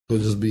We'll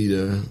just be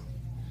there.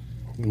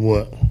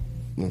 What?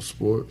 On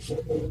sports.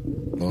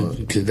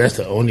 Because that's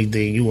the only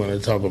thing you want to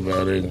talk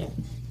about, isn't it?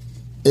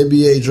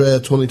 NBA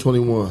Draft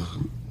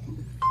 2021.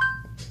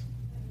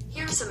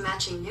 Here's some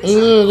matching news.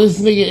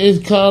 This nigga is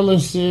calling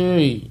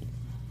Siri.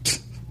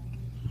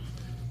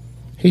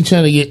 He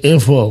trying to get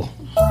info. I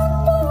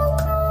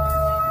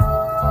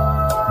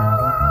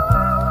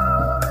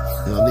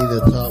need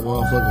that top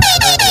motherfucking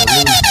five at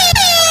least.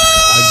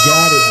 I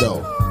got it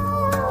though.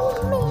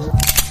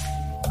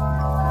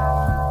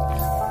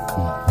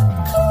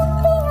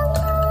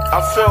 I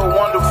feel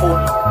wonderful.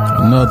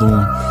 Another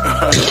one.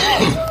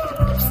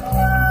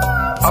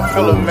 I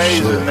feel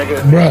amazing, nigga.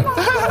 Bruh.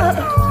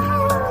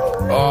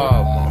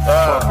 Oh my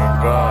fucking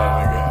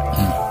god,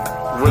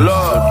 nigga. With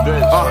love,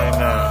 bitch, right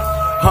now.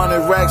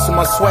 100 racks in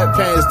my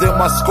sweatpants, did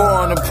my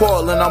scoring in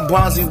Portland. I'm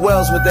Bonzi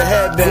Wells with the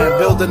headband.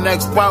 Build the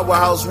next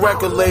powerhouse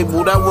record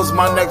label, that was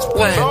my next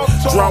plan.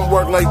 Drum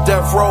work like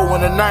Death Row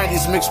in the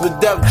 90s mixed with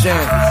Def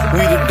Jam.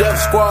 We the Def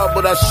Squad,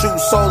 but I shoot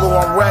solo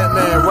on Rat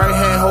Man. Right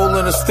hand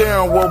holding the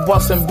steering wheel,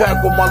 busting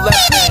back with my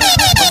left hand.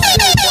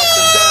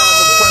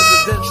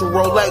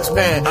 Rolex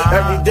band.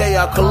 Every day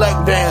I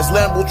collect bands.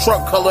 Lambo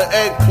truck color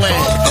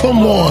eggplant. Come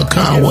on,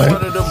 Conway.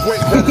 The brick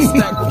better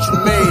stack what you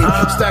made.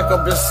 Stack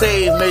up and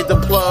save. Made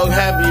the plug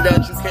happy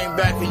that you came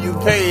back and you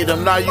paid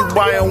him. Now you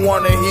buying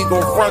one and he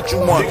gon' front you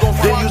one.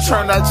 Then you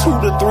turn that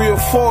 2 to 3 or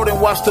 4. Then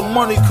watch the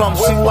money come.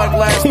 See like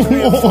last 3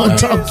 or 4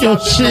 years. Talk your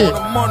shit.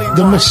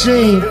 The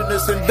machine.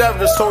 Business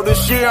endeavor. So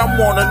this year I'm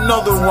on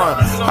another run.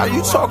 How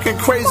you talking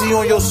crazy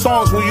on your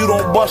songs when you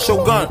don't bust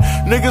your gun?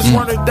 Niggas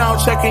running down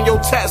checking your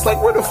tats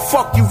like where the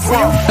fuck you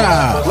from?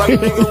 Like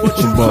nigga, what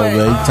you playing?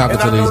 Man, you talking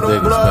to these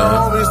niggas, man.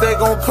 Homies, they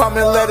gon' come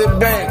and let it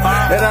bang.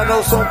 And I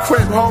know some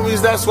crip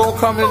homies that's gon'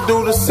 come and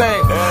do the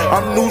same.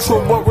 I'm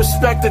neutral but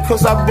respected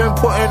cause I've been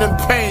putting in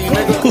pain,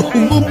 nigga. Boom,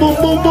 boom, boom,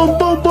 boom, boom, boom,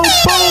 boom, boom.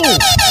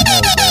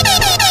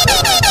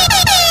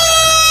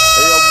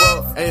 Hey, yo, bro.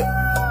 Hey,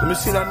 let me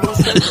see that new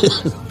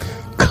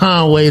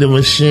Conway the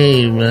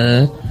Machine,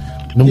 man.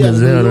 Them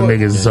Griselda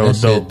niggas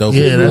so dope.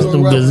 Yeah, that's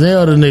them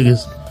Griselda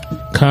niggas.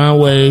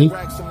 Conway,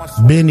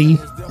 Benny.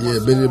 Yeah,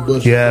 Benny the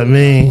Bush. Yeah, I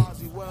mean,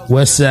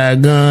 West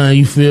Side Gun,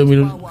 you feel me?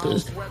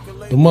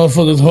 The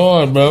motherfucker's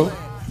hard, bro.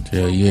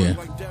 Hell yeah.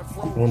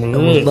 That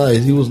was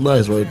nice. He was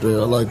nice right there.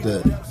 I like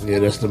that. Yeah,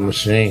 that's the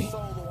machine.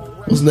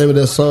 What's the name of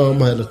that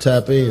song? I had to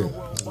tap in.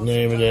 The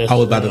name of that I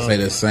was about to say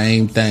the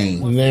same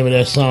thing. The name of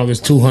that song is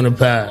 200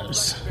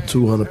 Pies.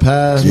 200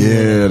 Pies?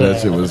 Yeah,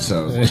 that shit was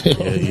tough.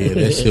 Yeah,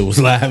 that shit was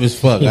live as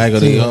fuck. I ain't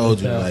gonna even hold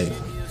you. Like,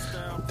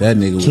 that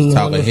nigga was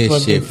talking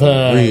his shit for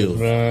real.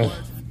 Man.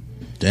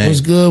 Dang.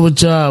 What's good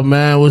with y'all,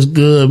 man? What's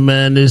good,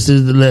 man? This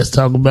is the Let's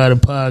Talk About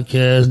It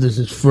podcast. This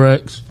is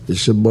Frex.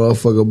 It's your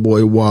motherfucker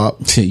boy Wop.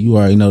 You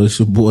already know this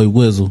your boy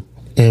Wizzle.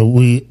 And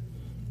we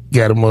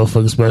got a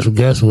motherfucking special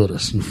guest with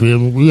us. You feel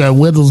me? We got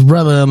Wizzle's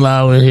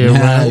brother-in-law in here,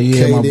 man.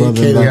 Yeah, my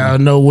brother-in-law. Y'all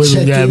know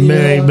Wizzle got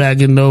married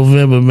back in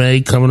November, man.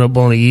 He coming up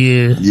on a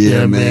year.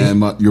 Yeah,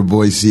 man. Your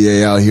boy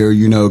CA out here,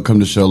 you know, come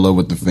to show love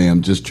with the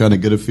fam. Just trying to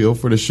get a feel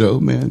for the show,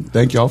 man.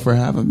 Thank y'all for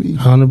having me.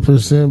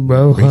 100%,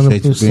 bro.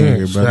 100%.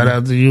 Here, Shout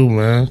out to you,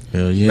 man.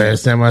 Hell yeah.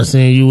 Last time I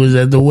seen you was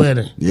at the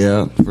wedding.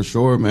 Yeah, for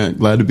sure, man.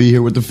 Glad to be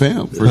here with the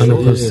fam. For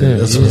 100%. sure.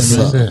 That's what's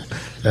up.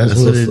 That's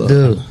what it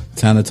do.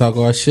 Time to talk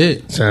our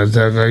shit. Trying to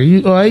talk about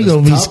you. Oh, he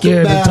gonna be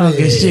scared to talk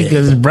his shit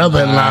because his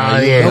brother-in-law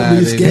here. Don't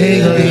be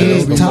scared. He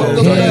ain't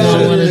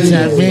gonna want to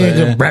tap in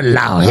because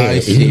brother-in-law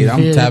here. Shit,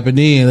 I'm tapping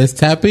in. Let's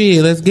tap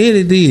in. Let's get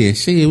it in.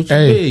 Shit, what you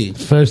mean?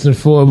 First and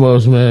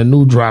foremost, man,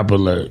 new drop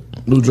alert.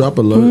 New drop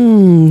alert.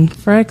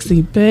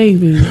 Frexy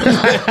baby.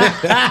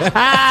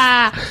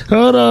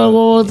 Hold on,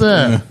 one more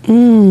time.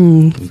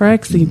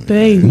 Frexy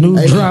baby.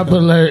 New drop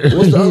alert.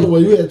 What's the other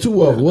one? You had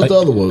two of them. What's the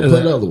other one?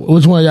 Play the other one.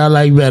 Which one y'all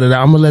like better?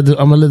 I'm gonna let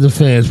the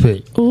fans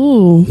pick.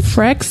 Ooh,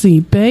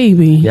 Frexy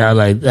baby. Y'all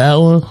like that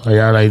one or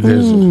y'all like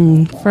this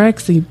one?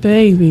 Frexy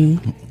baby.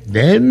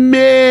 That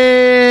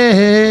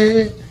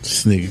man.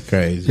 This nigga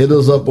crazy. Hit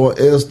us up on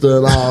Insta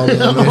and all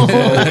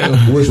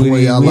that. Which one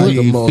y'all like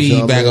the most?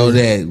 Feedback on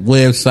that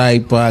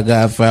website,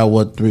 God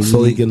 513.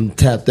 So he can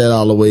tap that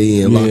all the way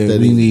in. Lock that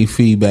we in. need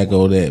feedback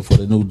on that for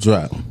the new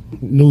drop.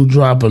 New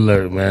drop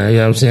alert, man. You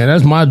know what I'm saying?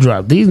 That's my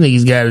drop. These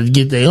niggas gotta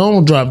get their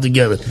own drop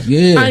together.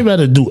 Yeah. I ain't about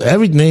to do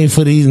everything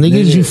for these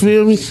niggas, you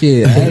feel me?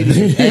 Shit, I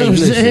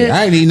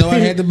didn't even know I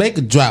had to make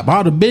a drop. I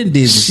would have been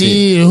did this shit.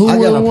 Shit, who I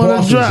got a would want to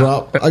partial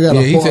drop. I got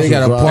he a said he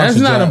got a partial drop. That's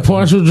not drop. a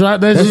partial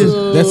drop. That's just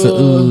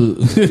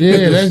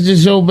yeah. That's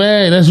just your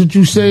bag. That's what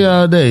you say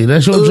all day.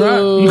 That's your drop.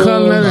 You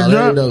calling that a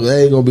drop?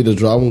 That ain't gonna be the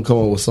drop. I'm gonna come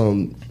up with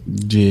something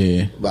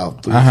Yeah.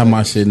 about 3 I have seconds.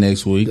 my shit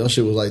next week. That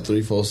shit was like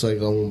 3-4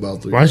 seconds. I want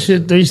about 3. My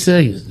shit 3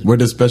 seconds. Where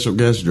the special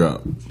guest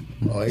drop?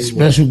 Oh, ain't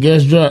Special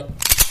guest drop.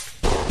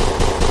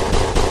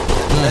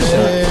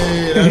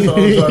 Hey, that's what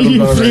I'm talking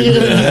about. Right there.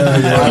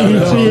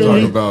 That's what I'm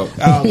talking about.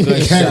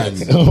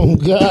 Oh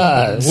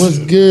God, what's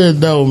good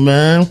though,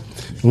 man?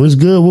 What's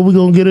good? What we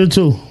gonna get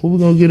into? What we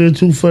gonna get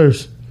into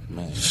first?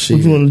 What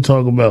you want to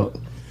talk about?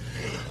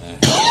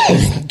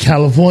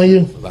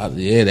 California?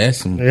 Yeah, that's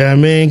some. Yeah, I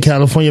mean,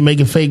 California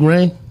making fake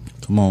rain.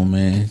 Come on,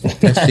 man.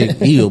 That shit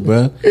ill,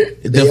 bro.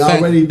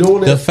 Already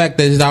doing it? The fact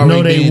that it's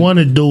already No, they want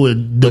to do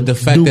it. but the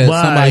fact that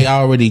somebody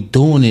already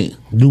doing it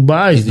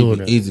Dubai's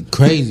doing it. is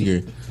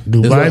crazier.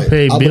 Dubai It's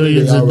paid I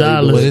believe billions they of already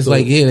dollars But it's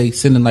like, yeah, they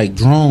sending like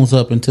drones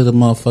up into the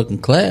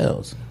motherfucking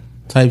clouds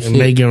type and shit.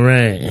 making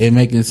rain. And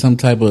making some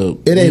type of...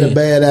 It ain't yeah. a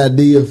bad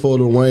idea for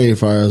the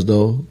rainfires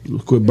though.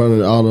 Quit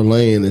burning all the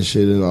land and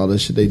shit and all that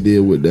shit they did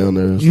with down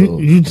there. So.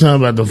 You talking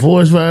about the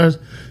forest fires?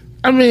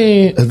 I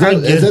mean, Is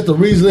that the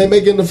reason they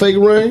making the fake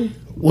rain?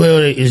 well,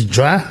 it's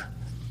dry.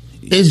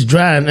 It's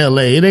dry in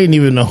L.A. It ain't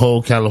even the whole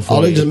Oh,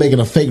 California. they just making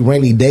a fake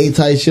rainy day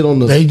type shit on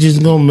the. They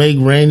just gonna make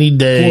rainy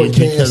days Forecast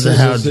because of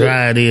how and shit.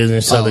 dry it is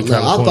in Southern no,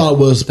 I California. thought it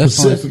was That's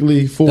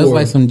specifically for. That's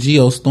like some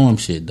geostorm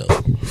shit, though.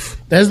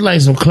 That's like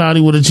some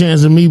cloudy with a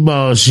chance of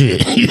meatball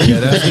shit. Yeah,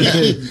 that's some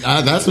shit.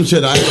 That's some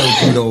shit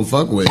I don't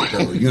fuck with.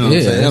 Though. You know what I'm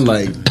Yeah. saying?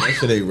 Like that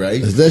shit ain't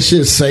right. Is that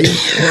shit safe?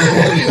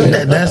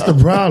 That's the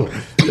problem.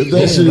 Is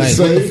that shit Like,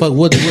 what the safe? fuck?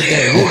 What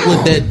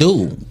would that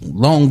do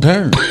long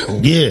term?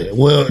 Yeah,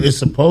 well, it's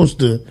supposed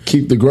to.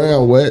 Keep the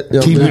ground wet. You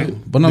know Keep what I mean?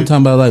 it- But I'm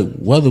talking about like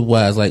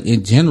weather-wise, like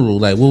in general,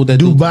 like what would that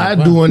do? to Dubai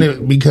the doing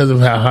it because of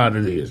how hot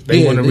it is. They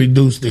Yeah, want to they-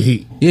 reduce the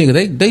heat. Yeah,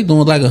 they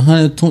doing like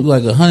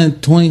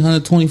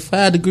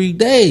 125 degree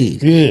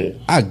days. Yeah,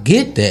 I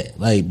get that,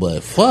 like,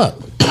 but fuck,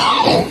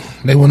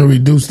 they want to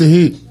reduce the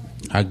heat.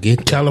 I get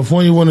that.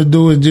 California want to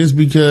do it just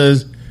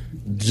because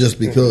Just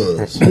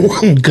because. LA,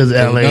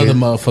 Other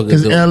motherfuckers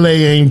because do it. LA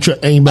ain't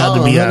about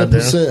to be out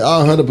there.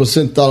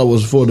 100% thought it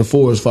was for the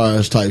forest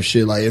fires type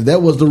shit. Like if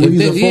that was the If reason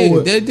they, yeah, for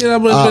it, they did, I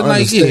would have been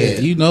like, yeah,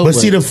 understand. you know. But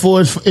see, the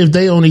forest, if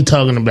they only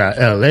talking about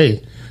LA,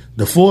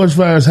 the forest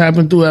fires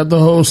happen throughout the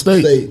whole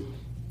state. state.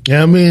 You know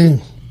what I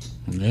mean?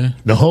 yeah.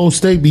 The whole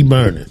state be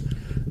burning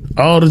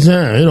all the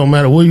time. It don't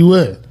matter where you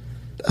at.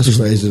 That's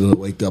crazy to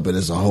wake up and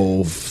it's a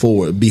whole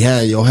fort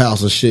behind your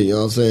house and shit. You know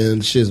what I'm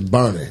saying? Shit's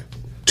burning.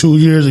 2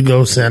 years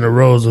ago, Santa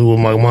Rosa, where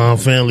my mom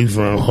family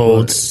from,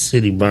 whole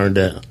city burned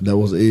down. That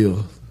was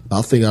ill.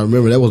 I think I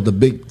remember that was the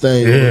big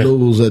thing Yeah. on the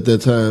news at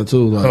that time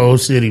too. Like Whole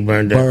city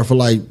burned down. burned for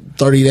like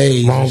 30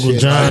 days. My and Uncle shit.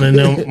 John and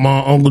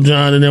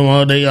them,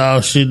 all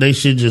they shit, they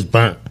shit just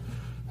burnt.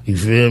 You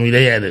feel me?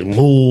 They had to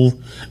move.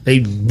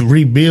 They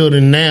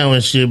rebuilding now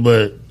and shit,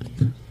 but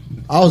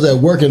I was at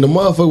work and the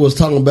motherfucker was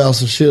talking about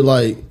some shit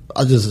like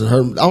I just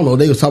heard. I don't know.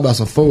 They was talking about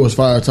some forest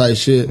fire type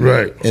shit,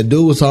 Right. And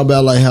dude was talking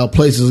about like how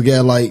places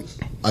got like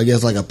I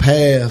guess like a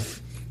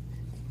path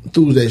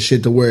through that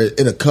shit to where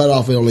it'll cut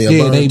off and only a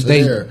Yeah, burn to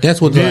they there.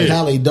 that's what Like they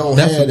Cali don't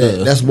that's have what that.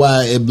 the- That's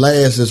why it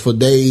blasts for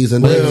days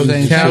and Well,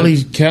 days.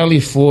 they- Cali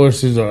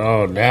forests are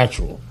all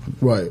natural.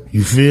 Right,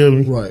 You feel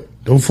me? right.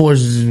 Them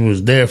forests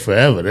was there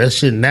forever. That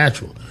shit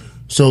natural.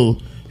 So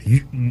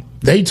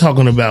they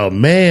talking about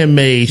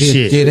man-made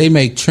shit. Yeah, they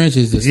make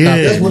trenches to stop.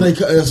 Yeah. That's what they.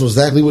 That's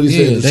exactly what he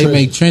Yeah, said. they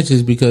make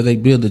trenches because they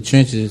build the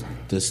trenches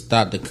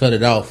to cut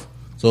it off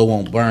so it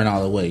won't burn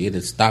all the way.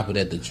 It'll stop it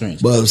at the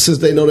trench. But since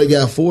they know they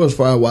got forest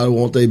fire, why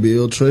won't they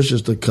build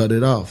trenches to cut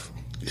it off?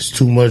 It's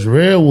too much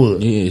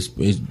redwood. Yeah,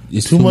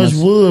 it's Too much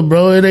wood,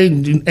 bro. It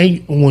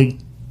ain't when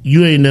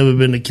you ain't never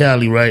been to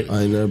Cali, right?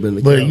 I ain't never been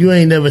to But Cali. you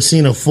ain't never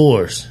seen a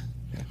forest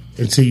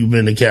until you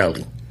been to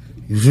Cali.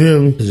 You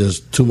feel me? It's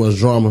just too much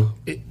drama.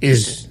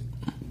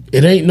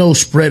 It ain't no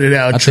spread it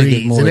out I think it's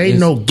trees. more It ain't just-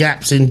 no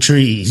gaps in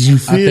trees. You I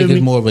feel think me?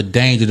 it's more of a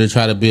danger to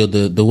try to build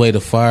the way the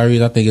fire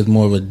is. I think it's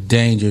more of a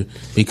danger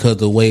because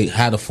the way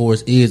how the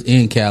forest is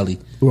in Cali.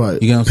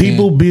 Right. You know what I'm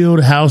People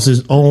build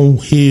houses on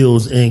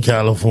hills in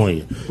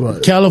California.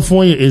 Right.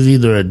 California is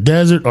either a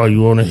desert or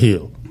you on a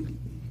hill.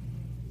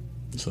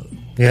 So,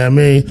 You know what I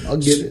mean? I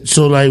get it.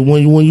 So like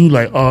when you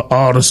like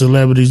all the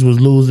celebrities was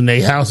losing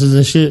their houses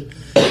and shit,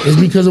 it's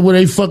because of where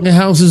they fucking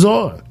houses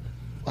are.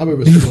 I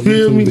remember You seeing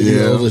feel YouTube me?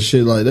 videos Yeah. and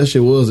shit like that.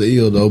 Shit was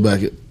ill though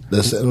back at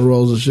that Santa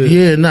Rosa shit.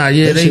 Yeah, nah,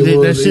 yeah, That they shit did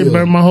that was shit ill.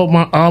 burned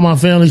all my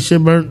family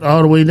shit burnt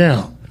all the way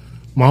down.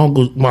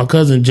 My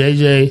cousin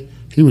JJ,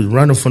 he was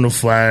running from the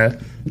fire.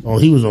 Oh,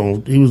 he was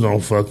on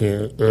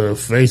fucking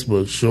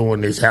Facebook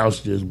showing his house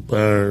just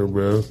burned,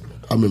 bro.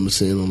 I remember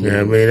seeing them.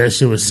 Yeah, man, that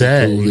shit was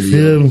sad. Cool You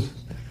video. feel me?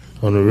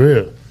 On the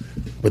real.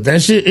 But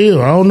that shit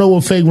ill. I don't know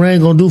what fake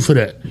rain gonna do for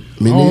that.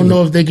 Me I don't neither.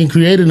 know if they can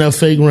create enough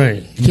fake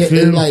rain. You Can't,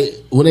 feel and me? like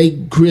when they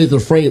create the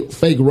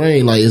fake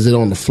rain, like is it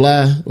on the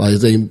fly? Like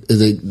is it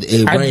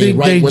I rain think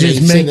right they when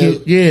just send make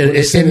it, yeah, when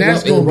they send and it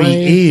that's up, it gonna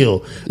rain? be ill.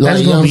 Like, That's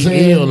you know gonna what be I'm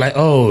saying? ill. Like,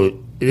 oh,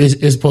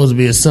 it's supposed to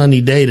be a sunny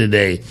day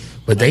today,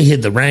 but they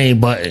hit the rain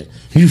button.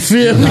 You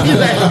feel me?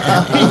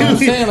 I'm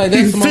saying like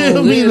that's You some feel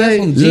old, me? that's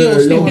some Like, Yeah, your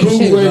geostorm Google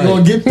shit. ain't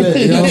gonna get that.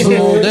 You know what I'm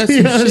saying? That's You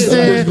some shit.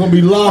 understand? It's gonna be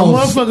A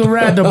lost. motherfucker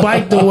ride the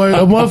bike to work.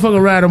 A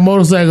motherfucker ride a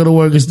motorcycle to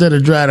work instead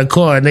of drive a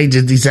car, and they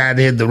just decide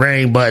to hit the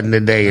rain button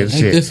today and Ain't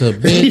shit. this a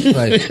bitch?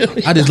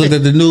 Like I just looked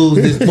at the news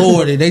this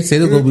morning. They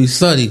said it's gonna be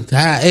sunny,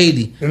 high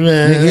 80. Man,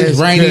 Nigga, it's that's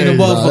raining in the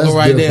crazy. motherfucker That's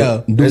right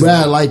different. now.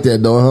 Dubai like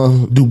that though,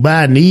 huh?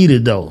 Dubai need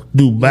it though.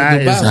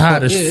 Dubai Dubai is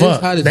hot as yeah, it's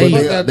fuck. hot as They, fuck.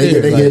 They, out they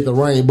there, can like- hit the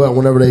rain button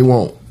whenever they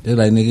want. They're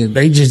like nigga.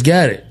 they just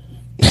got it.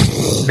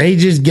 They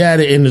just got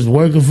it and it's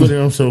working for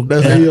them. So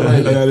That's ill.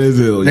 That is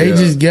ill. they yeah.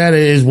 just got it.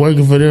 It's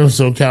working for them.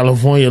 So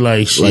California,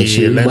 like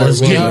shit, let us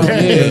get Let's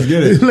that.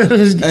 get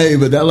it. Hey,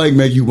 but that like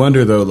make you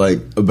wonder though, like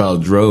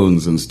about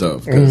drones and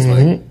stuff. Because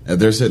like if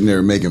they're sitting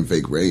there making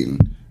fake rain,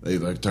 they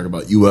like talk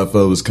about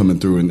UFOs coming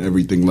through and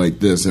everything like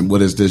this. And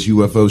what is this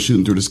UFO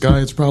shooting through the sky?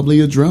 It's probably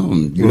a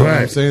drone. You know what I'm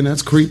Right. saying?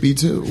 That's creepy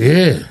too. Yeah,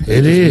 They're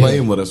it just is.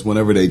 playing with us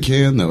whenever they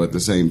can, though. At the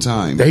same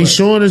time, They But-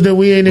 showing us that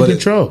we ain't in but it-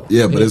 control.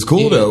 yeah, but it's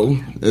cool though.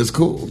 It's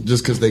cool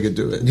just because they could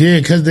do it. Yeah,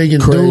 because they can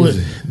do Crazy.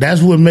 it.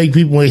 That's what make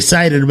people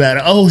excited about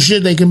it. Oh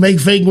shit, they can make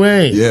fake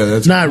rain. Yeah,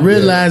 that's not cool.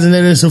 realizing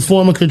that it's a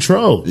form of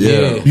control.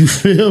 Yeah. You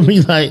feel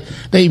me? Like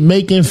they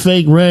making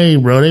fake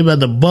rain, bro. They about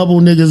to bubble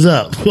niggas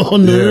up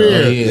on the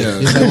real.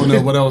 Yeah, I don't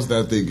know what else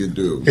that thing could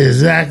do.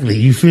 Exactly.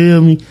 You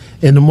feel me?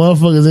 And the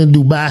motherfuckers in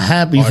Dubai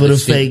happy Or for the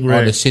shit, fake or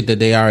rain. the shit that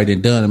they already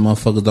done and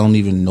motherfuckers don't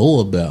even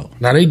know about.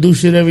 Now they do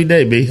shit every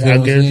day, B. You know I what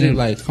I'm guess saying? you.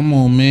 Like, come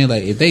on, man.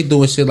 Like, if they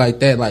doing shit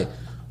like that, like,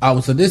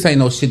 so this ain't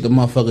no shit the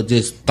motherfucker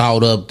just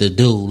thought up to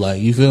do.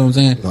 Like, you feel what I'm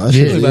saying? No, that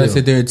shit You is gotta real.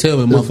 sit there and tell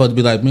me, motherfucker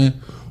be like, man,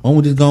 why don't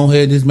we just go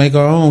ahead and just make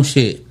our own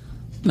shit?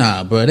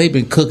 Nah, bro, they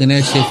been cooking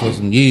that shit for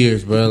some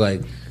years, bro.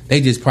 Like, they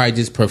just probably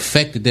just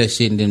perfected that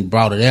shit and then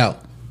brought it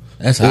out.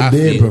 That's how I They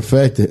did feel.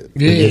 perfect it.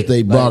 Yeah. If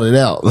they brought it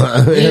out.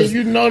 Yeah,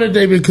 you know that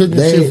they've been cooking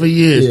They- shit for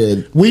years.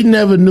 yeah. We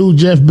never knew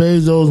Jeff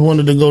Bezos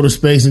wanted to go to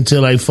space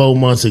until like 4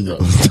 months ago.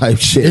 Type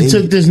shit. It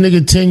took this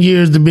nigga 10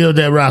 years to build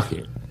that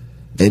rocket.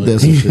 Ain't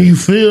that some shit? You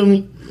feel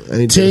me?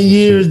 Ain't that 10 some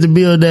years shit? to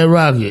build that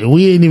rocket.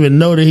 We ain't even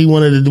know that he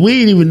wanted to.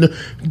 We ain't even know.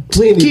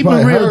 We ain't Keep it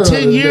probably real. heard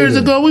 10 of it, years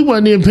nigga. ago, we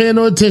wasn't even paying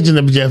no attention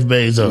to Jeff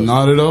Bezos.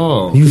 Not at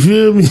all. You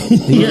feel me?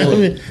 You know what I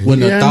mean? Wouldn't You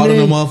know have thought what I of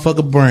mean? no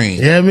motherfucker brain.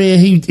 Yeah, I mean,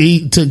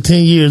 he took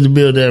 10 years to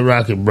build that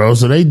rocket, bro.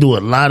 So they do a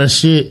lot of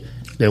shit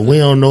that we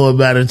don't know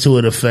about until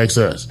it affects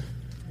us.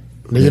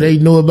 Nigga, they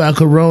know about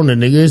Corona.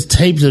 Nigga, it's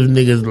tapes of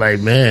niggas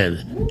like,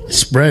 man, it's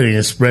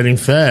spreading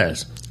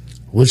fast.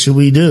 What should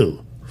we do?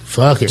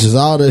 Fuck it. Just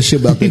all that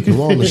shit about the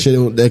corona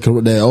shit,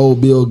 that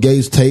old Bill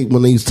Gates tape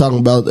when he was talking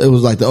about it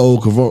was like the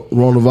old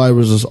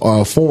coronavirus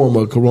or a form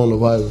of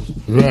coronavirus.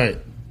 Right.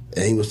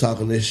 And he was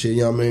talking this shit,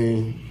 you know what I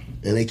mean?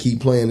 And they keep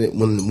playing it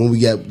when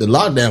we got the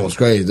lockdown was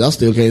crazy. I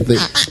still can't think.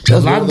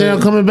 That's one Lockdown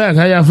thing- coming back.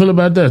 How y'all feel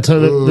about that?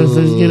 Let's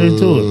get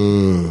into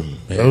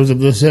it. That was a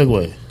good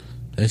segue.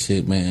 That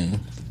shit, man.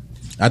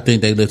 I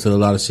think they lifted a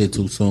lot of shit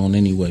too soon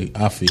anyway.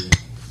 I feel.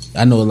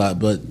 I know a lot,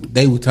 but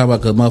they were talking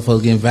about because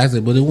motherfuckers getting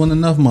vaccinated, but it wasn't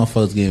enough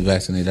motherfuckers getting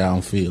vaccinated. I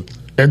don't feel.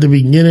 At the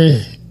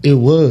beginning, it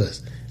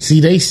was. See,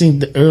 they seen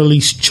the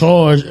early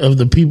charge of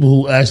the people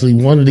who actually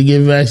wanted to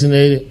get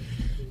vaccinated,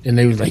 and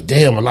they was like,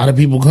 damn, a lot of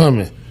people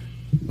coming.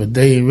 But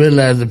they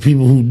realized the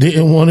people who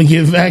didn't want to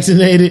get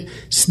vaccinated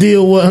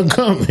still wasn't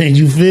coming.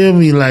 You feel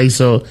me? Like,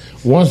 so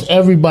once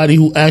everybody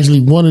who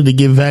actually wanted to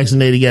get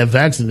vaccinated got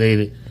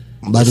vaccinated,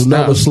 Like the stop.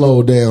 numbers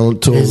slowed down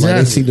to them. Like they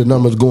Exactly. see the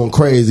numbers going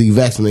crazy,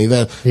 vaccinate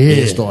that. Yeah.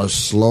 It starts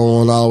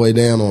slowing all the way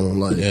down on them.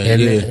 Like,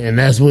 and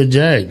that's what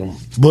jagged them.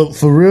 But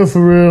for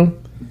real,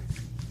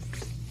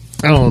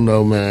 I don't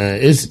know, man.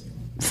 It's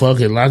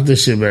fucking lock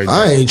this shit back.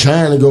 I ain't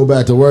trying to go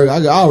back to work.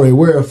 I already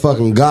wear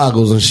fucking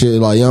goggles and shit.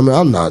 Like, you know what I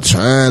mean? I'm not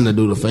trying to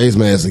do the face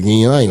mask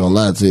again. I ain't gonna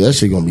lie to you. That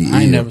shit gonna be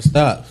I ain't ill. never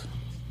stopped.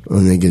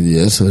 Nigga,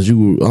 yeah, that's cause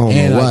you. I don't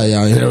know why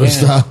y'all ain't never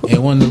stop.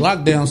 And when the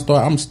lockdown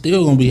start, I'm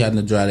still gonna be having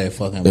to drive that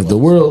fucking. If the bus.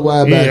 world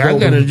wide back Yeah, I open,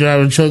 gotta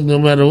drive a truck no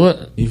matter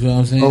what. You feel what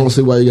I'm saying? I don't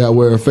see why you gotta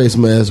wear a face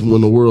mask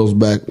when the world's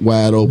back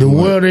wide open. The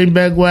Like, world ain't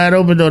back wide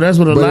open though. That's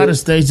what a But lot it- of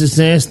states is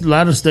saying. A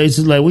lot of states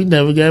is like, we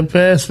never got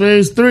past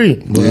phase 3.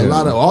 but a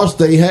lot of our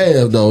state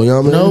have though. You know what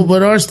I mean? No,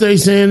 but our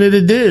state saying that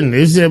it didn't.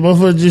 It said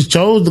motherfuckers just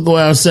chose to go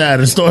outside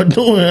and start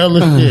doing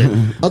hella shit.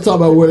 I'm talking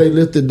about where they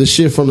lifted the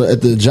shit from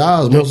at the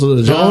jobs. Most of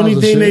the jobs. The only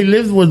and thing shit. they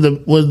lifted was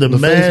the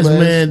face mask mask?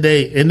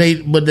 mandate,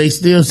 and but they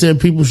still said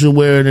people should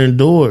wear it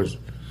indoors.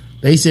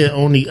 They said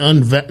only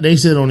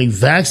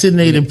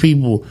vaccinated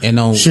people And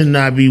on- should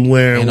not be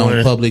wearing and one.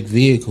 on public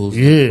vehicles,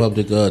 Yeah.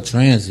 public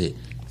transit.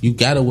 You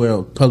gotta wear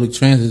public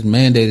transit is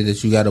mandated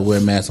that you gotta wear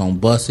masks on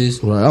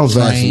buses, Right, I'm trains,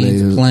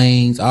 vaccinated.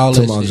 planes, all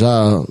to that my shit.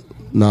 job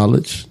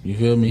knowledge. You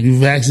feel me? You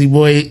vaccine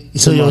boy,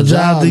 so To your my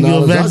job think you're a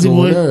knowledge, I vaccine go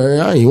boy.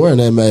 there, I ain't wearing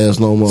that mask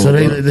no more. So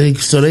bro.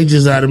 they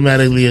just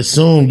automatically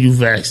assume you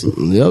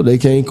vaccinated. Yo, they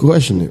can't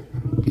question it.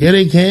 Yeah,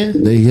 they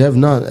can. They have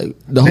not.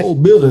 The whole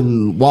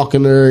building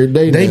walking there every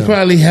day. They now.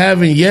 probably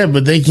haven't yet,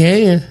 but they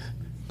can.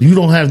 You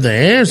don't have to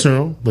answer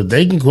them, but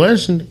they can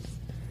question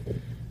it.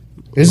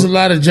 It's a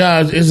lot of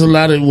jobs. It's a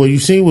lot of you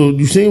seen what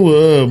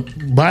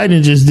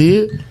Biden just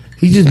did.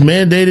 He just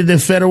mandated that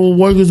federal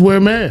workers wear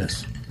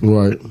masks.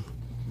 right.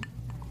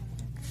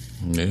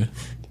 Yeah.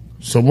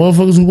 So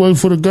motherfuckers who work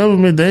for the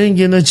government, they ain't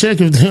getting a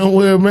check if they don't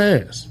wear a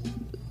mask.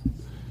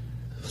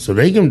 So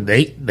they can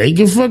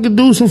fucking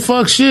do some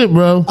fuck shit,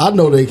 bro. I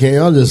know they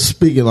can. I'm just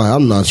speaking like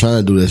I'm not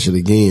trying to do that shit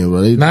again,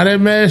 bro. Now that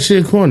mask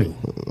shit corny.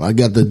 I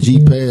got the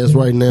G pass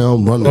right now.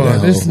 I'm running Oh,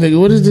 down. this nigga,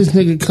 what is this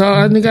nigga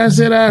called? I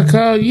said I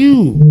call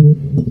you.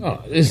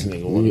 Oh, this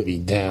nigga want to be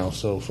down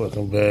so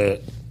fucking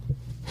bad.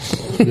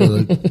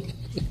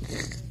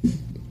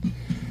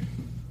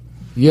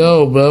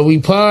 Yo, bro, we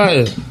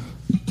partying.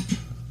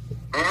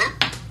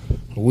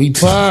 We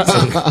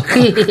partying.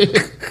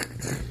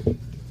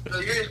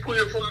 You ain't put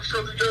your fucking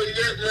stuff together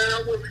yet, man.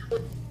 I want to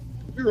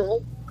be,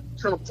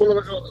 trying to pull it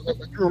like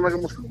a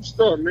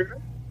superstar,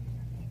 nigga.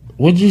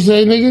 What you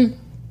say, nigga?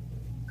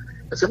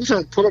 I said, I'm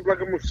trying to pull up like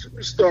I'm a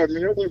superstar,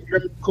 nigga. I want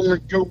to come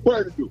like Joe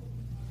Biden do.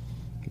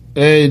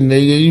 Hey,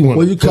 nigga, you want?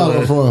 Where you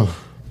calling from?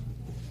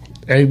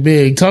 Hey,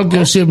 Big, talk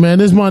your shit, man.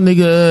 This my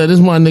nigga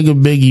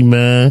Biggie,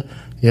 man.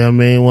 You know what I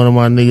mean? One of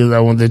my niggas I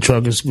went to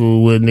trucking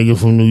school with, nigga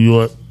from New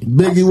York.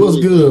 Biggie, what's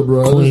good,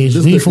 bro?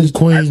 Queens. He from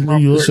Queens, New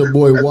York. It's your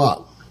boy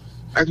WAP.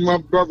 That's my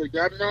brother.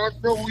 I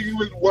know who you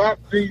is, WAP.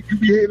 You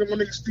be hating my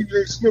nigga Stephen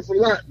A. Smith a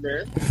lot,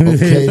 man.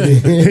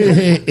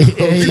 Okay,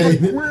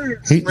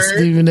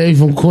 Stephen A.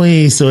 from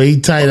Queens, so he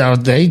tight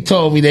out there. He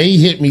told me that. He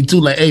hit me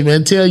too, like, hey,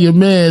 man, tell your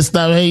man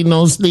stop hating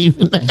on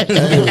Stephen A.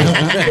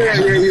 Yeah.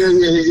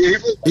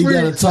 He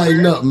gotta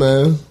tighten up,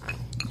 man.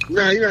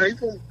 Nah, he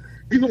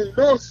from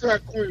North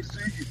Side Queens. So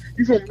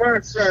he from my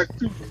side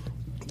too.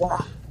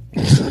 Wow.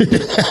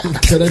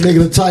 Tell that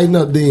nigga to tighten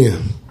up then.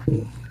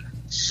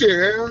 Shit,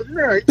 hell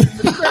yeah. He's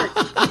in the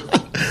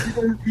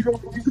back.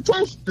 You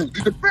supposed to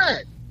get the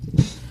bag.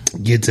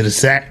 Get to the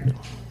sack.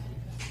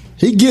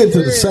 He get to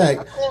the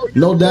sack.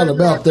 No doubt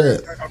about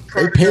that.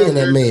 They paying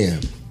that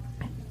man.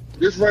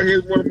 This right here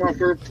is one of my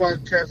favorite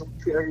podcasts. I'm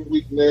doing every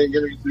week, man.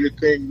 Get me through your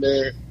thing,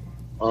 man.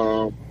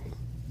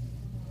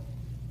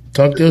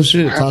 Talk your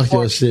shit. Talk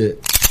your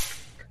shit.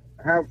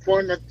 Have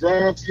fun. I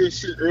drive to your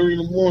shit early in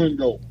the morning,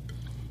 though.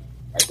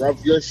 I drive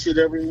to your shit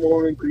every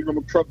morning because I'm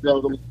a truck driver.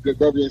 I'm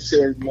going to your shit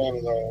every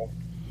morning.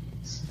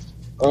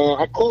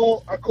 I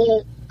call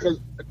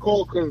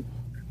because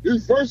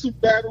this versus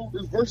battle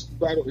is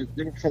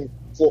different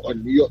for a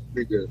New York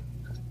nigga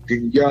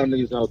than y'all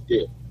niggas out there.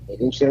 You know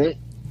what I'm saying?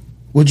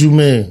 What you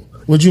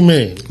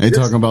mean? They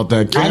talking about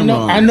that camera.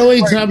 I know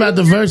he talking about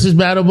the versus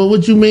battle, but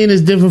what you mean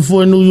is different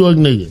for a New York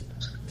nigga?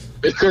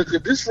 Because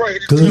this right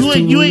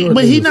You ain't,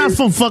 but he not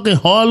from fucking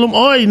Harlem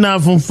or he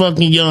not from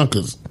fucking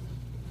Yonkers.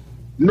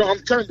 No,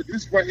 I'm telling you,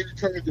 this right here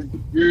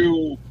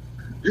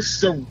is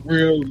some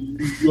real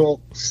New York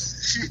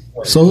shit.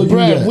 Right? So who you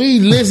Bruh, got? we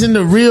listen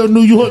to real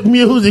New York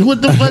music.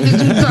 What the fuck is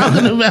you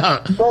talking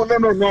about? No.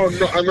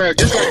 I mean,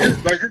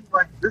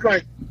 this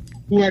like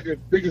who had the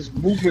biggest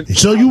movement.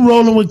 So you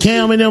rolling with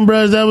Cam and them,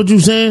 bro? Is that what you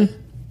saying?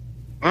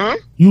 Huh?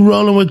 You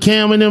rolling with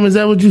Cam and them? Is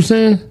that what you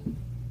saying?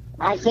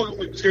 I'm fucking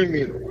with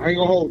Jimmy. I ain't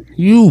gonna hold you.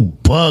 You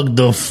bugged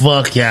the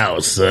fuck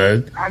out,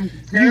 son.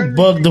 You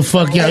bugged the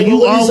fuck out.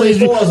 You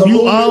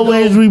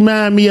always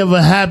remind me of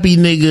a happy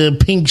nigga,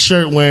 pink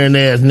shirt wearing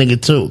ass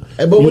nigga too.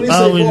 Hey, but when he say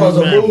always far as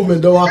a remind-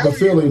 movement, though, I can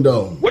feel him,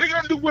 though. What are you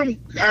gonna do with him,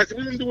 guys? What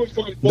are you gonna do with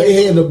fucking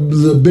They had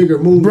the bigger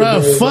movement.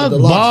 Bruh, than fuck the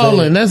Locks balling.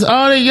 had. That's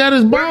all they got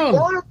is balling.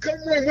 Ball come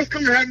on. What's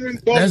gonna happen in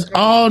ball? That's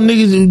all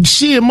niggas.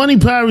 Shit, Money,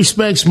 Power,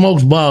 Respect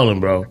smokes balling,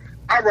 bro.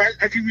 All right,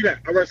 I give you that.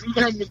 All right, so we're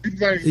gonna have a big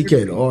man. He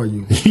can't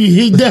argue.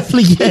 He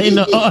definitely can't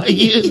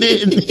argue,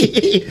 didn't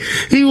he?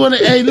 He wanna.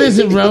 Hey,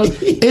 listen, bro.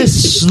 It's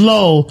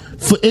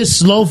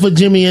slow for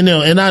Jimmy and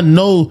them, and I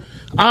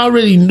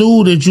already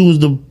knew that you was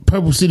the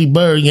Purple City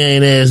Bird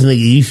Gang ass nigga.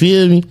 You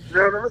feel me?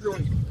 No.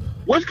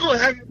 What's gonna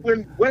happen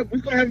when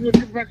Big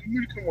Mac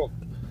Community come up?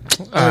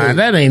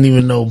 That ain't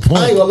even no I ain't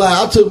point. gonna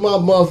lie, I took my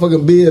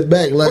motherfucking bid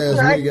back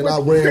last week and I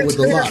ran with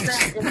the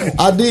Locks.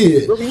 I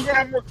did. Look, we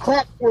have no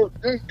clockwork.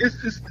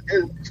 It's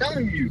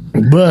telling you.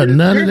 Bruh,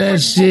 none of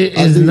that shit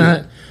is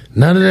not.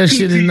 None of that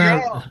shit is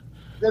not.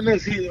 I'm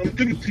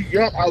giving it to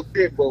y'all out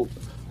there, bro.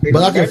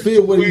 But I can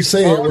feel what he's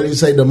saying when he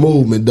say the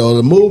movement, though.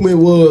 The movement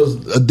was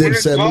a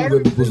Dipset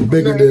movement was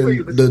bigger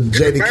than the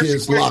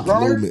Jadakiss Locks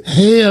movement.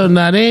 Hell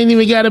nah, they ain't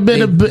even got a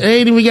bigger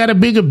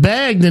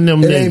bag than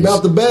them It ain't about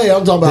niggas. the bag.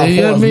 I'm talking about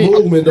Yeah, far as I mean-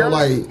 movement, though.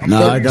 Like,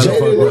 Nah, I gotta Jada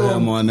fuck with don't-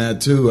 him on that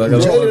too. I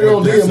gotta fuck Jada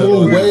don't with did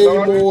move way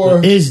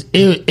more.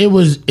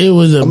 It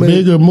was a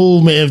bigger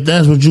movement if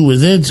that's what you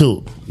was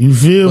into. You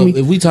feel But me?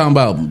 if we talking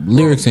about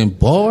lyrics and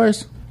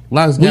bars,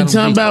 Locks We got 'em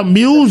talking beat. about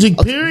music,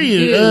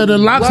 period. Yeah, The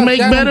Locks Locks make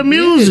got 'em better beat.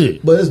 music.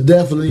 But it's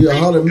definitely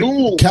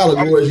 100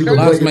 categories you can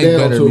Locks break make it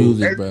down better to.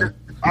 music, bro.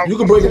 You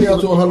can break it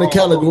down to 100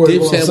 categories.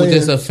 what I'm Dipset was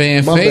just saying. a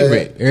fan My bad.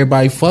 favorite.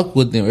 Everybody fucked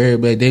with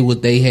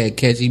them. They had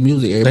catchy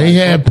music. Everybody They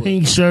had fucked with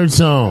pink shirts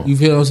on. You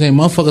feel what I'm saying?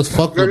 Motherfuckers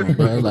fuck with them,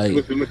 bro. Like,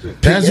 Listen.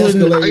 That's when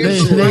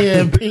Escalade. they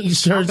had pink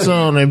shirts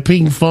on and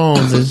pink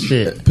phones and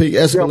shit. Pink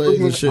Escalade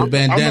and shit.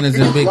 bandanas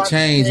and big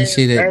chains and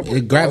shit.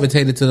 It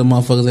gravitated to the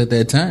motherfuckers at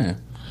that time.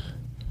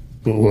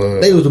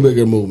 They was the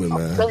bigger movement,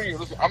 man.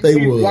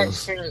 They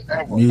was.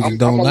 Music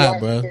don't lie,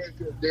 bro.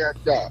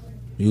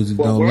 Music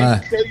But don't when I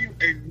lie. tell you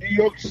in New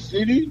York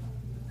City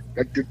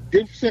that the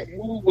Dipset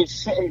move was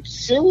something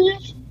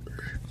serious,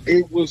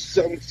 it was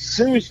something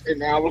serious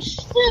in our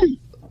city.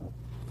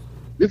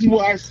 This is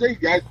what I say,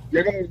 guys.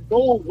 You don't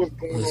know what's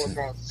going Listen, on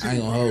now. I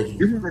ain't gonna hold This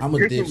you. is a I'm a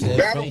different Dipset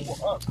battle fan.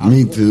 for us.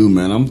 Me too,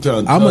 man. I'm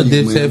telling I'm a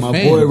you, Dipset man. My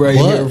fan, boy right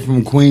but- here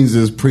from Queens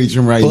is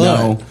preaching right but-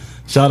 now.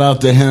 Shout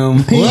out to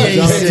him. He Shout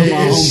ain't out to saying my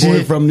homeboy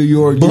shit. from New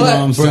York. You know what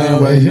I'm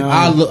saying right now.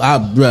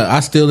 I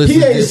still listen.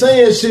 He to ain't Dip-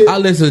 saying shit. I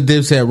listen to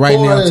Dipset right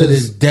Boy, now to is-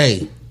 this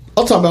day.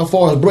 I'm talking about as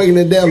far as breaking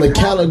it down the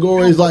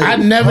categories. Like I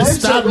never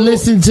stopped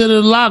listening to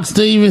the Locks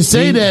to even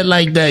say that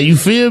like that. You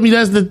feel me?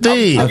 That's the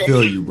thing. I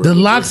feel you, bro. The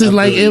Locks is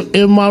like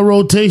in my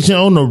rotation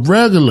on the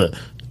regular.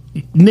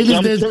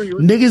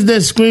 Niggas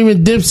that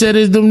screaming Dipset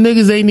is them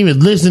niggas ain't even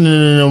listening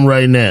to them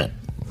right now.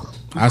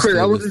 I Chris, I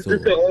still was listen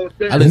just to thinking it. all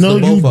day. I listen No,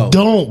 to both you of them.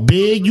 don't,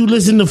 Big. You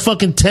listen to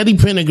fucking Teddy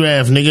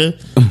Pendergraft, nigga.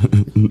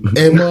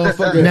 and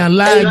motherfucker. Now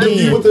lie Hey,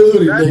 again. with the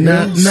hoodie,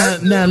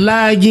 nigga. Now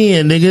lie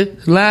again,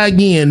 nigga. Lie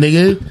again,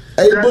 nigga.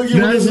 Hey,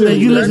 Boogie,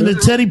 You listen to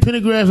Teddy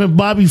Pendergraft and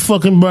Bobby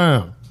fucking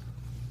Brown.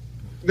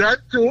 That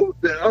too.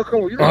 Oh,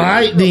 come on. You know All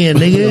right then,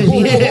 nigga.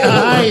 Yeah,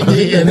 all right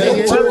then,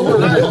 nigga.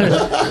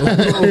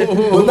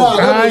 All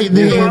right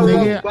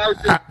then,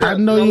 nigga. I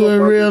know you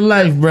in real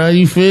life, bro.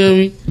 You feel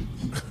me?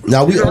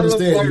 Now we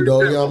understand you,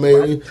 though. You know what I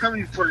mean? I'm telling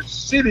you, for the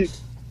city,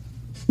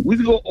 we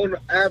can go on the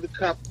Ave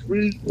Cop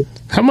 3.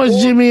 How much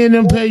Jimmy and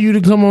them pay you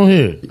to come on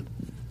here?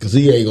 Because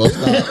he ain't gonna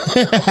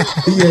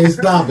stop. He ain't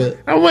stopping.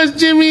 How much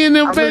Jimmy and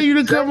them pay you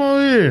to come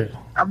on here?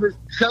 I'm just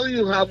telling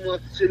you how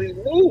much city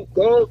moved,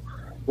 dog.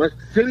 When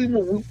city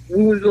moved,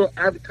 we would go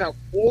Ave Cop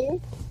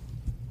 4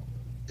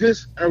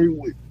 this every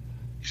week.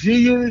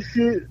 G-Unit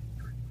shit,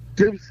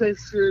 Dipset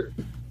shit,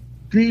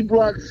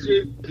 D-Block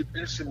shit, and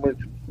instrumental.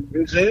 You know what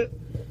I'm saying?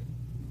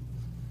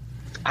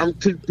 I'm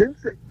too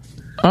Dipset.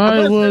 All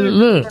right, well,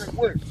 look.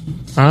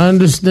 I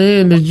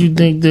understand that you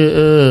think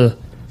that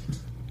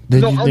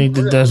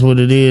that's what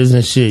it is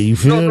and shit. You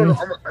feel me?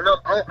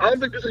 I don't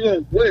think this is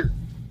gonna win.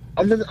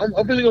 I'm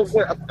really gonna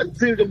win. I think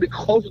it's gonna be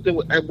closer than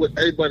what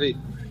everybody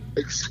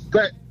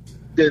expect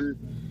than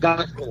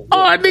gospel.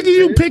 Oh, nigga,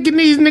 you picking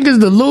these niggas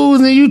to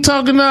lose and you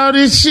talking all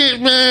this shit,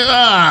 man.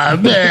 Ah,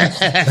 man.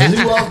 And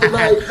you off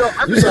tonight?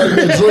 You say you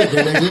been drinking,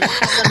 nigga.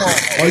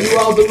 Are you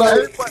off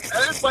tonight?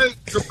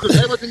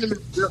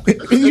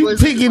 You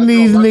picking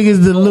these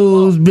niggas to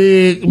lose,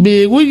 big.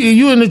 Where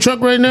you in the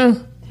truck right now?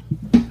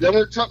 I'm in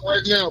the truck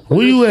right now.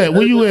 Where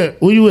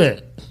you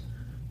at?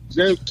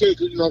 James K,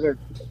 you know,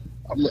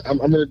 I'm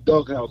in the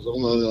doghouse.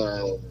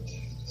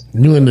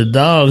 You in the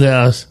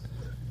doghouse?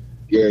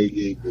 Yeah.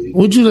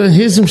 Would you done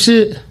hit some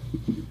shit?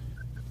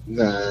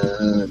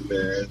 Nah,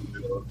 man.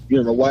 You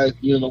and the wife,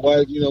 me and the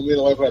wife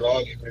had an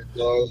argument,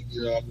 dog.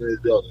 You know, I'm in the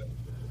doghouse.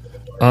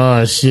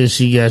 Oh shit,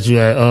 she got you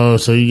at. Oh,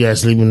 so you got to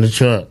sleep in the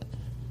truck?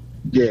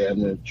 Yeah, I'm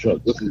in the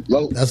truck. That's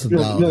a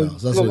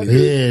doghouse. That's what it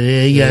is.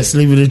 Yeah, you got to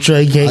sleep in the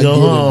truck. You can't I go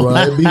get home. it,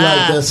 bro. It be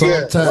like that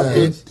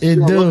sometimes. It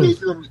do.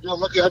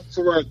 Lucky I have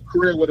a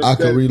career with a I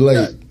can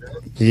relate.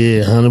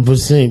 Yeah,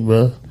 100%,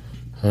 bro.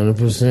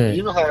 100%.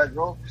 You know how that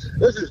goes.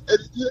 Listen,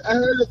 I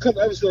heard a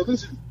couple episodes.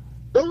 Listen,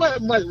 don't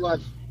let Mike watch.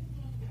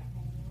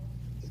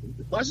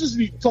 Watch just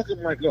be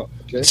fucking Mike up,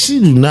 okay? She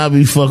do not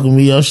be fucking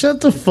me up.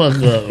 Shut the fuck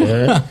up,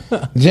 man.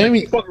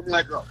 Jamie, fucking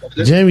Mike up,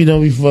 okay? Jamie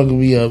don't be fucking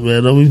me up,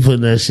 man. Don't be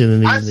putting that shit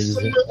in these I niggas.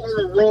 see her on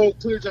the road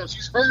 3 times.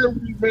 She's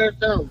heard me man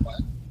down,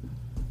 Mike.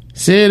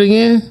 Say it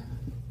again.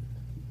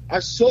 I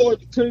saw her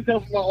 10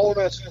 times from my own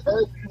eyes. She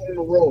heard me on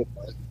the road,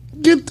 Mike.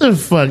 Get the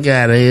fuck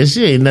out of here.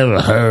 She ain't never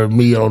heard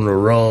me on the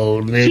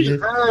road, She nigga.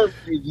 heard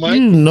me, Mike.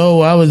 You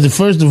know I was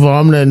first of all,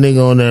 I'm that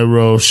nigga on that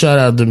road. Shout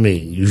out to me.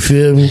 You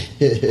feel me?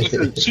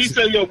 Listen, she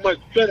said, yo, Mike,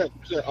 shut up.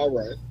 I said, all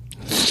right.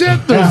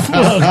 Shut the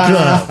fuck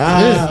up.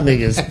 This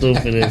nigga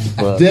stupid as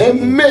fuck.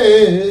 Damn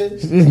man.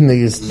 This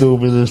nigga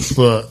stupid as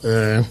fuck,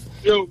 man.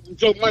 Yo,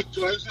 Mike,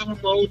 so I said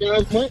with my own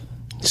eyes, Mike.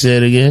 Say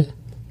it again.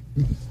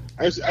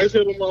 I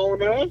said with my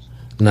own eyes.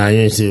 Nah, you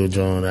ain't see what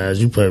your own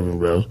eyes. You perfect,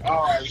 bro.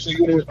 All right, so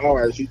you went. All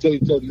right,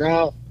 so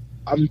now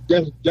I'm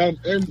dumb in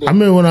I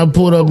remember when I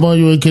pulled up on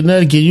you in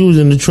Connecticut, you was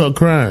in the truck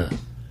crying.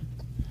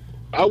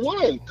 I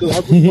was, because I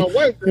was with my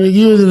wife.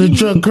 You was in the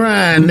truck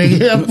crying,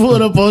 nigga. I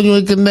pulled up on you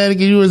in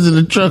Connecticut, you was in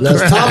the truck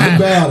Let's crying. talk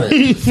about it.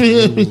 You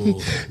feel me?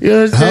 You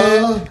know what I'm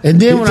saying? Huh? And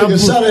then He when took I a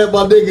shot at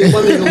my nigga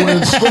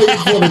went straight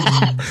for the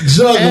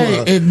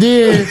jugular.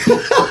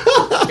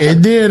 Hey,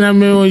 and then I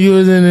remember when you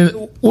was in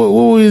what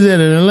was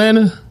that in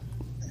Atlanta?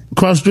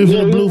 Cross street from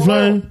the Blue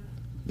Flame?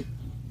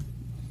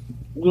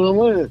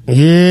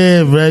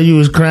 Yeah, bro, you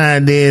was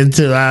crying then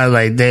too. I was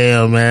like,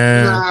 damn,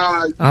 man.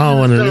 Nah, I don't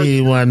want to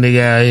leave one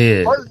nigga out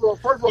here.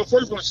 First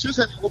of all, she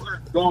said you look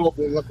at the dog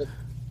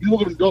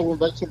like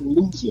like some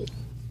loser.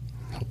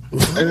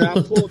 And I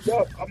pulled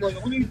up. I'm like,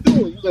 what are you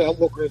doing? He's like, I'm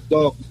walking the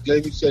dog.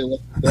 Jamie said,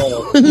 walk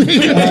the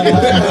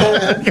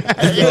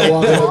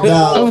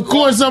dog. Of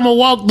course, I'm gonna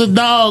walk the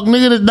dog,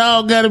 nigga. The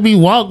dog gotta be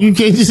walked. You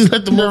can't just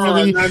let the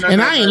motherfucker.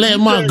 And I ain't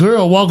letting my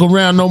girl walk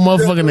around no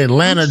motherfucking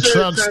Atlanta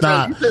truck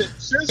stop.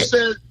 She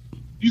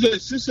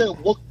said,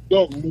 walk the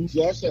dog,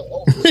 loser. I said,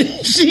 oh.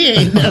 She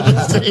ain't never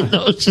say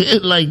no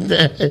shit like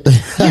that. Get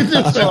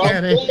the fuck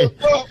out of here.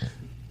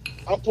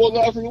 I pulled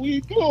out and what are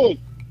you doing?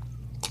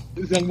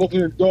 He said, I'm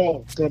walking the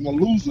dog because I'm a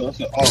loser. I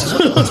said, oh.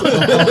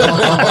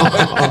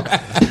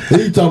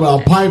 He talking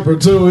about Piper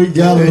too. He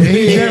got him.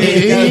 He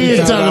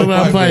is talking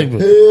about Piper.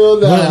 Hell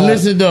nah. But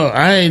listen though,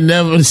 I ain't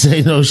never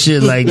say no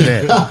shit like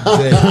that.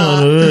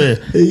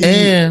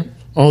 And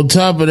on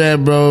top of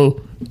that, bro,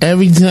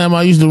 Every time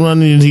I used to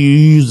run into you,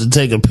 you used to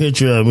take a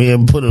picture of me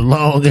and put a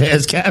long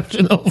ass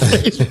caption on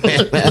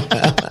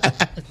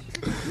Facebook.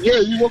 Yeah,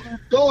 you walking the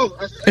dog.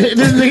 This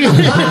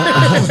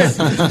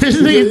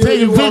nigga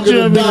take a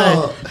picture of me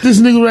like, this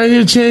nigga right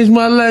here changed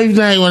my life.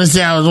 Now you want to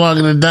say I was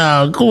walking the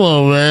dog? Come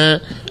on, man.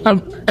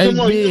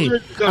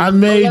 I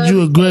made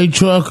you a great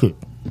trucker.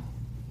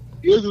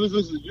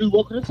 Listen, you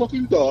walking the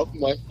fucking dog.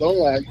 Mike, don't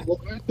lie, you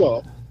walking the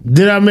dog.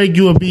 Did I make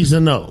you a piece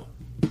of no?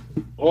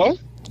 What?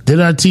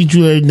 Did I teach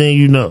you everything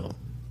you know?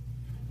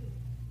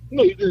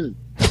 No, you didn't.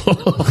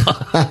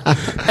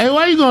 Hey,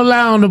 why you gonna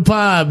lie on the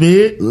pod,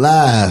 bitch?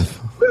 Live.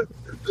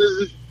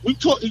 We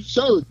taught each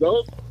other,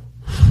 dog.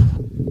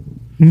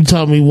 You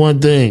taught me one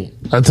thing.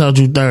 I taught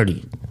you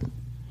 30.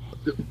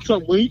 So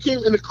when you came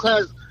in the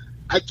class,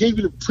 I gave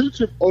you the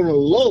pre-trip on the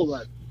low.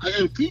 Like, I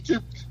had a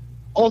pre-trip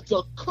off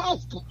the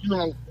cuff. You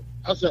know,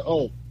 I said,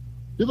 oh,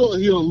 you're going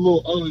to hear a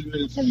little other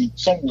nigga from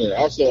somewhere.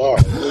 I said, all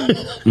right.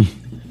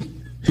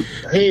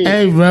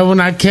 Hey, bro, when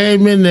I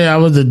came in there, I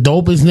was the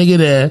dopest nigga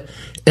there.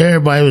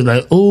 Everybody was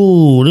like,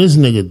 ooh, this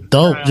nigga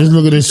dope. Just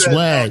look at his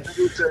swag.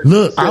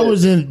 Look,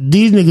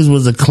 these niggas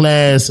was a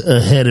class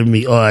ahead of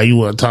me. All right, you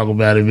want to talk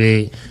about it,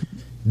 man?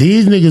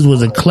 These niggas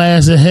was a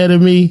class ahead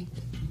of me,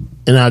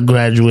 and I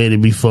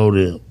graduated before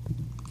them.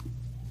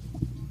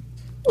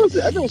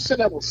 I never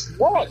said I was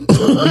smart. You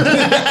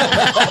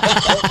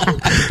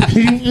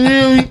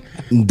feel me?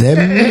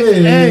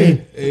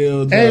 Hey,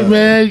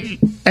 man.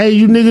 Hey,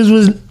 you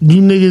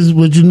niggas,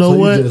 but you know so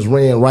what? You just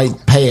ran right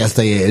past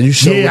their ass. You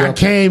showed up. I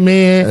came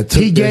in.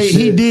 He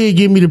did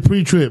give me the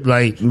pre-trip.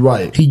 Like,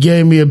 right. He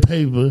gave me a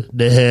paper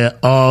that had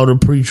all the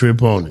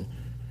pre-trip on it.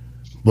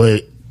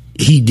 But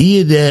he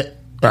did that.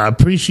 I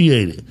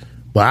appreciate it.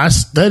 But I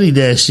studied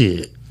that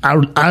shit.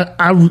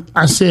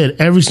 I said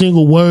every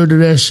single word of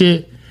that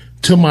shit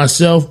to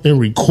myself and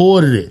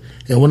recorded it.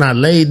 And when I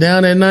laid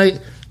down that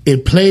night,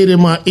 it played in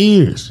my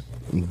ears.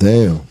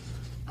 Damn.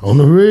 On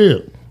the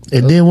real.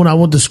 And then when I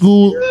went to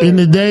school in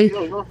the day,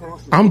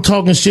 I'm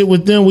talking shit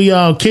with them. We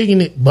all kicking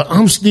it, but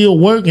I'm still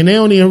working. They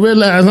don't even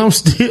realize I'm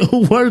still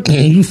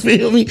working. You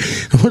feel me?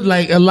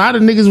 Like, a lot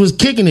of niggas was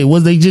kicking it.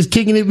 Was they just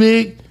kicking it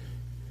big?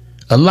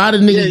 A lot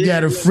of niggas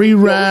got a free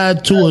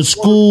ride to a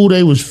school.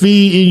 They was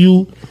feeding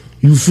you.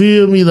 You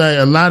feel me? Like,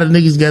 a lot of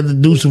niggas got to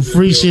do some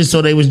free shit,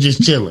 so they was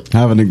just chilling.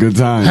 Having a good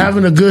time.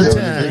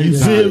 You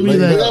feel me?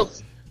 Like,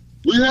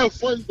 we have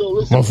fun, though.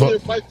 Listen,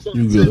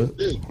 you good.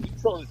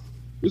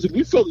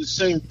 We felt the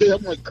same thing.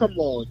 I'm like, come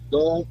on,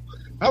 dog.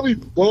 How we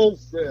both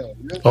felt.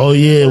 You know? Oh,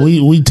 yeah.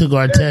 We took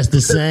our test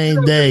the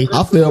same day.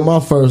 I failed my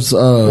first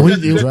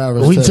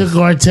we took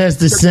our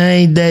test the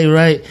same day,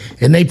 right?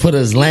 And they put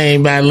us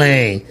lane by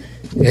lane.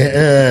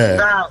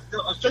 Now,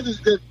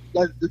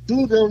 like, the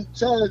dude them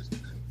charged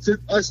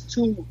sent us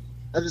two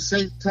at the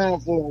same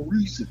time for a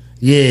reason.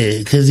 Yeah,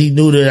 because he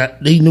knew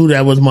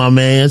that was my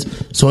man's,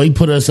 so he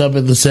put us up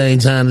at the same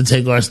time to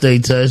take our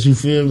state test. You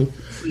feel me?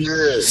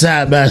 Yeah.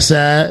 Side by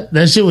side.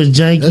 That shit was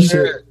janky.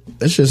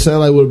 That shit sound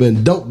like would have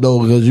been dope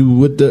though, because you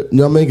with the, you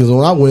know what I mean? Because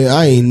when I went,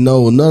 I ain't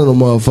know none of them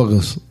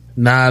motherfuckers.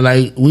 Nah,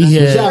 like we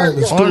had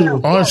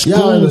our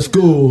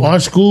school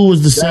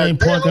was the same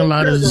parking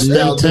lot as the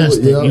state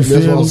testing. Yeah, you feel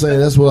that's what I'm me? saying.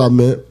 That's what I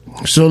meant.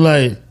 So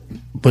like,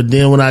 but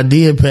then when I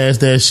did pass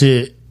that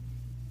shit,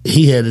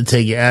 he had to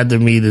take it after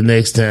me the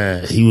next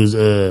time. He was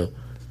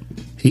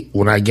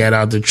when I got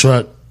out the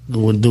truck,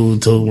 when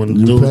dude told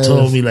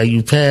me like,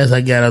 you passed,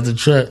 I got out the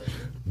truck.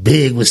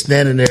 Big was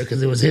standing there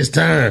because it was his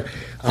turn.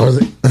 I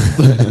was like,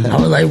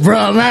 bro,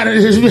 I'm out of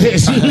this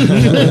bitch. On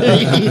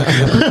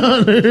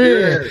the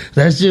real.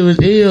 That shit was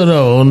ill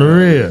though, on the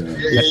real.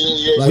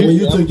 Like when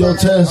you took your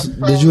test,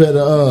 did you have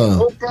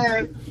to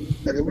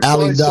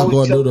alley dock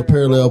or do the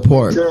parallel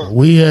park?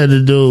 We had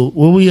to do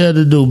what we had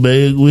to do,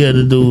 babe. We had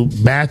to do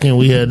back and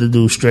we had to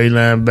do straight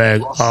line back,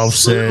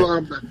 offset.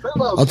 I'm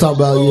talking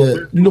about,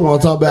 you know what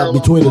I'm talking about,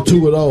 between the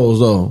two of those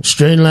though.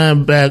 Straight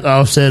line back,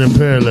 offset, and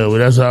parallel.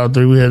 That's all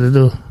three we had to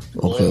do.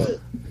 Okay.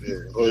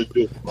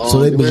 So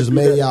they just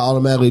made y'all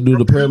automatically do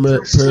the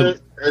parallel.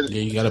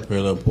 Yeah, you got a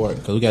parallel port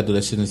because we got to do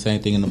that shit the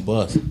same thing in the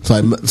bus. So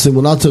like, see,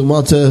 when I took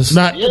my test,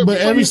 but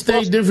every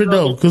state different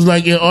though. Because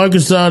like in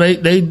Arkansas,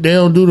 they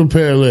don't do the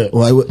parallel.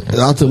 Like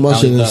I took my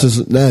shit in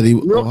Cincinnati,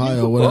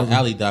 Ohio, whatever.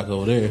 Alley dock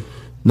over there.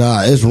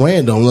 Nah, it's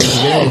random.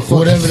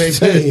 Whatever they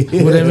pick.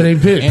 Whatever they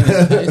pick. And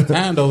it's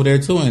timed over there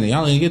too, and y'all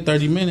only get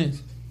 30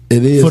 minutes.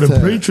 It is for the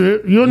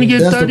pre-trip. You only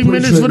get 30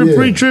 minutes for the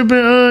pre-trip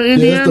in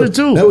Indiana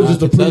too. That was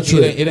just the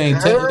pre-trip. It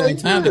ain't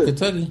time to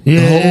Kentucky.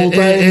 Yeah, the whole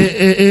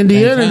thing.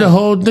 Indiana, the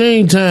whole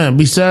thing time.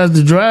 Besides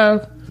the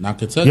drive, not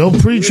Kentucky. Your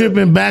pre-trip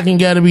and backing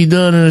got to be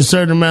done in a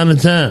certain amount of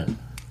time.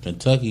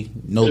 Kentucky,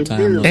 no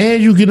time.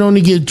 And you can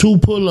only get 2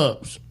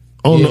 pull-ups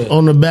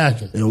on the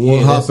backing. And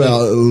one hop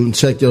out and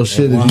check your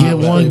shit.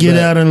 And get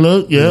out and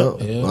look. Yeah.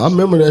 I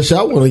remember that shit.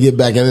 I want to get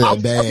back in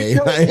that bag.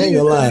 I ain't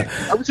gonna lie.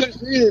 I'm telling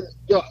you,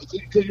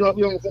 because you're on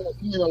the phone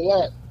with me a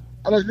lot.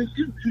 I like,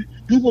 you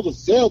would have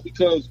failed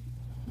because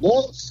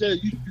Walt said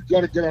you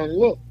got to get on and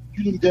look.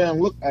 You didn't get on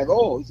and look at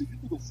all. He said, you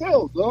would have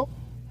failed, though.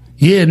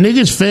 Yeah,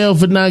 niggas fail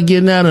for not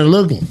getting out and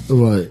looking.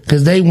 Right.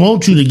 Because they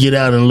want you to get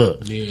out and look.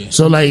 Yeah.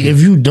 So, like,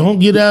 if you don't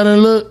get out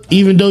and look,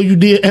 even though you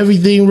did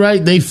everything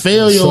right, they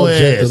fail your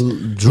Subject ass. to You know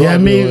what I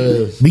drop mean?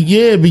 your ass.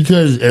 Yeah,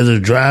 because as a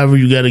driver,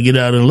 you got to get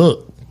out and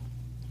look.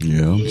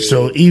 Yeah.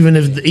 So even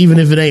if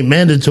it ain't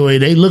mandatory,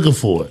 they looking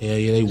for it. Yeah,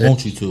 they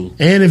want you to.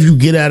 And if you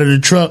get out of the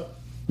truck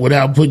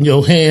without putting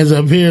your hands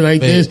up here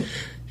like Fail. this,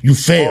 you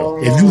fail.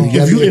 You gotta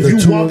get the If you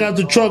two- walk out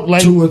the truck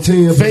like 2 and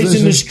 10 facing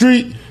position. the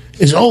street,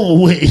 it's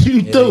over with.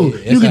 You through.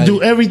 yeah. You can That's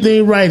do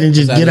everything right and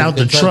just that's get how out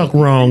the the truck truck-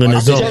 wrong and I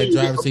it's think over. that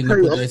driver seat to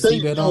put that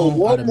seatbelt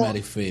on,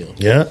 automatic fail.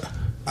 Yeah.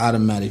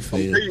 Automatic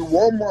fail. Hey,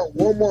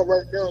 Walmart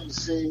right now is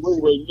the same way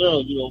right now.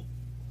 You know,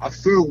 I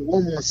feel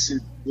Walmart shit. You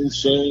know what I'm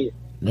saying?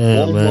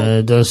 Yeah,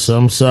 man, that's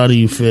some side of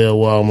you fail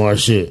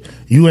Walmart shit.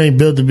 You ain't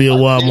built to be a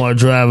Walmart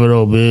driver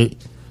though, big. You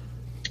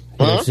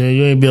know what I'm saying?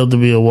 You ain't built to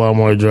be a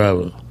Walmart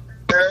driver.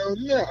 Hell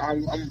yeah,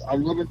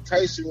 I'm living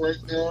Tyson right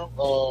now.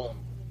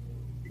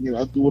 You know,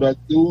 I do what I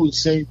do, the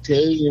same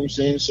pay. You know what I'm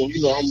saying? So I'm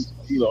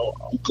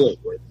good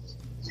right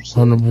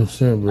now.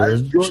 100%, I bro.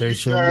 enjoy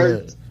Chase you your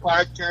guys' bag.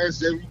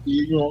 podcast every day.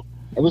 You know,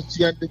 I listen to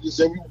y'all niggas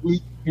every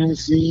week. You know what I'm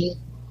saying?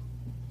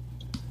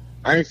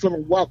 I ain't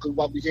feeling wild because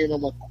I'll be hearing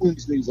on my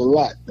Queens niggas a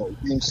lot, though. You know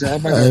what I'm saying? I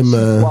might Hey, have to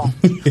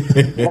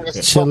man. see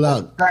wild. Chill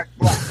out. Back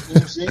block, you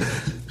know what I'm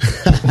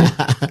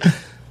saying?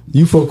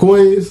 You from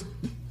Queens?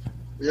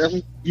 Yeah,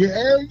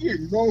 hell yeah,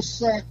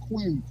 Northside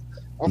Queens.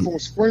 I'm from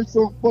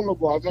Springfield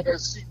Boulevard. I got to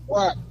see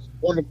why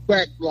on the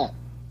back block.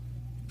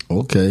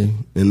 Okay.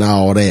 And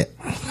all that.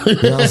 You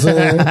know what I'm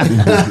saying?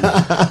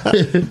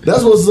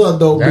 That's what's up,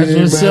 though, That's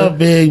big what's man. up,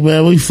 big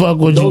man. We fuck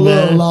with No you,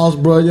 love man.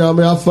 lost, bro. You know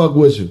what I mean? I fuck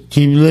with you.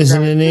 Keep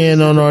listening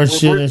in on our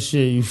shit and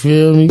shit. You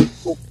feel me?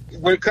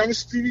 When it comes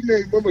to Stevie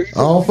Ray, remember, I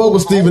don't fuck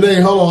with Stephen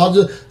A. Hold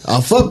on,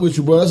 I fuck with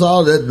you, bro. That's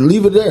all.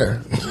 Leave it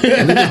there. leave it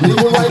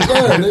right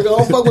there, nigga. I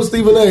don't fuck with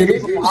Stephen A.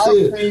 He's from Nigga,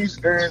 shit. Queens,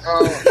 and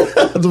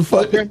What the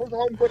fuck? man,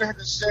 I'm gonna have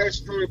a sad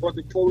story about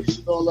the police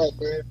and all that,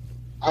 man.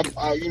 I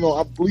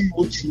bleed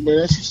with you, man.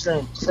 That shit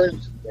sound crazy,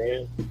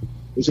 man.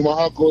 It's my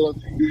heart goes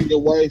out to you and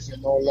your wife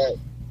and all that.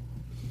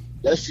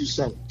 That shit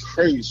sound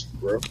crazy,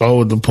 bro. Oh,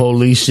 with the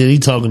police shit. He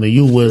talking to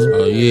you, Wizard.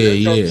 Oh,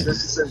 yeah.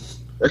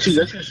 That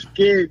shit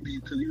scared me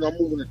because I'm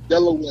moving to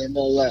Delaware and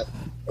all that.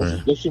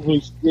 Right. That shit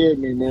really scared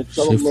me, man.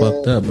 Tell Shit them,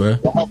 fucked up, bro.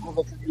 My heart goes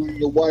out to you and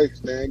your wife,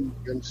 man. You know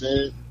what I'm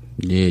saying?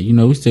 Yeah, you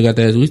know, we still got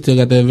that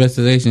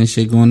investigation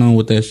shit going on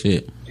with that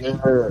shit. Yeah,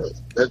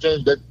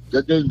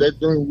 that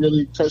didn't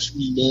really touch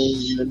me,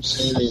 man. You know what I'm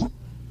saying? And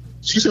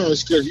she's really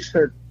scared. She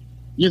said,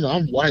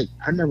 I'm white.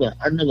 I never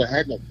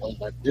had no one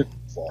like this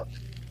before.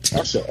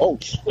 I said, oh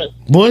shit.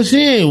 Boy, she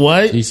ain't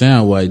white. She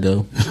sound white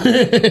though.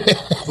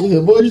 Yeah,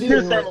 boy, She she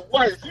did sound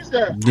white. She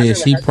said, Yeah,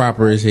 she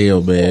proper as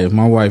hell, man.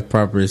 My wife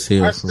proper as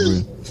hell for real.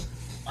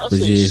 I But said,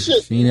 yeah,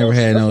 shit. she ain't never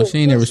had no, she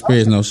ain't never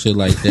experienced no shit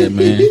like that,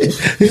 man. he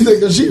said,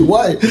 cause she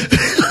white.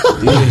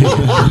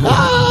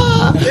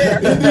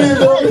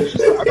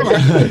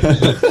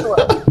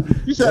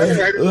 She said, I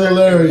never had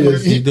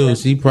Hilarious. She do,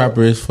 she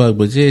proper as fuck.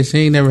 But yeah, she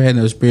ain't never had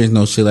no experience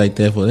no shit like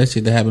that for that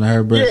shit that happened to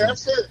her, bro. Yeah,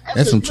 I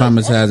That's some said,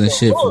 traumatizing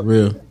shit for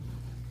real.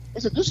 I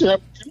said, this shit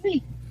happened to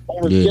me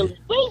on a Yeah. daily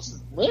basis,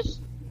 man.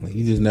 Like,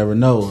 you just never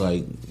know,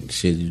 like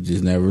shit. You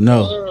just never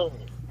know.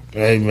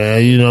 Hey,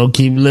 man,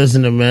 keep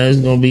listening, man. It's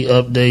going to be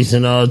updates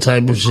and all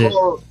type of shit.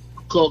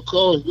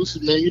 Call.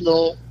 Listen,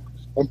 man,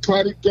 I'm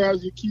proud of you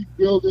guys. You keep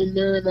building,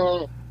 man.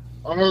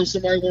 I heard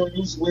somebody want to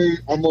lose weight.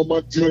 I'm on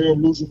my journey of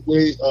losing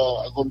weight.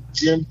 I go to the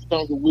gym 2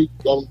 times a week,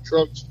 on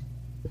trucks.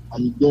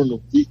 I'm doing the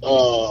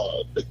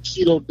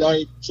keto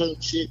diet,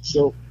 certain shit.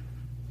 So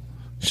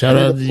Shout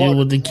out to you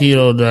with the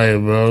keto diet,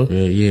 bro.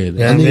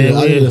 Yeah. I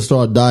need to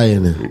start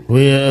dieting.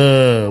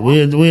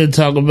 We'll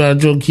talk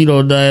about your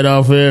keto diet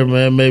off air,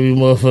 man. Maybe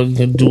motherfucker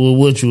can do it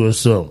with you or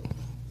something.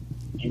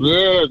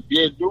 yeah,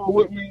 do it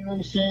with me. You know what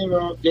I'm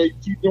saying? Yeah,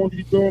 keep doing what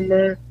you're doing,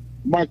 man.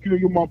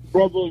 You're my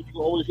brother. You can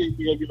always hit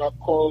me up. I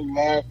call and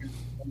laugh. You know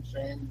what I'm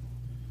saying?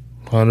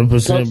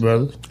 100%,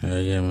 brother.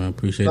 Yeah, man.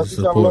 Appreciate the That's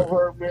what I love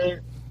support. her,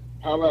 man.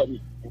 Holla at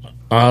me.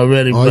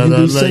 Already, Oh, brother. you I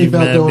be love safe you,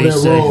 out man. there on Be that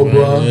safe, road, man.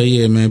 bro.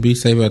 Yeah, man. Be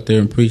safe out there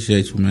and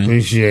appreciate you, man.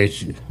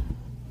 Appreciate you.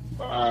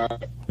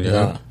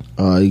 Yeah.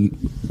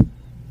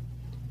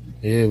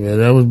 Yeah, man,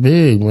 that was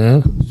big, man.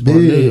 It's my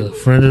Big. nigga,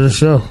 friend of the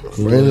show.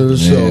 Friend of the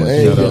show. Yeah,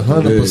 And shout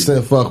out to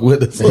 100% fuck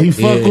with us. He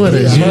fuck with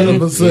us. yeah, man.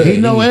 100%. He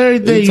know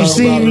everything. He You talking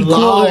see about me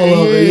all quoting.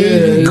 of it. Yeah,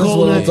 He that's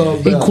what I'm talking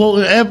quoting, he about.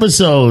 quoting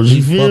episodes.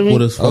 You feel Fuck me?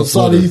 with us. I'm Fuck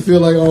sorry with you us. feel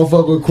like I don't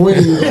fuck with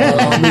Queens or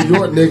New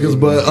York niggas,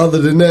 but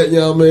other than that, you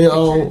know what I mean? I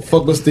don't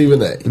fuck with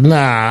Stephen A. Nah,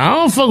 I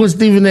don't fuck with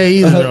Stephen A.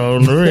 either, though,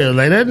 on the real.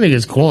 Like, that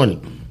nigga's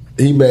corny.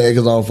 He mad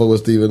because I don't fuck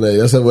with Stephen A.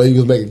 That's the way he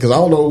was making. Because I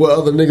don't know what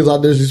other niggas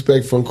I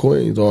disrespect from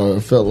Queens or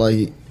felt like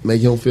he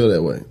make him feel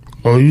that way.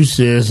 Oh, you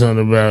said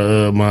something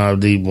about Mobb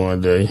Deep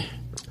one day.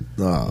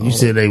 Nah. You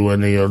said they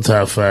wasn't in your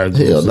top 5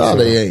 groups. Hell or no, something.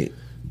 they ain't.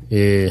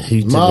 Yeah,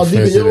 he took Mobb Deep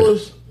offense and to that.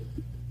 yours?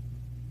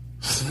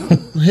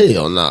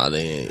 Hell nah,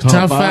 they ain't.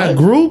 Top 5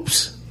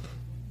 groups?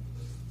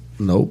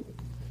 Nope.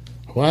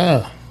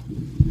 Wow.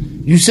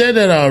 You said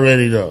that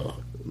already, though.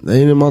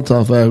 They ain't in my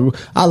top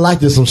 5. I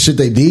liked some shit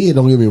they did.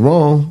 Don't get me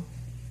wrong.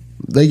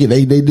 They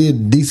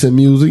did decent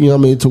music. You know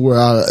what I mean? To where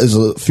there's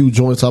a few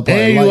joints I probably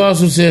And you like.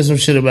 also said some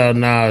shit about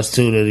Nas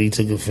too that he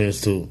took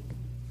offense to.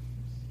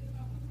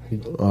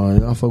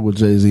 I fuck with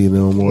Jay-Z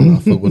no more than I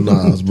fuck with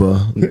Nas, bro.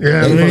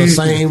 Yeah, They from the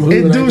same hood,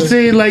 it do ain't they?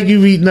 seem like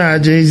you be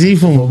Jay-Z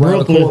from around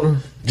the corner. Brooklyn.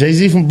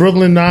 Jay-Z from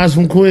Brooklyn, Nas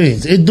from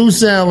Queens. It do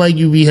sound like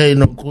you be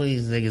hating on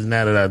Queens niggas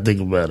now that I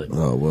think about it.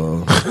 Oh,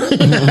 well.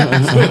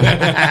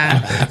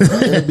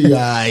 It'll be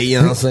alright, you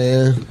know what I'm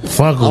saying?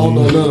 Fuck I don't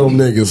know with none of them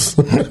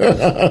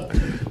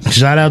niggas. you.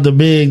 Shout out to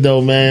Big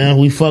though, man.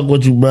 We fuck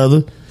with you,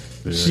 brother.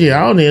 Shit, I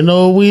don't even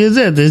know where we is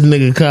at. This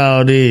nigga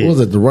called in. What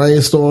was it, the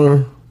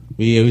rainstorm?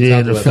 We Yeah,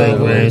 talked the about fake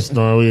that.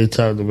 rainstorm. We had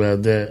talked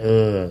about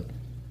that.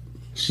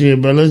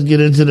 Shit, bro. Let's get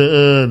into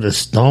the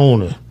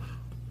stoner.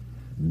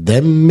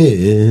 That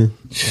man.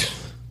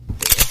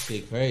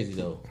 Shit crazy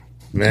though.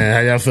 Man, how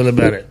y'all feel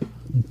about it?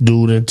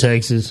 Dude in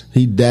Texas,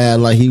 He died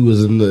like he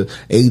was in the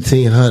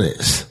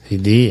 1800s. he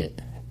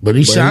did, but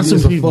he But shot he some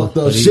did people. fucked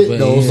up But he- shit but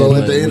though. yeah, So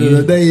like, at the end of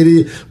the day, it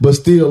is. But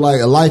still,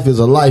 like a life is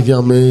a life. You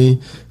know what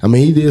I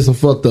mean? He did some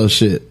fucked up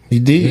shit. He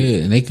did.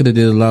 Yeah, and they could have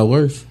did a lot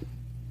worse.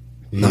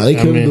 Nah, they I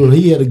couldn't mean- do it.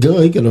 He had a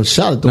gun. He could have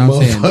shot at the You know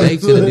what I'm saying? They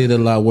could have motherfucker. did a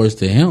lot worse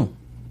to him.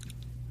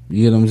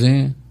 You know what I'm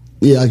saying?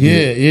 Yeah, I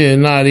get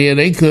it.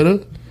 They could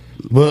have,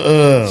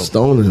 but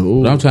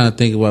Stoning. But I'm trying to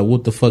think about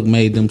what the fuck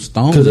made them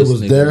stone. Because it this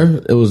was nigga.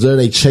 there. It was there.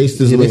 They chased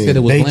this Yeah, man. they said it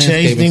was they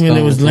landscaping chased him and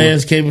it was stone.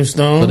 landscaping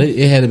stone. So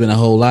it had to been a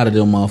whole lot of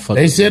them motherfuckers.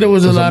 They said it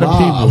was a lot of mob.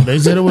 people. They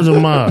said it was a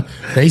mob.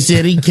 They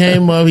said he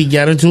came up, he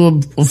got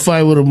into a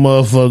fight with a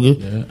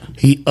motherfucker.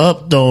 He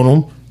upped on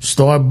him,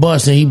 started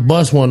busting. He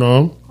bust one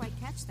on him. Quite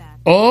catch that.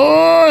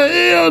 Oh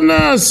hell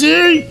nah,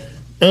 Siri.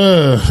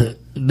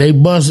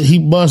 He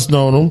bust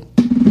on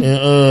him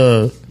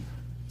and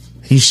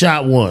he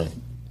shot one.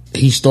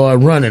 He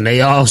started running.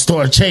 They all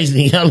started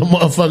chasing him. Other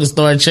motherfuckers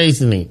started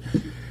chasing him.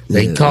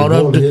 They Yeah, caught they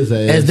up wanted his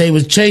ass. as they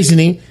was chasing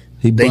him.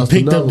 He They bust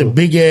picked up another the one.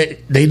 big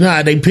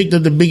ass. They picked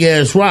up the big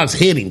ass rocks,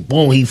 hit him.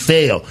 Boom, he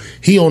fell.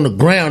 He on the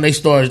ground. They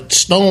started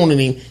stoning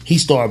him. He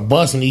started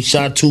busting. He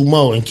shot 2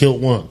 more and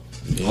killed one.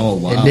 Oh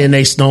wow! And then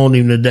they stoned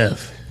him to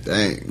death.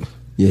 Dang.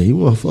 Yeah, he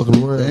wasn't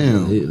fucking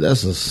around. Damn.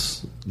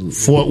 That's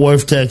Fort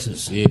Worth,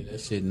 Texas. Yeah, that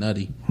shit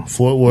nutty.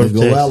 Fort to Worth,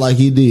 go Texas. out like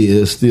he did.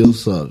 It still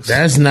sucks.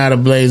 That's not a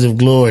blaze of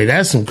glory.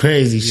 That's some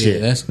crazy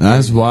Yeah, shit.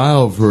 That's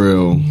wild for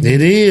real.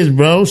 It is,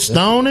 bro.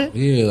 Stone it.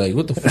 yeah, like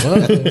what the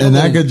fuck? And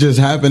that could just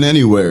happen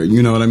anywhere.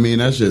 You know what I mean?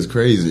 That's just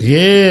crazy.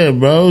 Yeah,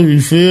 bro.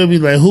 You feel me?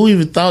 Like, who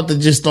even thought to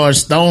just start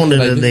stoning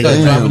Like, a they start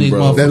nigga? dropping these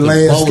bro. That motherfuckers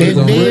landscape boulders And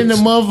on then bricks.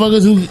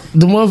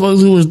 the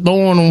motherfuckers who was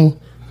throwing them,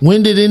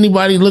 when did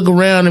anybody look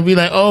around and be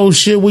like, oh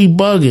shit, we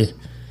bugging?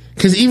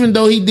 Because even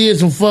though he did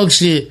some fuck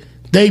shit,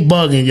 they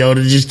bugging, yo,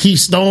 to just keep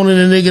stoning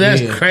a nigga.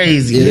 That's Yeah.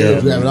 crazy. Yeah, yo. they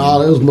was grabbing all.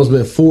 Those must have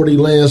been 40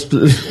 lands. They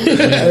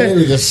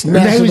was just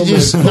snatching They was them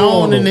just and throwing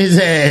stoning them. his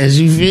ass.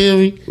 You feel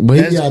me? But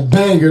he That's- got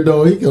banger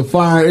though. He can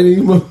fire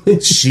any.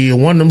 shit,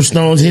 one of them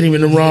stones hit him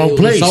in the wrong Yeah,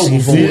 place. it's over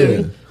You for feel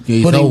him. me?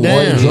 Yeah, Put so him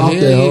down. Drop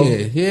that hoe.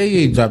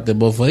 he dropped that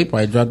motherfucker. He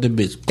probably dropped that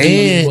bitch.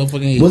 And-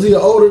 Motherfucking Was he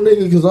an older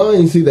nigga? Because I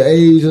ain't see the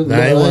age.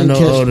 Nah, he wasn't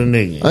no older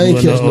nigga. I ain't He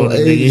wasn't catch no older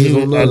nigga. age. He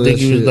was- on none I of think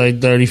that he was shit.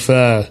 like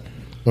 35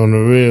 on the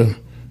real.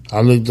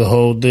 I looked the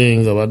whole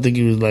thing up. I think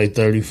he was like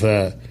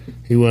 35.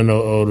 He wasn't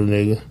no older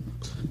nigga.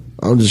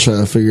 I'm just trying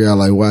to figure out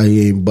like why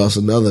he ain't bust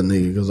another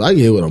nigga. Because I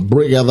get hit with a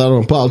brick after I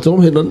don't pop.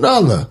 I'm hitting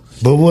another.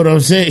 But what I'm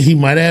saying, he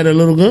might have had a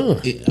little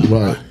gun.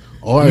 Right,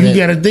 or You that,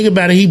 got to think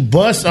about it. He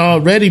bust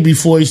already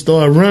before he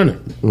started running.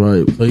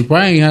 right. so he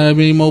probably ain't had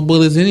any more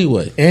bullets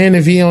anyway. And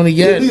if he only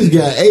He at got, least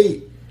got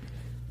 8.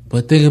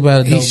 But think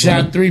about it. he though,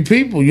 shot bro. 3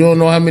 people. You don't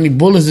know how many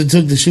bullets it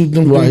took to shoot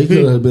them Right, 3 he could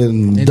people. have been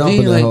And dumping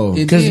then, that like, hole.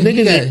 and 'Cause then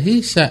niggas-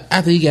 he shot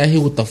after he got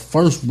hit with the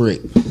first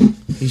brick.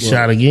 He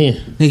shot again.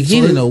 Nigga, he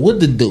didn't know what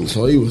to do.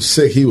 So he was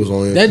sick. He was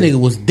on That nigga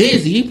was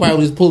dizzy. He probably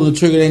was pulling the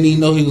trigger. They didn't even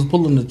know he was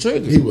pulling the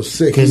trigger. He was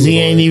sick. Because he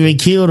was ain't on even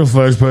killed the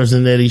first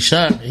person that he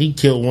shot. He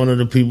killed one of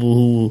the people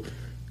who,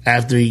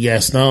 after he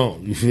got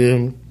stoned. You feel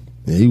me?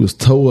 Yeah, he was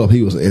toe up.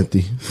 He was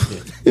empty.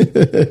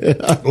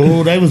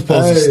 Oh, they was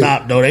supposed to Hey,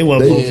 stop though. They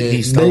wasn't supposed to keep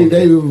They stoned.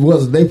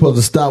 they supposed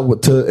to stop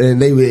with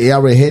and they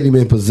already had him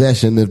in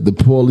possession. If the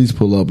police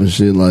pull up and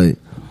shit, like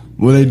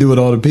What they do with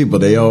all the people?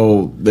 They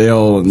all in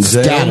jail.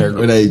 Scattered.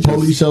 Or they just-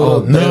 Police show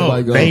up. No,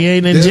 everybody go. they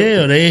ain't in Yeah.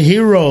 jail. They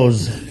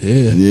heroes.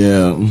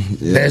 Yeah, That's-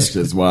 that's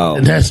just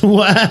wild. That's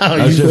wild.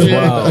 That's You just feel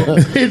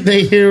wild. me?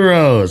 They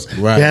heroes.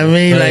 Right. You know what I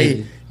mean? Crazy.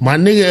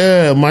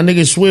 Like my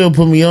nigga Swill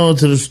put me on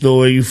to the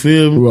story. You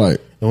feel me? Right.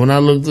 And when I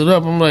looked it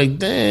up, I'm like,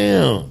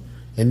 damn.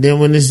 And then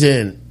when it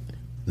said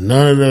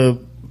none of the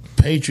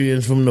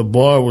patrons from the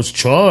bar was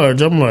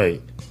charged, I'm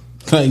like,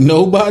 Like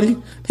nobody.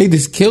 They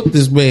just killed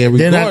this man.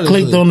 then I regardless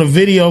clicked of- on the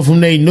video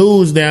from they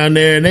news down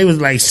there, and they was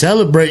like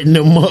celebrating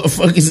them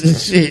motherfuckers and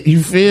shit.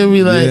 You feel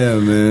me? Like, Yeah,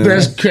 man.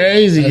 that's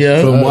crazy,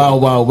 yo. Some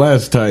Wild Wild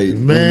West type. Man,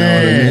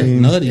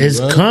 You know what I mean? Nutty, it's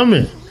bro.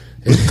 coming.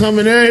 It's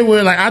coming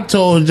everywhere. Like I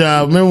told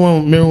y'all,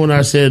 remember when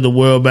I said the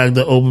world back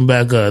to open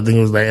back up? I think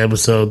it was like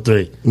episode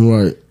 3.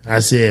 Right. I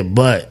said,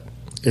 but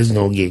it's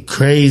gonna get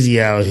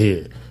crazy out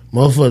here.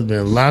 Motherfuckers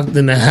been locked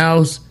in the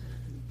house.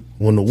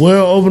 When the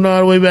world open all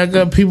the way back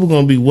up, people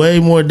gonna be way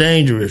more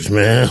dangerous,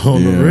 man.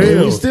 On the And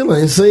real. we still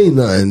ain't seen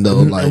nothing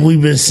though. Like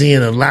We've been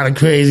seeing a lot of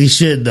crazy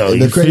shit though. the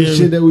You crazy feel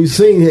shit me? that we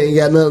seen ain't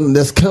got nothing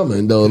that's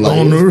coming though. Like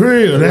On the it's-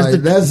 real, that's like, the-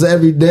 that's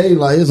every day.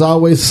 Like it's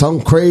always some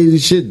crazy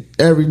shit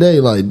every day.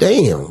 Like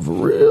damn, for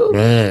real.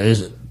 Man,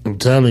 I'm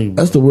telling you,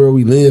 That's the world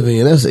we live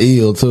in. That's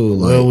ill too.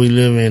 where Like we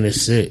live in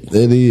is sick.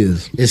 it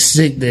is. It's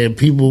sick that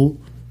people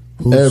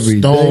who Every day,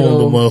 stoned the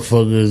though.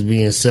 motherfuckers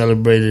being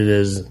celebrated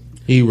as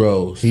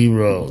Heroes.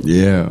 heroes.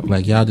 Yeah.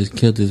 Like y'all just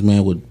killed this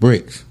man with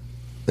bricks.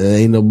 There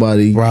ain't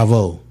nobody.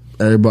 Bravo.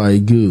 Everybody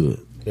good.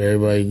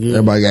 Everybody good.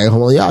 Everybody got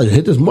home. Y'all just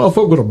hit this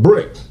motherfucker with a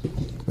brick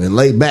and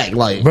lay back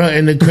like. Bro,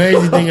 and the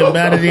crazy thing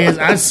about it is,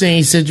 I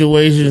seen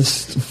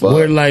situations Fuck.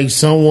 where like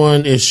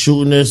someone is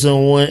shooting at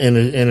someone and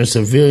a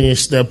civilian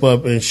step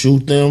up and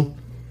shoot them,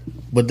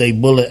 but they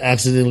bullet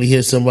accidentally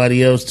hit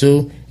somebody else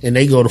too, and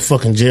they go to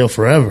fucking jail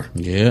forever.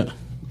 Yeah.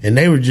 And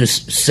they were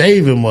just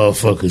saving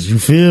motherfuckers. You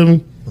feel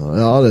me?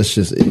 All that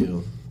shit's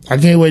ill. I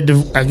can't wait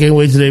till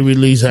they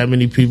release how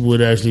many people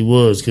it actually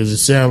was, because it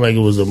sounded like it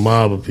was a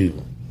mob of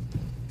people.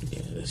 Yeah,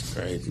 that's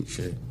crazy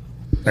shit.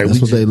 Like That's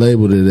what they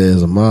labeled it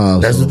as, a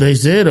mob. That's so what they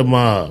said, a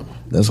mob.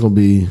 That's gonna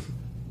be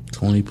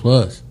 20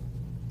 plus.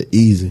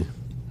 easy.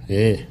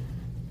 Yeah.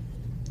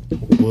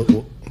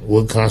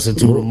 What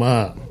constitute a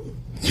mob?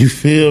 You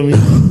feel me?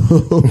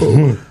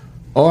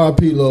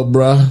 R.I.P. little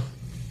bruh.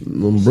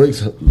 Them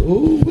bricks.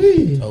 Ooh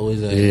wee.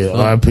 Always a Yeah,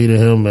 R.I.P. to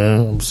him, man.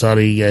 I'm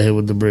sorry he got hit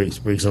with the bricks.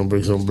 Bricks on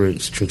bricks on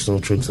bricks. Tricks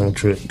on tricks on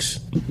tricks.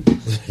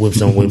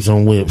 Whips on whips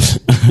on whips.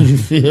 You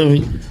feel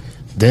me?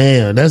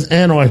 Damn, that's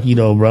anarchy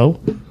though, bro.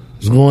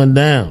 It's going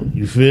down.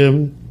 You feel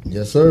me?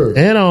 Yes, sir.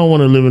 And I don't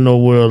want to live in no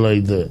world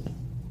like that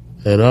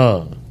at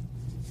all.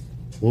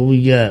 What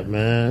we got,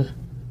 man?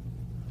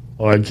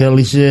 R.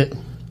 Kelly shit.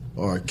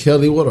 R.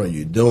 Kelly, what are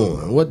you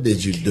doing? What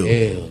did you do?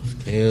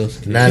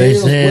 Kales. Now they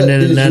Kills, saying what that.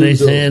 did Now you they do?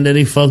 saying that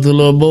he fucked a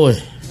little boy.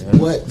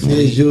 What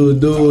did you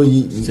do?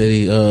 You, Said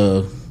he,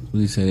 what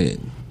he said,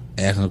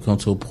 asked him to come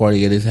to a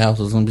party at his house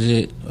or some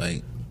shit.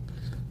 Like,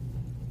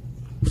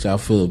 what y'all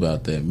feel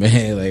about that,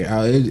 man? Like,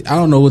 I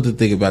don't know what to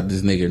think about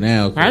this nigga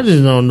now. I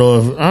just don't know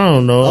if I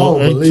don't know. I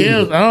don't believe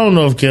it. I don't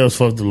know if Kels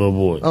fucked a little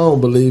boy. I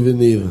don't believe it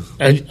neither.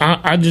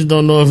 I just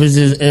don't know if it's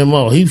his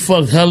MO. He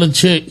fucked hella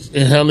chicks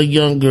and hella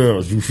young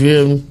girls. You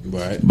feel me?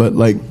 Right. But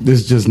like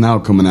this just now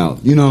coming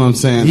out. You know what I'm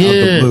saying? Out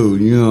Yeah. the blue.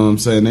 You know what I'm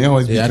saying? They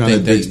always be Yeah, I trying to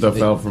think dig they- stuff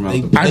they- out from out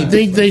they- the blue. I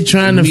think they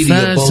trying to Media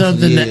find both,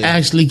 something to yeah.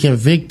 actually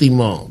convict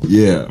him on.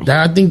 Yeah.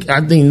 I think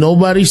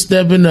nobody's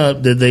stepping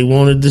up that they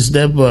wanted to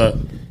step up,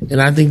 and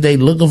I think they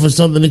looking for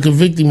something to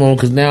convict him on,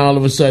 because now all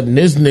of a sudden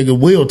this nigga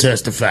will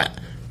testify.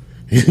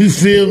 You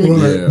feel me?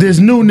 Right. This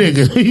new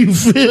nigga. You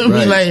feel me?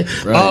 Right,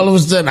 Like right. all of a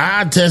sudden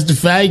I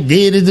testify, he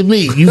did it to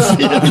me. You feel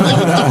me?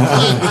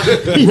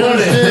 You know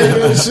what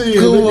I'm saying?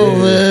 Come on,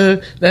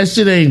 man. That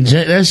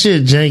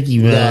shit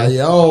janky, Nah, man.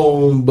 yeah, I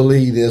don't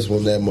believe this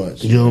one that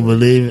much. You don't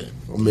believe it?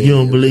 I mean, You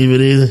don't believe it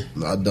either?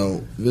 I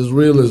don't. If it's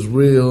real, it's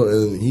real,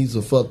 and he's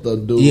a fucked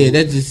up dude. Yeah,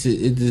 it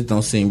just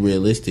don't seem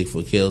realistic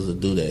for Kels to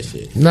do that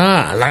shit.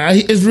 Nah,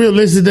 like it's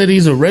realistic that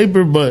he's a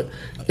raper, but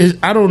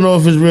I don't know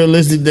if it's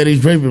realistic that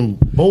he's raping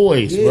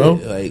boys, bro.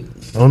 Like,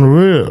 On the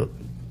real,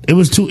 it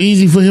was too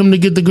easy for him to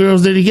get the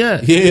girls that he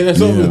got. yeah, that's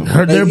what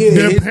I'm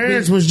Their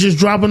parents was just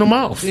dropping them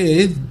off. Yeah,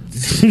 it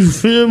You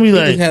feel me?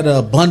 just Like had a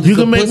abundance. you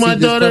can of make pussy my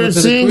just daughter coming a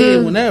to the crib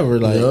singer. whenever.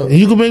 Like, Yup.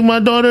 you can make my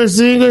daughter a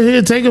singer.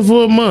 Here, take her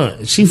for a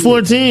month. She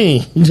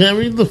 14.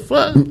 Jerry, the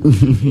fuck?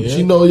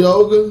 She know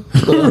yoga.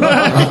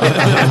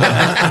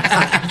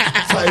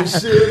 Type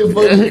shit. The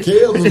fucking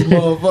kills this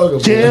motherfucker.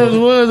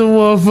 Kels was a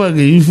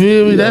motherfucker. You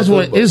feel me? Yeah, That's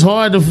what. It's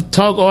hard to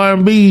talk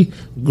R&B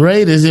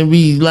greatest and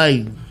be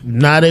like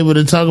not able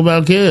to talk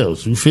about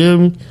Kels. You feel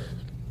me?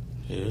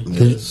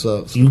 Yeah, it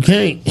sucks. You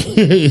can't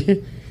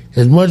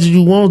as much as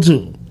you want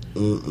to.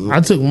 I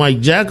took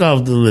Mike Jack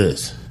off the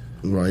list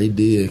Right, he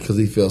did because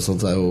he felt some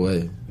type of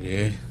way.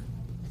 yeah,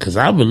 because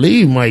I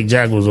believe Mike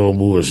Jack was on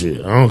bullshit.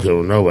 I don't care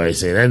what nobody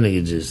say. That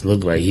nigga just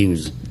looked like he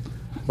was.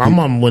 My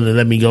mom wouldn't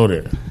let me go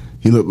there.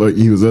 He looked like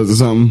he was up to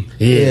something.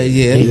 yeah.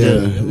 He Yeah.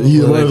 did. He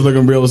was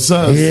looking real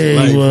sus. Yeah,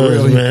 Like, he was,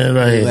 really. man.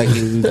 Like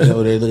he was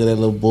over there, look at that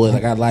little boy.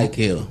 Like, I like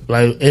him.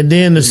 Like, and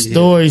then the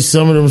stories,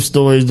 some of them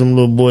stories them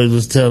little boys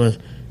was telling,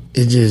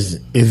 it just,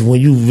 if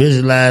when you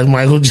visualize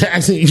Michael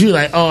Jackson, you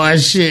like, oh,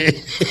 shit.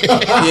 Yeah,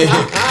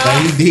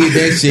 like he did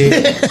that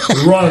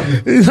shit.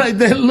 Run. It's like,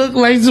 that look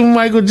like some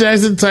Michael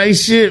Jackson type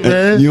shit,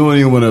 man. You don't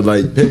even want to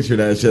like picture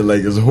that shit.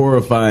 Like it's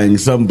horrifying.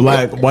 Some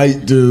black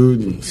white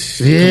dude,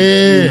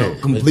 Yeah.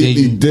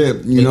 completely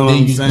dipped. You know But what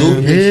then I'm you saying? do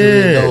picture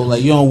it, Yeah. though.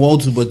 Like, you don't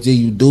want to, but then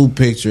you do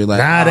picture it. Like,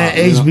 Nah, that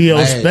you know, HBO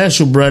like,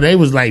 special, bro, they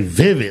was like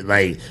vivid.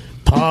 Like,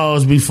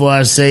 pause before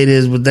I say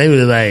this, but they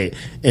were like,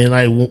 and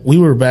like, we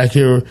were back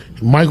here.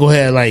 Michael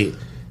had like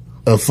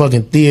a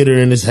fucking theater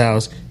in his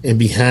house, and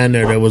behind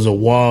there was a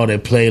wall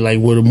that played like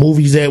where the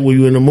movies at, where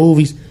you in the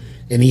movies,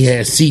 and he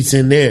had seats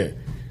in there.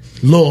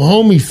 Little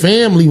homie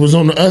family was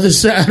on the other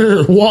side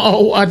of the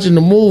wall watching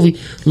the movie.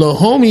 Little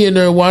homie in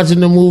there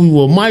watching the movie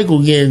with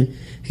Michael getting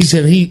He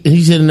said,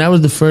 and that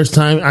was the first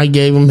time I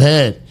gave him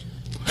head.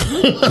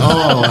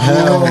 Oh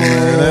hell,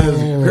 man,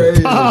 that's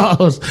crazy.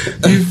 Pause.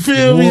 You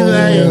feel me?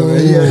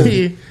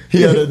 Like,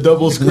 He had a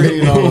double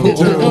screen on him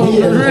too.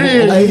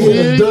 Hey, he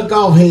had a duck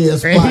off head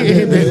spot. He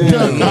had the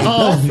duck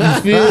off.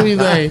 You feel me?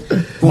 Like,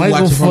 Michael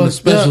watch it from the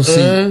special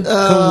seat.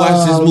 Come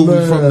watch this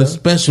movie from the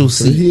special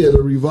seat. He had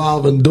a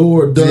revolving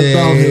door ducked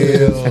off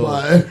head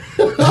spot.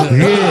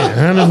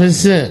 Yeah,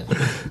 100%.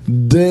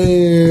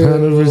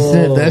 Damn.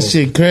 100%. That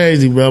shit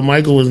crazy, bro.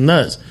 Michael was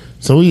nuts.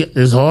 So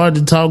it's hard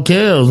to talk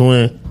Kels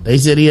when they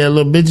said he had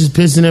little bitches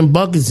pissing in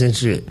buckets and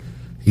shit.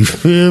 You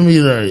feel me?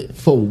 Like,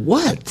 For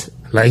what?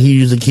 like he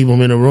used to keep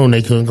them in the room,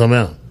 they couldn't come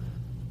out.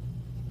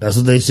 That's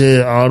what they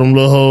said. All them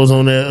little hoes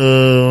on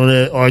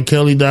that R.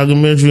 Kelly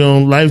documentary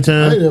on I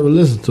Lifetime. ain't never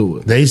listened to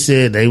it. They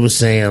said they were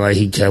saying like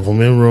he kept them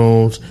in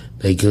rooms.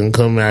 They couldn't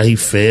come out. He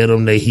fed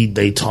them.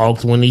 They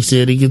talked when he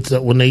said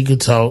when they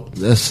could talk.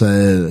 That's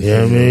sad. You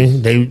know what I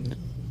mean? They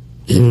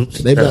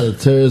about to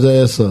tear his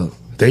ass up.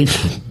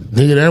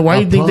 Nigga, that's why I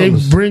you think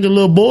promise. they bringing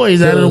little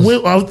boys out of the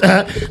whip?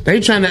 They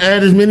trying to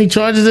add as many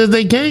charges as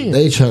they can.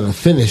 They trying to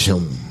finish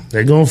him.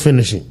 They gonna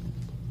finish it.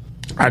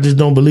 I just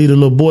don't believe the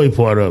little boy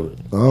part of it.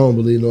 I don't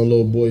believe no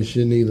little boy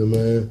shit neither,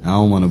 man. I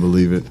don't want to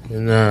believe it.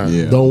 Nah.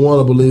 Yeah. Don't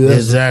want to believe that.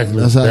 Exactly.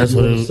 That's how That's you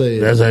what want to say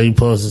it. That's how you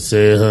supposed to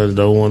say it, huh?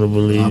 Don't want to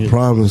believe I it.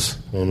 promise.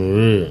 On the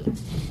real.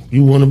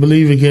 You want to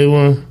believe it,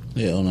 K1?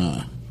 Hell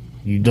nah.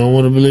 You don't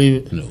want to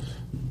believe it? No.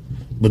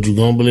 But you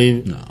gonna believe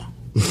it? No.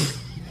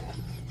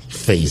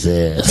 Face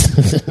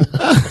ass.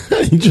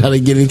 You trying to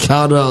get it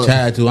caught up.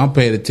 Try to. I'm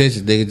paying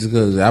attention, nigga, just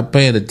because I'm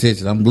paying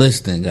attention. I'm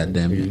listening,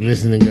 goddamn You it.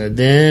 listening,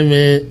 goddamn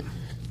it.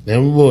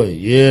 Damn boy.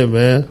 Yeah,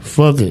 man.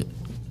 Fuck it.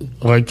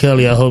 All right,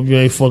 Kelly, I hope you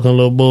ain't fucking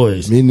little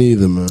boys. Me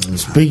neither, man.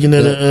 Speaking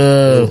of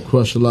That'll the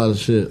crush a lot of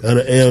shit.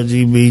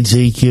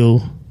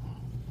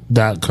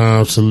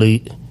 LGBTQ.com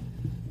salute.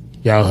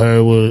 Y'all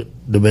heard what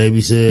the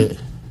baby said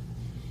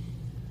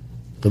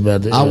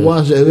about the I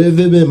watched it. If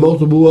there been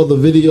multiple other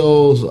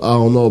videos, I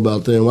don't know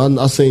about them.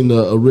 I seen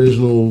the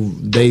original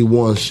day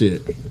one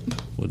shit.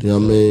 What You know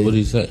what I mean? What did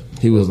he say?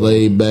 He was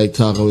laid back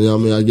talking. You know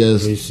what I mean? I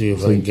guess. Let me see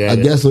if I got I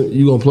it. guess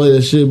you gonna play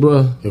that shit,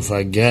 bro. If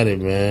I got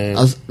it, man.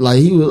 Like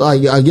he was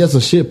like, I guess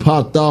some shit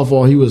popped off,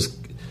 or he was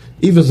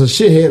even some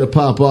shit had to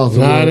pop off.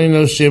 Nah, it ain't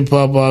no shit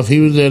pop off. He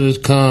was at his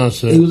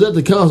concert. He was at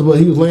the concert, but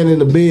he was laying in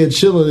the bed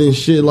chilling and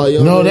shit. Like, you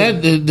know No, what I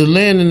mean? the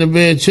laying in the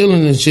bed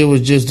chilling and shit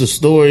was just the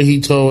story he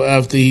told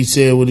after he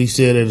said what he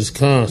said at his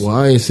concert. Well,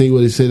 I ain't seen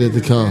what he said at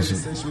the concert.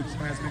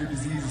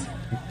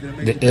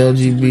 The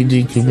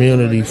LGBT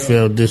community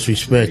felt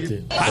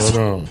disrespected. Hold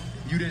on.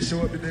 You didn't show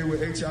up today with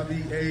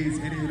HIV, AIDS,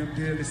 any of them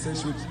deadly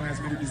sexually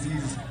transmitted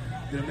diseases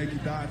that'll make you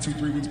die in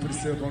 2-3 weeks. Put a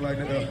cell phone light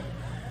in the air.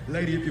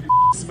 Lady, if your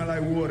smell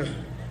like water,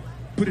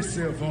 put a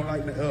cell phone light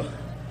in the air.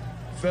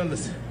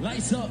 Fellas,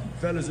 Lights up.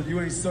 fellas, if you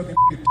ain't sucking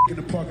in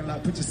the parking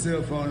lot, put your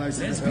cell phone lights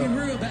in Let's the be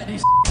air. real about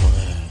this.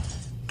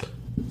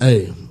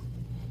 Hey,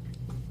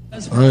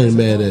 Let's I ain't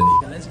mad at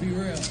him. Let's be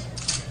real.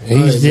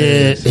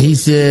 He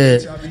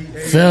said,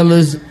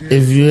 fellas,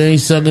 if you ain't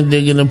sucking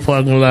dick in the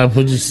parking lot,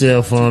 put your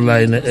cell phone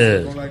light in the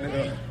air. Phone light in the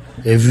air.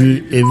 If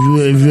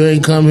you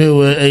ain't come here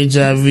with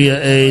HIV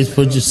or AIDS,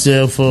 put your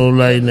cell phone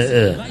light in the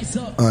air. Lights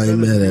up. I ain't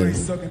mad If you at ain't him.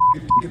 sucking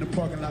in the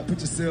parking lot, put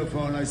your cell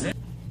phone lights in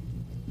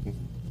the air.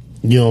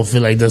 You don't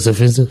feel like that's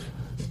offensive?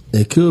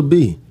 It could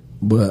be,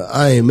 but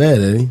I ain't mad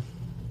at him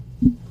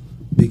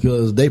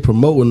because they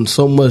promoting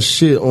so much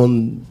shit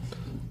on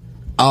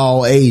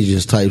all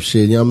ages type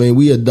shit. You know what I mean?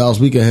 We adults,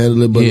 we can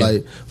handle it, but Yeah.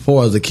 like,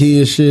 far as the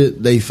kids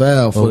shit, they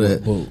foul for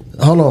that.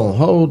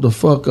 Hold the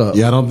fuck up.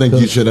 Yeah, I don't think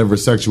you should ever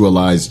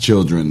sexualize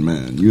children,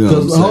 man. You know what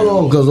I'm Cause, saying? hold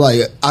on, because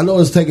like I know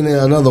it's taking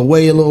it another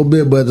way a little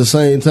bit, but at the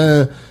same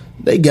time,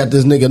 they got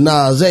this nigga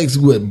Nas X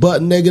with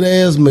butt naked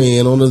ass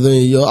man on the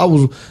thing. Yo,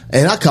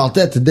 I caught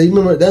that today.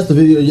 Remember that's the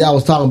video y'all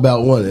was talking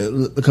about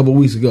a couple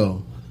weeks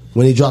ago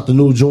when he dropped the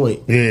new joint.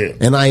 Yeah.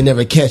 And I ain't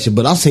never catch it,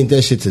 but I seen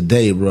that shit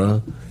today,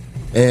 bro.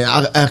 And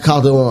I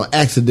caught it on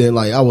accident.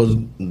 Like I was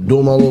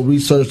doing my little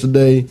research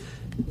today,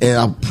 and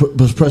I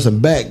was pressing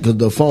back because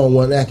the phone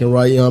wasn't acting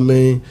right. You know what I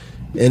mean?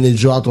 And it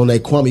dropped on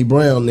that Kwame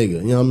Brown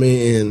nigga. You know what I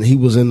mean? And he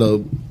was in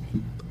the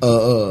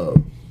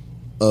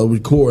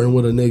recording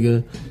with a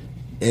nigga,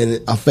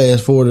 and I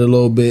fast forwarded a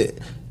little bit,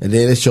 and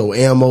then it showed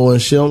Ammo and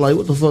shit. I'm like,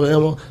 what the fuck,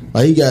 Ammo?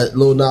 Like he got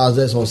Lil Nas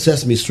X on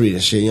Sesame Street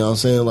and shit. You know what I'm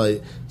saying?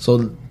 Like,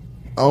 so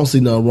I don't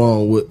see nothing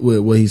wrong with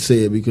what he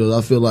said because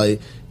I feel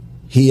like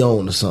he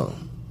owned to something.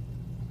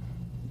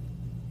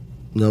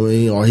 You know what I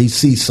mean? Or he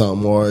sees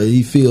something, or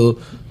he feel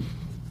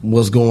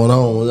what's going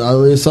on. I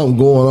mean, something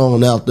going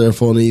on out there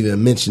for him to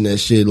even mention that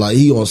shit. Like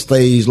he on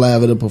stage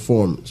live at a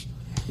performance.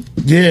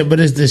 Yeah, but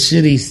it's the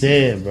shit he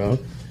said, bro.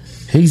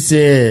 He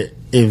said,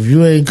 if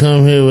you ain't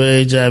come here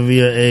with HIV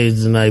or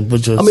AIDS tonight,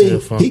 put your I mean, cell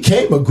phone. he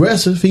came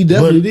aggressive. He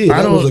definitely But did.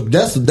 I don't-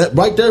 That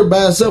right there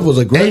by itself was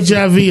aggressive.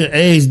 HIV or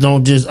AIDS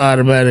don't just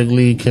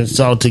automatically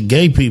consult to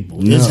gay people.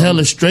 It's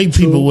hella straight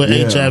people with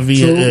Yeah. HIV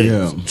True. or AIDS.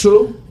 Yeah.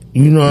 True.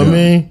 You know what I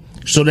mean?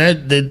 So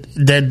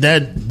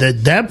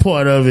that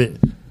part of it,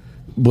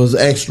 Was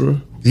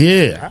extra.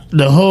 Yeah,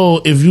 the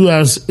whole if you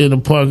out in the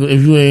park,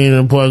 if you ain't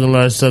in the parking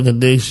lot sucking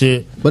dick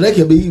shit. But that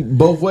can be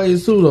both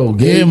ways too, though.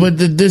 Gay. Yeah, but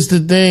this the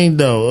thing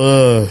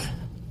though.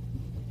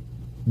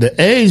 The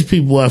AIDS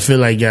people, I feel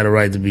like got a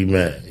right to be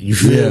mad. You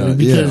feel me?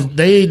 Because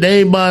they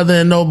ain't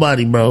bothering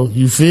nobody, bro.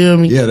 You feel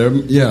me? Yeah,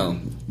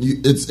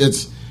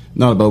 it's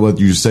not about what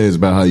you say; it's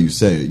about how you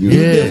say it. You know?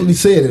 He definitely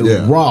said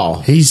it raw.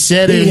 He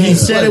said it. He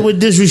said it with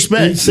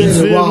disrespect. He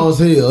said it raw as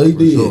hell. He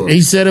did. Sure.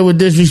 He said it with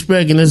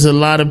disrespect, and there's a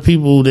lot of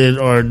people that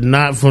are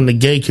not from the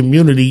gay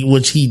community,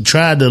 which he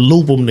tried to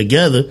loop them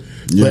together.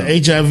 Yeah.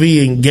 But HIV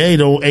and gay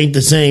ain't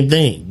the same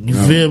thing. You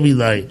feel me?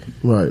 Like,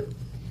 right.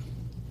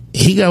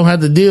 He gonna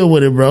have to deal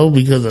with it, bro,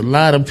 because a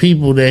lot of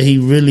people that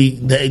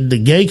the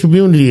gay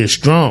community is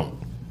strong.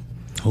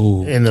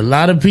 Ooh. And a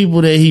lot of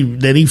people that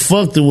he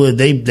fucked it with,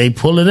 they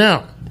pull it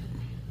out.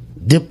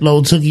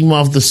 Diplo took him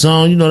off the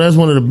song. You know, that's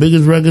one of the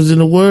biggest records in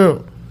the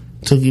world.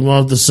 Took him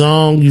off the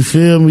song. You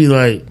feel me?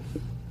 Like,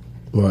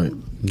 right.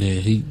 Yeah,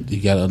 he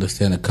got to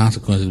understand the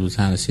consequences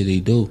behind the shit he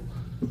do.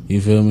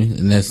 You feel me?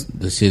 And that's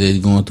the shit that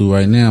he's going through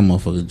right now.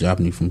 Motherfuckers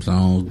dropping you from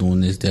songs,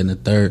 doing this, that, and the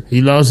third. He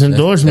lost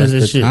endorsements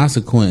that's and shit. The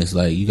consequence.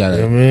 Like, you gotta.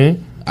 You know what I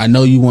mean? I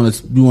know you want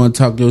to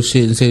talk your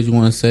shit and say what you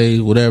want to say,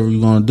 whatever you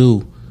gonna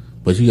do,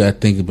 but you gotta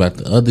think about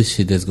the other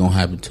shit that's gonna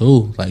happen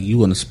too. Like,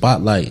 you in the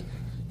spotlight,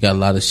 you got a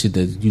lot of shit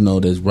that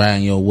that's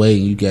riding your way,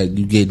 and you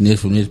getting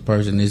this from this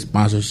person, this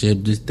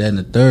sponsorship, this, that, and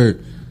the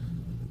third.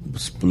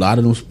 A lot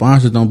of them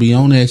sponsors don't be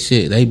on that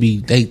shit.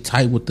 They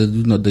tight with the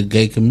the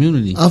gay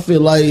community. I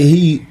feel like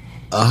he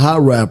a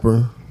hot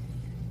rapper.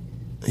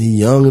 He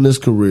young in his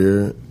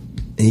career,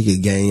 and he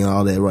could gain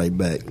all that right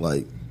back,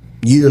 like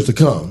years to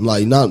come.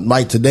 Like not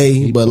right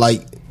today, but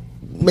like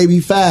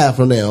maybe 5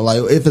 from now.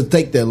 Like if it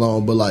take that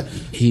long, but like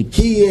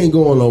he ain't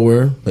going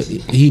nowhere. But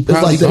he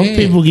probably like some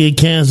people get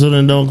canceled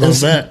and don't come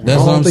back. That's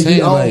what I'm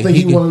saying. I don't think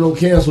he one of those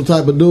cancel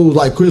type of dudes.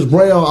 Like Chris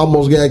Brown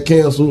almost got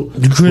canceled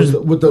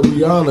with the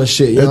Rihanna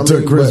shit. You know It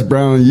took Chris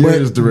Brown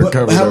years to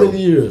recover. How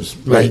many years?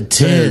 Like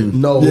 10.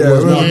 No, Yeah, it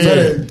was not yeah.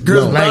 10.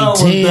 Chris No. Brown Like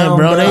was 10, down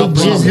bro. bad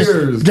They for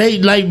years.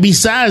 they like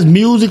besides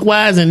music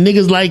wise and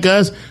niggas like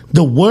us,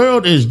 the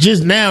world is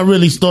just now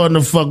really starting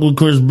to fuck with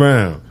Chris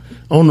Brown.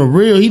 On the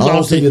real, he I don't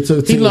lost think it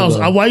took He 10, lost.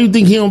 though. Why you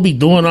think he don't be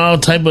doing all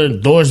type of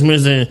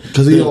endorsements and?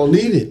 Because he don't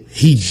need it.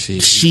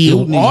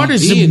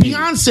 Artists and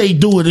Beyonce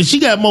do it, and she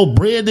got more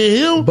bread than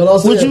him. But I'm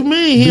what saying, you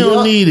mean he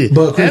don't need it?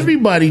 but Chris-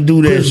 Everybody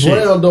do that Chris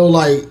shit. Brown though,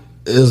 like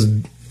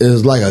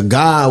is like a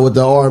guy with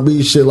the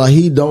R&B shit. Like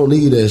he don't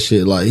need that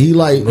shit. Like he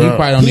like He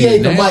probably don't he need ain't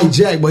it the now. Mike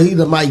Jack, but he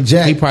the Mike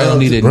Jack. He probably don't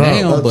need it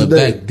now, but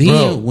back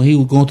then when he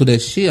was going through that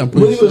shit, I'm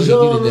pretty when he sure was he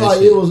young, needed that like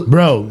shit. it was.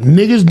 Bro,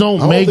 niggas I don't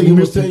don't make think it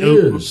was 10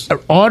 years.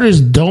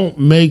 Artists don't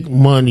make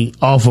money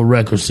off of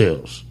record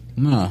sales.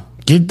 Nah.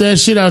 Get that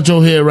shit out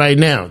your head right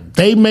now.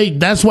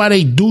 That's why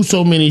they do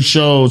so many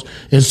shows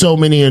and so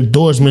many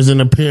endorsements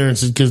and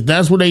appearances, because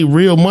that's where they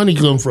real money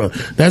come from.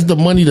 That's the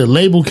money the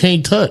label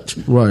can't touch.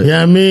 Right. You know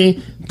what I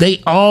mean?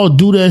 They all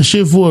do that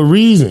shit for a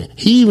reason.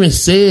 He even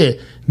said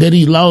that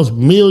he lost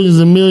millions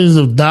and millions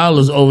of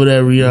dollars over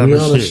that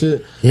Rihanna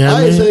shit. You know what I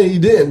I ain't mean? saying he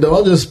didn't though.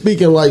 I'm just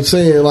speaking like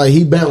saying like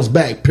he bounced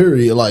back.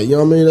 Period. Like you know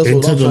what I mean? That's It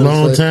what I'm took a trying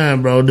long to say.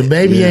 time, bro. The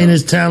baby Yeah. ain't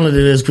as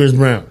talented as Chris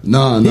Brown.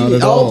 Nah, not I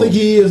at don't all. think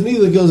he is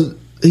neither because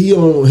he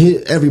don't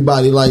hit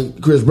everybody like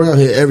Chris Brown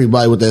hit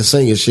everybody with that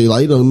singing shit.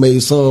 Like he done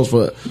made songs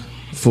for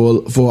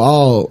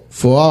all.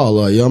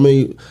 Like you know what I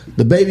mean?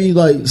 The baby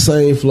like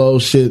same flow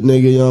shit,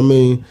 nigga. You know what I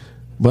mean?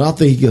 But I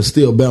think he can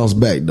still bounce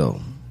back though.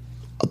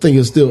 I think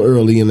it's still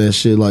early in that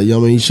shit. Like you know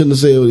what I mean? He shouldn't have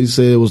said what he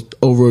said. It was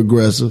over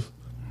aggressive.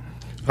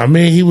 I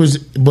mean, he was,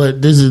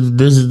 but this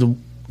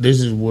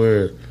is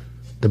where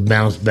the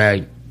bounce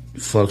back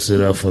fucks it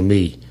up for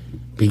me,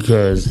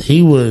 because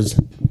he was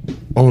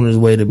on his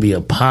way to be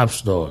a pop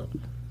star.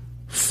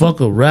 Fuck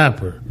a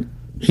rapper.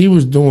 He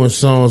was doing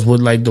songs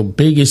with like the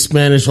biggest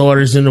Spanish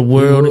artists in the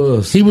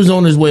world. He was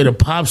on his way to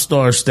pop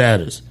star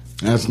status.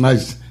 That's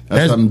nice.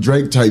 That's some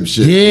Drake type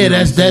shit. Yeah, You know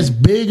what I'm that's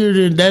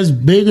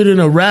saying? bigger than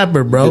a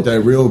rapper, bro. Get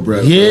that real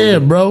breath. Yeah,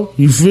 bro.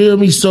 You feel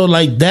me? So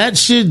like that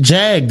shit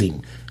jagged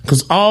him,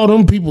 cause all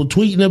them people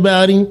tweeting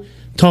about him,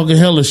 talking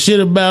hella shit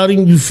about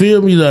him. You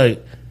feel me?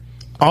 Like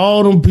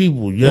all them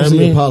people. You know Once what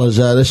I he mean?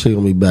 apologized, that shit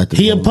gonna be back to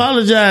He normal.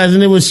 apologized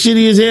and it was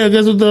shitty as hell.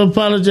 Guess what the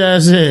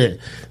apologize said?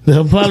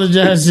 The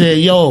apologize said,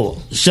 "Yo,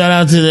 shout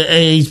out to the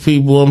AIDS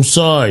people. I'm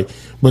sorry."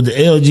 But the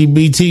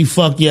LGBT,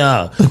 fuck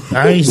y'all.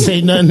 I ain't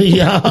say nothing to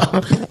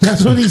y'all.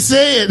 That's what he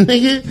said,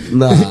 nigga.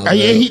 Nah,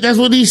 Yeah, that's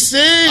what he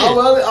said.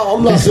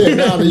 I'm not saying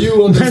nah to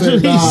you. I'm just That's saying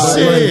what he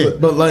nah.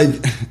 said. But like,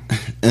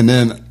 and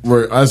then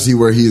where I see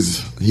where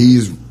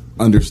he's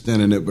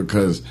understanding it,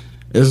 because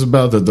it's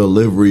about the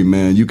delivery,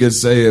 man. You can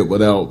say it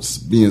without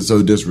being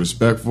so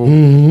disrespectful,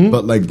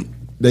 but like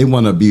they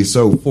want to be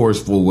so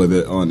forceful with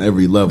it on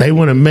every level. They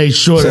want to make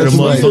sure that a It's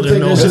like, motherfucker take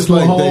knows. that shit to a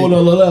like whole they-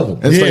 other level.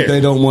 It's Yeah. like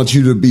they don't want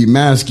you to be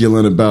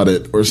masculine about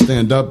it or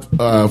stand up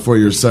for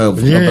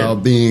yourself Yeah.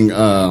 about being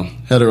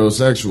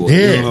heterosexual. Yeah,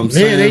 You know what I'm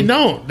saying? yeah, they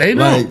don't. They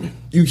don't. Like,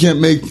 you can't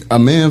make a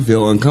man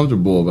feel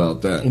uncomfortable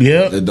about that.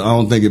 Yeah. I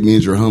don't think it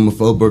means you're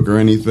homophobic or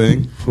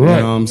anything. Right.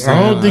 You know what I'm saying?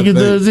 I don't think it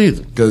does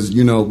either. Because,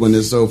 when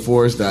it's so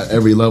forced at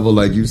every level,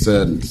 like you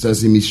said,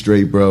 Sesame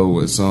Street, bro,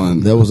 it's on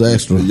That was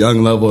extra. the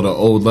young level, the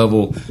old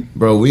level.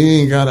 Bro, we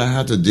ain't got to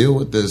have to deal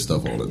with this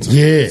stuff all the time.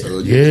 Yeah, So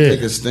you can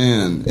take a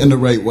stand in the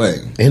right way.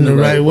 In the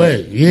right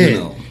way. Yeah. You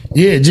know.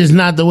 Yeah, just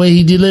not the way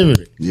he delivered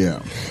it.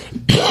 Yeah.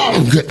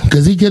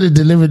 Because he could have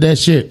delivered that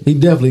shit He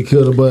definitely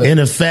could have, but in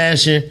a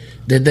fashion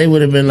that they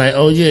would have been like,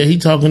 oh, yeah, he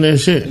talking that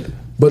shit.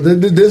 But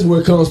this is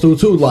where it comes through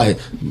too. Like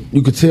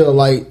you could tell.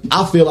 Like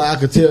I feel like I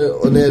could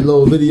tell on that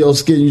little video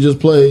skit you just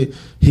played,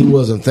 he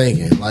wasn't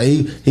thinking. Like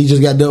he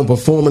just got done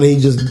performing. And he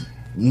just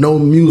no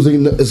music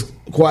is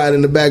quiet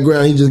in the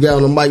background. He just got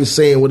on the mic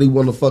saying what he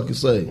want to fucking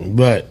say.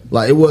 Right.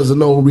 Like it wasn't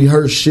no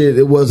rehearsed shit.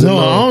 It wasn't. No,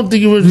 I don't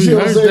think it was You see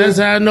what I'm rehearsed. saying? That's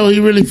how I know he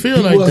really feel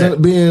He like wasn't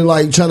that. being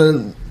like trying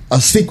to a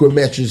secret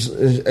message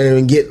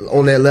and get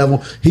on that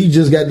level. He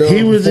just got done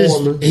He was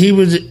performing.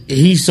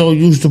 he's so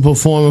used to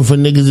performing for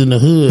niggas in the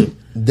hood.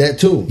 That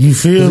too. You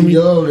feel 'Cause he me?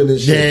 young and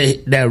this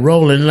shit. That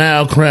Rolling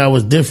Loud crowd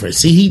was different.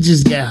 See, he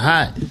just got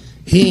hot.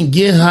 He didn't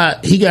get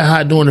hot. He got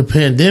hot during the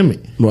pandemic.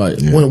 Right.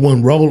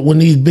 When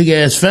these big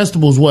ass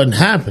festivals wasn't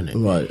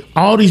happening. Right.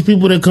 All these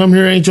people that come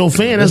here ain't your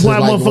fan. That's This why is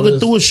a like one motherfucker of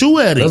threw a shoe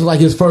at That's him.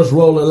 like his first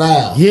Rolling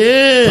Loud.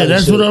 Yeah, type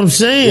that's shit. what I'm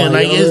saying.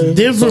 Like you know what I mean? it's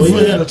different So for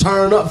he had him. to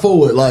turn up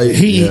for it. Like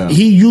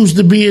He used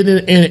to be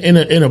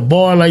in a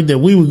bar like that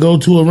we would go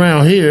to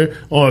around here,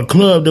 or a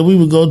club that we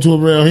would go to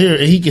around here,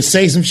 and he could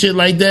say some shit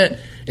like that,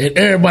 and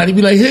everybody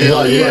be like, "Hell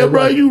Right, yeah, right,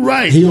 bro, right. you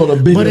right." He on a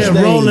bigger but at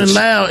stage. Rolling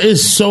Loud,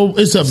 it's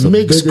a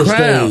mixed bigger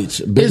crowd.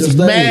 stage, bigger It's stage.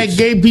 mad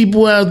gay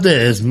people out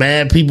there. It's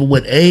mad people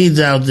with AIDS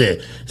out there.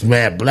 It's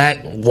mad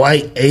black,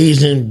 white,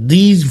 Asian.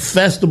 These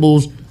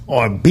festivals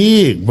are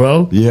big,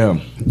 bro. Yeah.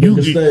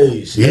 Bigger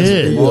stage.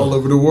 Yeah. All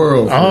over the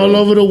world. All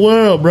over the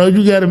world, bro.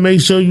 You got to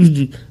make sure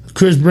you.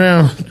 Chris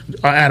Brown,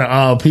 out of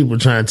all people,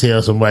 trying to tell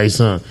somebody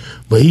something,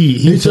 but he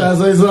trying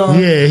to say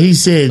something? Yeah, he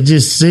said,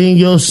 just sing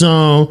your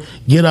song,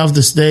 get off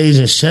the stage,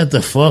 and shut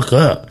the fuck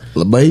up.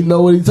 But he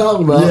know what he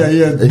talking about.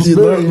 Yeah. He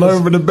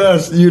learn from the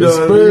best. You know.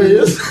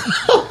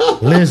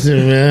 Experience.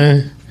 Listen,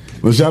 man.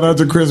 Well, shout out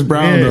to Chris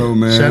Brown, Yeah. though,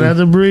 man. Shout out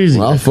to Breezy.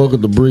 I fuck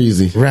with the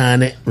Breezy.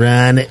 Run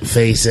it,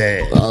 face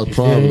ass. I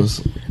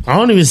promise. I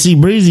don't even see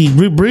Breezy.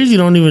 Breezy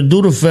don't even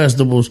do the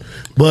festivals,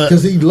 but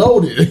Because he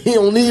loaded. He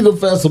don't need a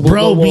festival.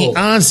 bro, no more.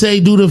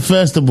 Beyonce do the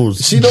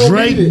festivals. She don't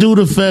Drake need it. do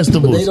the But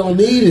festivals. they don't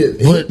need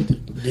it.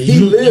 But he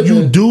living.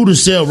 you do to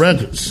sell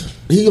records.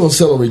 He gonna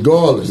sell them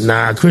regardless.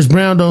 Nah, Chris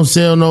Brown don't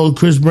sell no.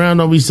 Chris Brown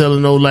don't be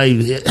selling no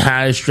like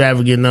high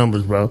extravagant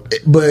numbers, bro.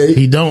 But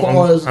He don't.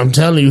 I'm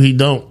telling you, he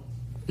don't.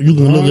 You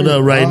can look it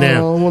up right I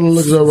now. don't want to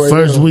look it up right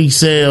First now. week I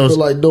sales. feel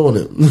like doing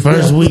it.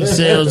 First week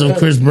sales of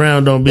Chris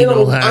Brown don't be It no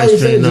don't- I high ain't straight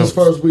saying numbers. just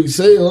first week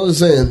sale. I'm just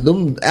saying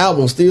them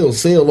albums still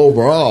sell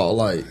overall.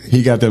 Like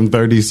He got them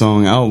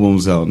 30-song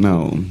albums out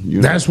now. You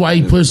know? That's why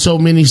he put so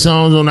many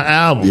songs on the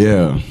album.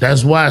 Yeah.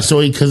 That's why.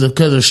 So because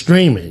of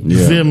streaming. You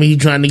Yeah. feel me? He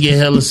trying to get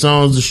hella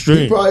songs to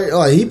stream.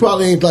 he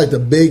probably ain't like the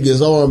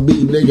biggest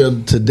R&B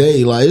nigga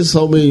today. Like it's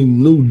so many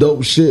new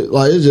dope shit.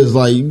 Like it's just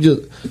like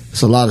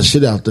it's a lot of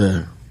shit out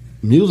there.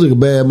 Music a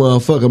bad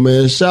motherfucker,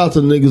 man. Shout out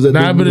to the niggas that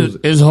Nah, do but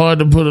music. it's hard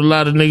to put a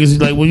lot of niggas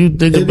like when you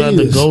think It about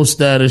the is. ghost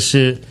status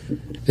shit.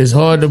 It's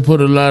hard to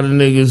put a lot of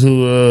niggas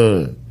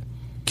who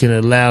can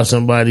allow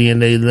somebody in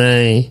their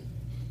lane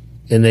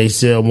and they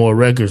sell more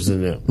records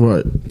than them.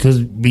 Right.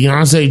 Because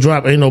Beyonce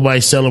drop, ain't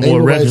nobody selling Ain't more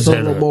nobody records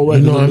selling than no her. more You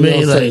records know what I than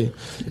mean?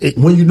 Beyonce. Like,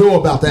 When you know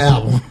about the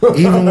album.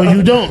 even when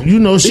you don't, you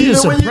know, she a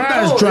Even when you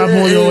surprise don't, drop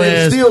yeah, on your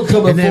it's ass, still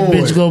coming and that forward.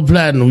 bitch go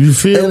platinum. You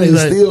feel And me? they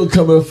Like, still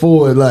coming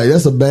forward. Like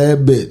that's a bad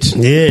bitch.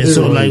 yeah,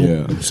 so like,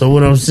 yeah. so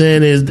what I'm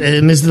saying is,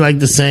 and it's like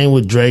the same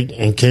with Drake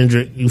and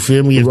Kendrick. You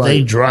feel me? If they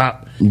Right.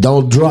 drop,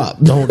 Don't drop.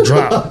 don't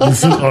drop. You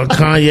feel, or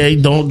Kanye,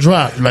 don't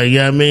drop. Like, you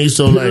know what I mean?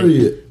 So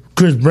Period. like,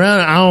 Chris Brown,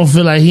 I don't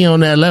feel like he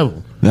on that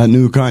level. That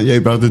new Kanye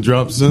about to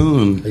drop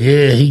soon.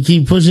 Yeah, he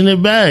keep pushing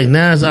it back.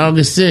 Now it's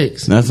August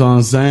 6th. That's what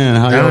I'm saying.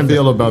 How y'all Down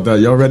feel about that?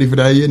 Y'all ready for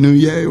that new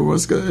year?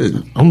 What's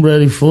good? I'm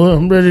ready for it.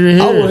 I'm ready to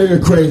hear I want to it. hear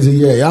Crazy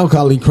Ye. I'm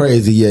calling him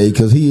Crazy Ye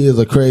because he is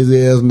a crazy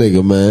ass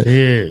nigga, man.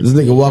 Yeah. This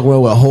nigga walk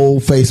around with a whole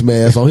face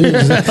mask on. He ain't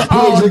just, he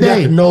All ain't just got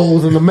day. the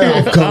nose and the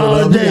mouth All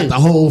covered up. He day. got the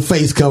whole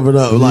face covered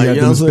up. You Like, got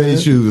you know them what I'm saying?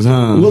 space shoes,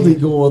 huh? What he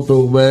going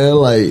through, man?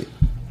 Like,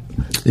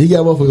 he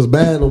got motherfuckers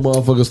bad on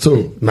motherfuckers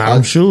too. Nah,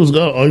 them shoes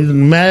go. Oh, the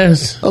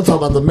mask. I'm talking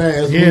about the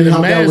mask. Yeah, When he the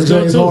hopped out mask with go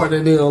James too.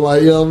 Harden and them,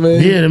 like, you know what I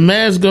mean? Yeah, the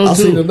mask go I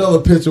seen too. another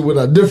picture with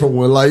a different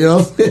one, like, you know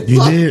what I'm saying? You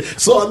so, did?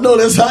 So I know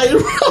that's how he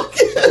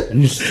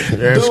rocking.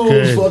 That's Dude's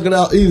crazy. fucking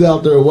out. He's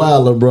out there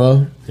wilding,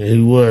 bro.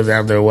 He was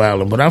out there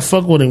wilding, but I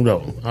fuck with him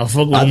though. I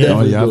fuck with I him. Oh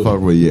definitely yeah, I do.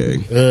 fuck with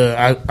Ye.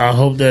 I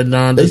hope that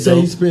Don They does.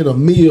 say he spent a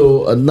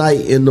meal a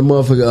night in the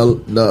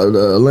motherfucker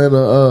the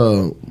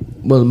Atlanta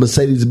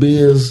Mercedes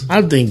Benz.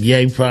 I think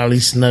Ye probably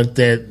snuck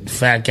that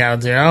fact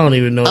out there. I don't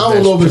even know. I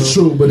don't know if it's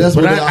true, but that's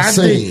what I I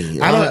seen.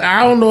 think,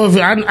 I don't know if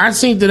I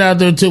seen it out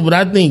there too. But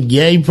I think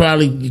Ye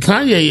probably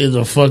Kanye is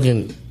a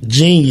fucking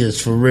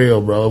genius for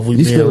real, bro. If we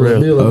He being spent a real.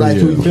 meal a night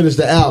till yeah. he finished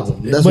the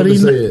album. That's But what they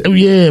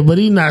said. but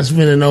he not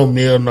spending no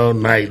meal, no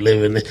night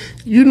living there.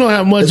 You know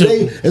how much?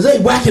 Is they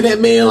whacking that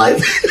man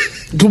like?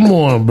 Come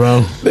on,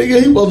 bro. Nigga,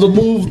 he supposed to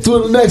move to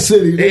the next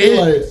city.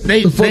 Nigga,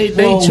 They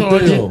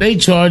like, they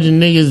charging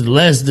niggas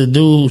less to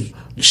do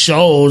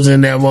shows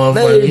in that motherfucker.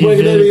 They ain't You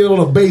bringing feel that me? in on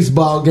a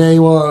baseball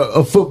game or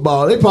a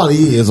football. They probably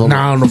is on.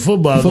 Nah, on the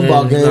football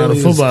game,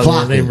 is they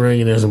clocking.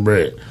 bringing in some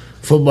bread.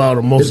 Football,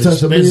 the most They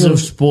touch a meal? expensive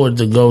sport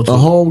to go to. A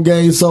home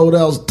game sold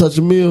out, touch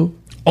a meal.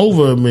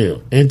 Over a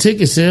meal. And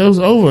ticket sales,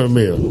 over a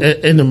meal.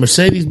 In the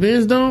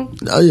Mercedes-Benz Dome?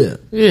 Oh yeah.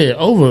 Yeah,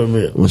 over a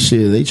meal. Well,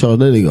 shit, they charge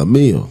that nigga a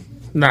meal.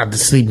 Not to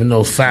sleep in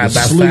no 5x5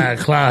 Sleep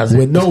closet.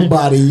 with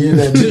nobody in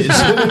that bitch.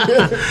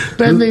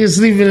 That nigga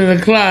sleeping in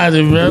a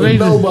closet, bro. With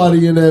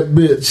nobody in that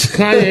bitch.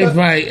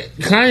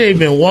 Kanye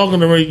been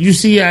walking around. You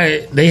see how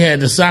they had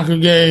the soccer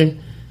game,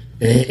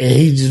 and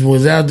he just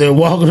was out there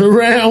walking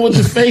around with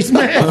the face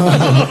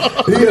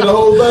mask. He had the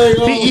whole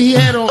thing on. He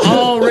had on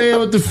all red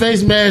with the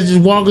face mask,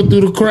 just walking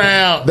through the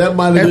crowd. That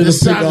might have at been the the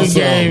soccer pickup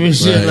game song. and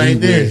shit Bruh, like he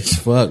weird this. as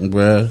fuck,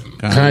 bro.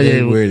 Kanye-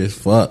 Kanye weird as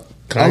fuck.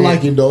 I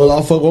like him though.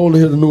 I fuck on to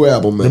hear the new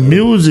album, man. The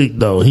music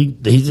though, he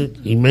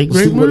make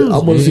great See what- music. I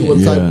want to see what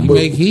Yeah. type. He but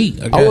make heat.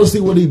 I want to see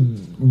what he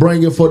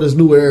bringing for this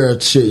new era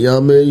shit. You know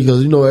what I mean?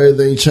 Because you know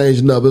everything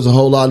changing up. There's a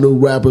whole lot of new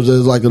rappers.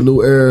 There's like a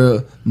new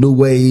era, new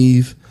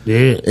wave.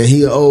 Yeah, And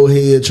he an old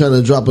head trying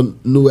to drop a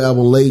new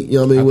album late. You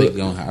know what I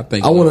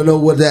mean? I want to know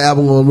what that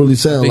album gonna really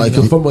sound like.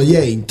 Cause from a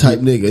Ye type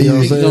nigga. You know what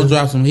I'm He gonna saying?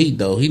 drop some heat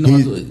though. He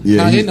knows.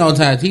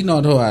 He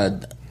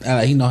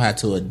know how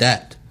to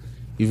adapt.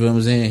 You feel what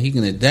I'm saying? He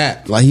can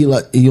adapt. Like he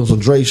on some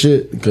Drake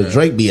shit. Cause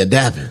Drake be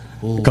adapting.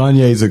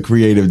 Kanye's a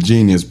creative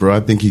genius, bro. I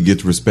think he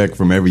gets respect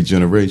from every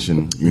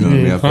generation. You know what I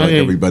mean? I feel like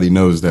Kanye- everybody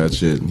knows that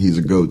shit. He's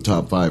a GOAT,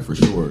 top 5 for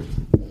sure.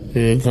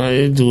 yeah,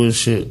 Kanye doing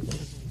shit.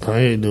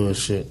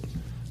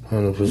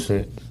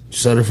 100%.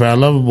 Certified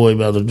Lover Boy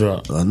about to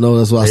drop. I know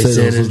that's why I They said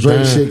said it was it's Drake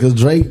done. shit. Cause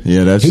Drake,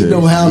 Yeah, that he shit.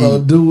 know how to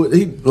do it.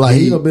 He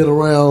done been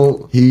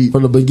around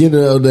from the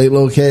beginning of that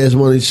little Cash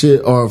Money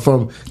shit, or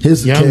from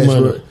his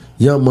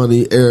Young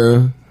Money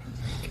era.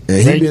 And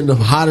he Drake- been the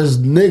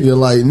hottest nigga,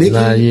 like Nicki.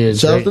 Nah, yeah,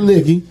 shout out to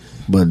Nicki.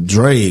 But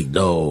Drake,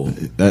 though.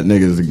 That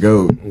nigga's a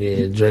GOAT.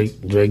 Yeah,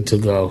 Drake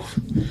took off.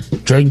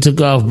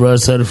 Bro.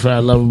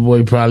 Certified Lover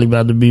Boy probably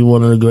about to be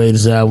one of the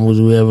greatest albums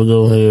we ever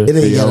gonna hear. It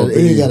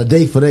ain't got a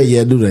date for that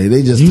yet, do they?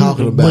 They just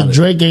talking about But it.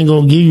 Drake ain't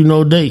gonna give you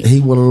no date. He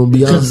one of them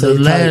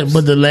Beyonce types.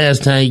 But the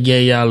last time he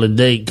gave y'all a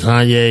date,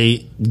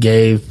 Kanye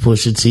gave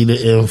Pusha T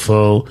the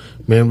info.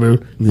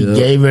 Remember, he Yeah.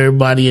 gave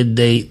everybody a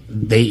date.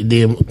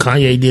 Then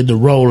Kanye did the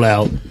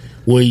rollout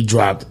where he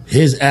dropped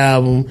his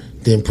album,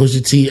 then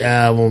Pusha T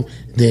album,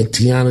 then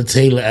Tiana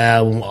Taylor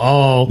album,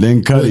 all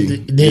Then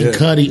Cudi.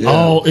 Cudi,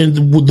 all in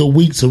the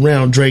weeks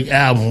around Drake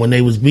album when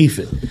they was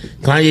beefing.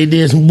 Kanye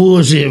did some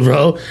bullshit,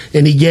 bro,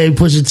 and he gave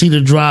Pusha T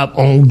the drop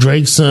on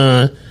Drake's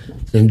son,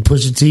 and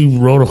Pusha T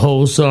wrote a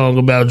whole song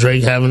about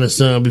Drake having a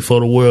son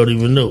before the world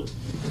even knew.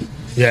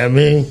 You know what I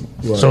mean?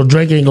 Right. So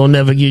Drake ain't gonna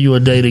never give you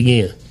a date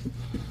again.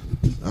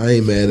 I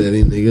ain't mad at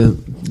him, nigga.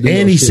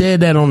 And he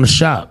said that on The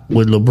Shop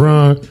with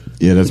LeBron.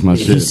 Yeah, that's my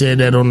He shit. said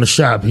that on The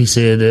Shop. He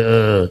said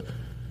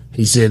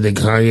that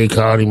Kanye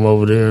called him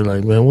over there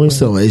like, man, when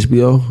Still on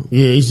HBO?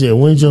 Yeah, he said,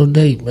 when's your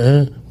date,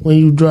 man? When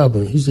you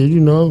dropping? He said,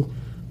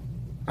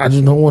 I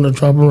just don't want to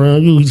drop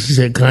around you. He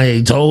said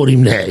Kanye told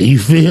him that. You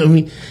feel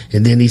me?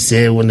 And then he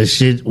said when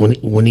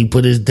he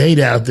put his date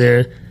out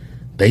there,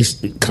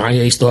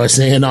 Kanye started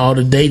saying all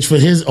the dates for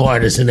his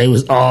artists, and they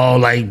was all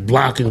like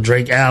blocking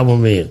Drake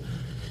album in.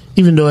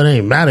 Even though it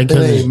ain't matter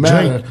because It it's ain't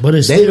matter. Drake, but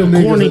it's They still them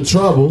niggas corny. in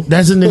trouble.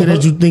 That's a nigga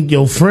that you think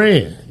your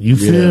friend. You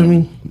feel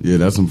me? Yeah,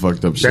 that's some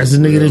fucked up shit. That's a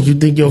nigga that you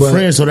think your But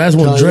friend. So that's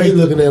when Kanye Drake.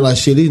 looking at it like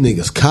shit. These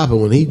niggas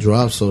copping when he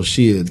dropped. So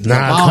shit.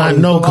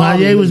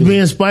 Kanye was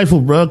being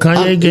spiteful, bro.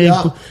 Kanye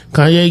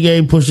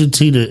gave Pusha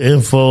T the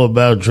info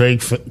about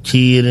Drake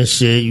kid and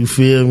shit. You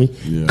feel me?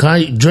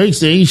 Yeah. Drake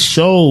said he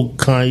showed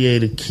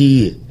Kanye the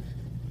kid.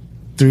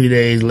 3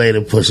 days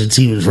later, Pusha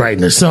T was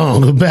writing a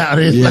song about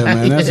it. Yeah, Like,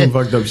 man, that's some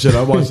fucked up shit.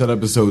 I watched that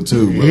episode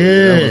too, bro.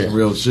 Yeah. That was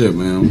real shit,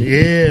 man.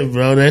 Yeah,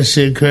 bro, that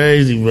shit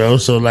crazy, bro.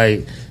 So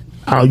like,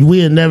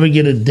 we'll never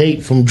get a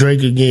date from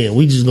Drake again.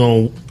 We just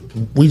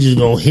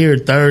gonna hear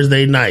it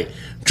Thursday night.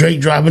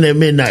 Drake dropping at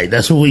midnight.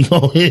 That's what we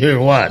gonna hear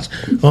and watch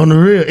on the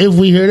real. If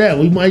we hear that,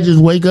 we might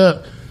just wake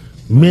up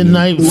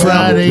midnight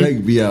Friday.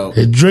 Drake be out.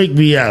 And Drake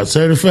be out.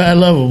 Certified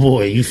Lover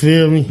Boy. You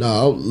feel me?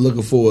 Nah, I'm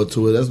looking forward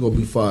to it. That's gonna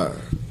be fire.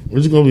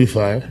 It's gonna be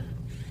fire.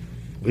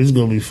 It's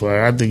gonna be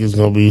fire. I think it's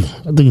gonna be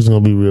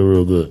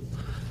real good.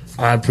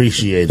 I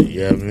appreciate it.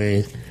 You know what I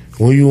mean?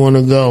 Where you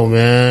wanna go,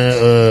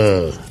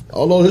 man?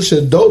 Although this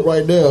shit dope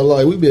right now.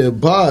 Like we been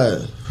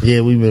pied.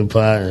 Yeah, we been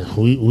potting.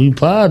 We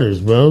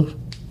potters, bro.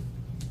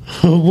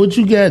 What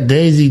you got,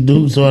 Daisy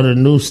Dukes or the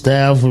new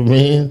style for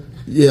men?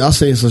 Yeah, I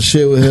seen some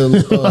shit with him,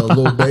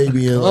 Lil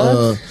Baby and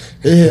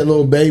They had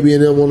little baby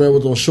and them on there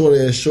with those short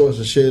ass shorts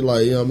and shit.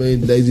 Like, you know what I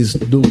mean? They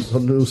just do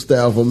some new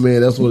style for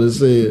men. That's what it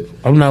said.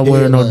 I'm not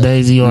wearing no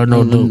Daisy or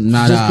no Duke.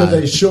 Just because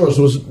they shorts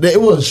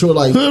it wasn't short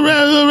like.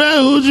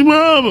 Who's your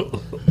mama?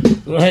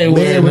 Hey,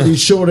 Man with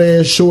these short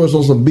ass shorts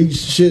on some beach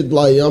shit.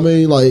 Like, I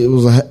mean, like it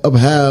was up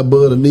high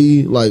above the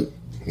knee. Like,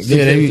 6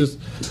 inches.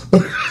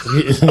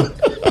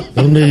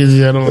 Them niggas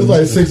got on. It's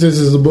like 6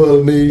 inches above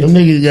the knee. Them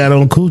niggas got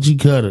on coochie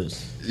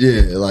cutters.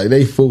 Yeah, like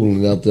they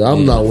fooling out there.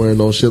 I'm not wearing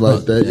no shit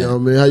like that. You know what I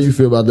mean? How you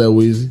feel about that,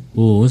 Weezy?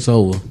 Ooh, it's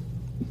over.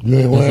 You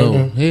ain't wearing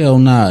them? Hell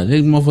nah.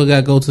 They motherfucker got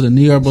to go to the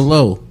knee or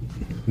below.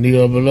 Knee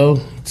or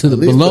below? To the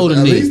below the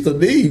knee. At least the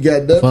knee, you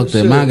got that. Fuck that.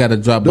 Shit. Mine got to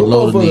drop Them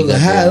below the knee. motherfuckers are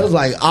high. It was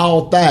like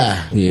all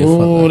thigh. Yeah,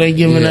 Ooh, they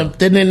giving up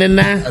thin in the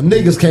nine.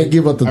 Niggas can't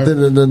give up the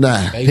thin in the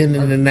nine. Thin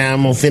in the nine.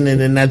 I'm gonna thin in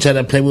the nine. Try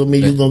to play with me,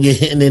 you gonna get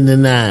hit in the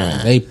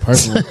nine. They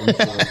personal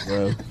themselves,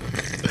 bro.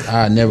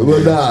 I never.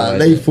 But nah,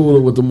 they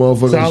fooling with the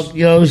motherfuckers. Talk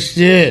your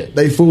shit.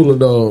 They fooling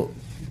though.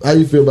 How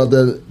you feel about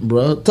that,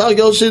 bro? Talk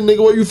your shit, nigga.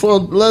 Where you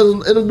from? Let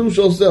us introduce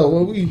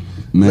yourself.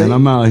 Man,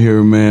 I'm out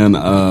here, man.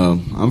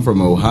 I'm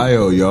from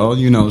Ohio, y'all.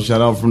 You know,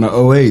 shout out from the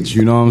OH.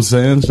 You know what I'm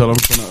saying? Shout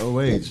out from the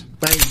OH.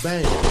 Bang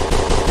bang.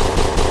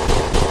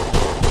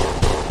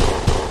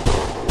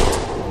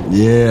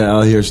 Yeah,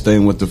 out here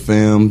staying with the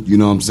fam. You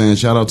know what I'm saying?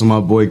 Shout out to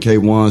my boy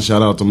K1.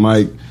 Shout out to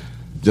Mike.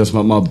 Just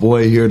my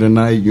boy here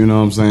tonight. You know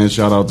what I'm saying?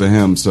 Shout out to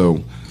him.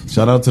 So,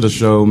 shout out to the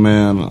show,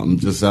 man. I'm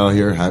just out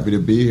here, happy to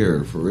be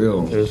here, for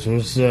real. That's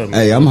what's up, man.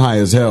 Hey, I'm high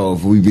as hell,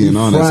 if we being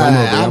honest.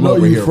 I'm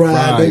over here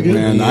fried,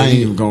 man. I ain't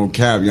even gonna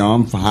cap, y'all.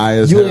 I'm high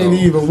as hell. You ain't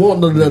even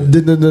want the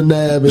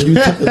nab, and you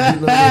took the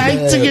nab. He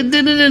took a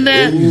din in the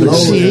nab.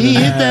 Shit, he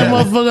hit that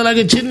motherfucker like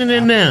a chin in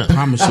the nab. I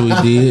promise you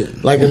he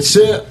did. Like a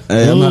chip.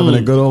 Hey, I'm having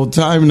a good old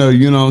time, though.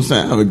 You know what I'm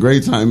saying? I have a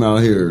great time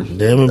out here.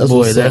 Damn it,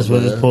 boy. That's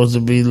what it's supposed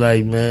to be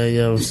like, man. You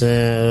know what I'm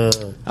saying?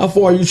 How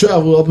far you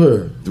travel up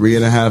here?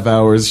 3.5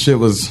 hours. Shit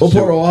was... What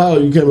part of Ohio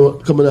you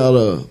coming out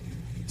of?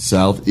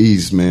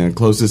 Southeast, man.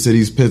 Closest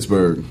city's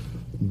Pittsburgh.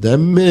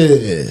 Damn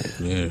it.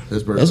 Yeah.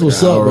 Pittsburgh. That's like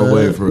what's an up, hour man.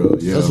 away for real.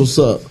 Yeah. That's what's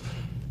up.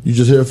 You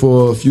just here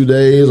for a few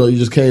days, or you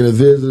just came to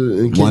visit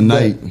and One kick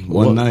night. back?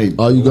 One night.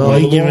 Oh, you Boy,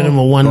 going? you giving him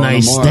a one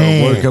night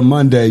stand. Working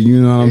Monday,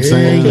 you know what I'm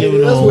saying? Yeah,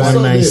 giving him a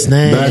one night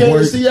stand. You came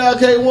to see y'all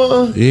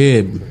K1?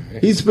 Yeah.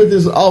 He spent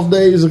his off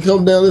days and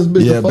come down this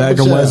bitch. Yeah, to fuck back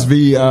with in y'all. West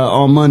V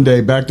on Monday.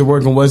 Back to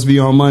work in West V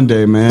on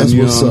Monday, man. That's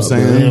you know what's what I'm up,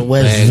 saying? Man,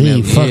 West Bang V.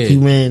 them, Fuck yeah. you,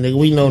 man. Nigga,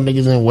 we know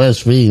niggas in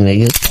West V,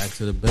 nigga. Back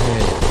to the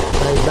bag.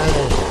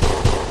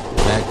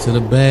 Back to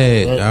the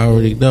bag. I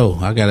already know.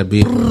 I gotta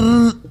be,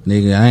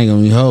 nigga. I ain't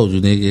gonna even hold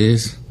you,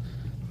 nigga.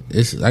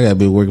 I gotta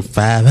be working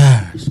 5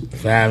 hours.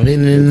 5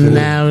 in and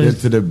out. Get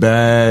to the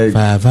bag.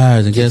 5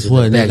 hours, and guess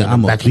what, nigga?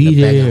 I'm gonna be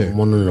there.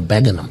 One in the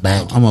back in the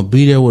back. I'm gonna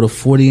be there with a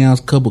 40-ounce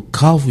cup of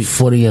coffee.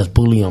 40 ounce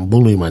bully on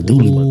bully, my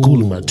dooley, my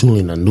coolie, my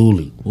toolie, my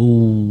noolie.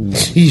 Ooh.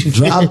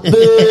 Drop it,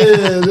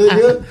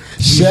 nigga.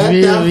 Shut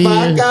You the feel me?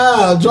 fuck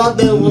up. Drop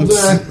that one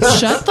time.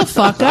 Shut the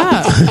fuck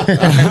up.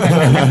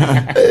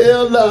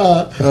 Hell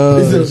nah.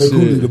 He said the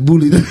coolie, the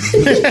bully.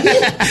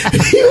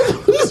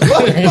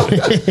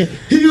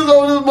 He was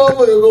on this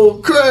motherfucker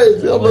going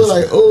crazy. I'm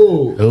like,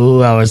 oh.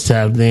 Ooh, I was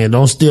tapped in.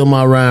 Don't steal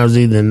my rhymes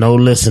either. No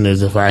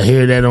listeners. If I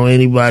hear that on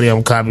anybody,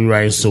 I'm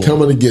copyright suing.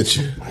 Coming to get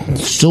you.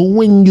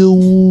 Suing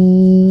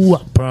you.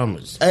 I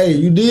promise. Hey,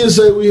 you did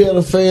say we had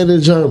a fan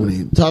in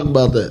Germany. Talk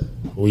about that.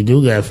 We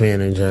do got a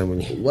fan in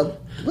Germany. What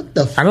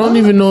the fuck? I don't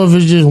even know if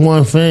it's just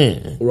one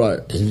fan. Right.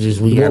 It's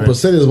just we The got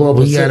 1% is 1%.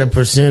 We got a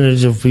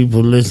percentage of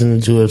people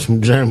listening to us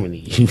from Germany.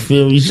 You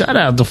feel me? Shout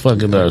out to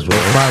fucking us, bro.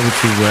 Fight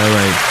with you, bro.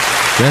 Like,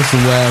 that's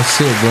some wild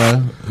shit,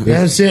 bro.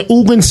 Yeah, I said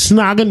Ugen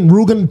Snagen,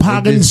 Rugen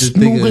Pagen, Just to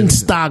think of- Snugen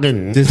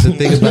Stagen. Just to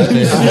think about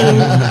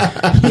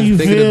that shit. You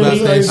Thinking feel about me?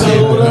 that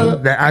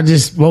shit, bro. I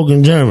just spoke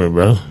in German,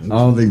 bro. I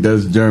don't think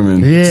that's German.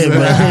 Yeah,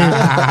 man.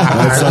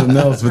 That's something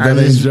else, but I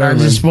that ain't just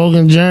German. spoke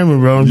in German,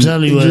 bro. I'm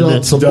telling you,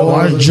 dropped some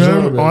bars in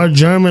German. our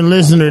German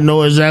listener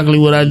know exactly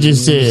what I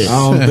just said.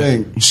 I don't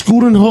think.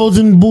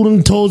 Skudenhosen,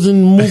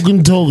 Budentosen,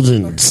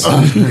 Mugentosen.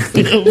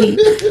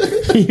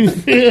 You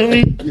feel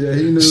me? Yeah,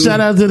 he knew. Shout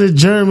out to the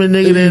German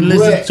nigga that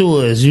listen to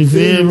us. You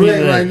feel me?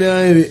 right now,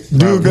 ain't it?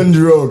 Dugan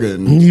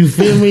Drogan. You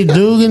feel me?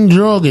 Dugan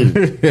Drogan.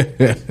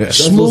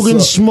 Smoogan,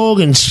 what's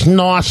smoking,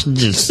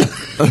 snorsages.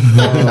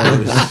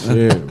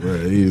 Shit, bro.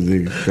 These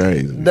niggas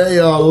crazy. They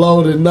are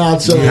loaded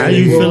nachos. How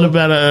you bro. feel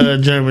about a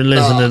German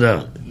listener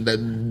though?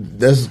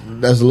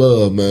 That's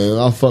love, man.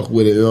 I fuck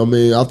with it. You know what I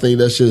mean? I think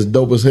that shit's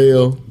dope as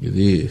hell. It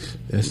is.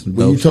 That's some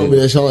When you dope told me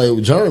shit. that shit, I'm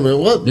like, German?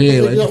 What?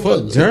 Yeah, like, Nigga,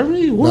 fuck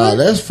Germany? What? Nah,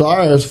 that's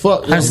fire as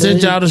fuck. I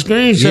sent y'all the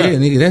screenshot. Yeah,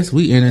 nigga,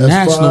 we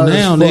international fire as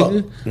now, fuck.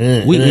 nigga.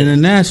 Yeah, We yeah.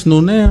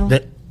 international now.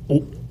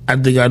 I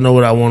think I know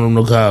what I want them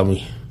to call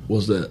me.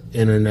 What's that?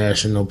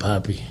 International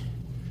Poppy.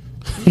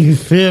 You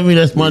feel me?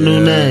 That's my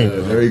new name.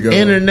 There you go.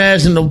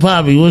 International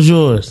Poppy. What's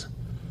yours?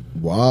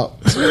 Wow.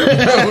 These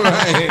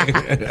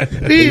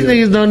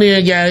niggas don't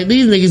even got it.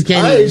 These niggas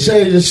can't. I ain't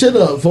changing the shit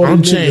up for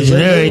I'm these niggas. changing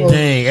They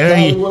everything. gonna call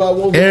me what I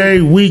want.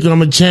 Every week I'm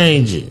gonna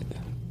change it.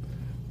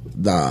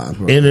 Nah,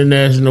 bro.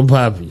 International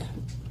Poppy.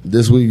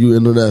 This week you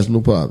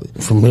International Poppy.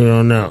 From here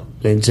on out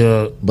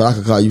until. But I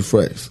can call you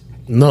Frex.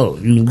 No,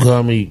 you can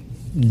call me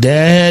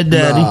Daddy.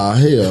 Nah,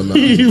 hell nah.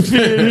 You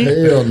feel me?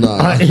 Hell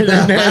nah.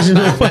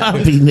 International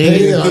Poppy,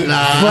 nigga. Hell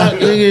nah. Fuck,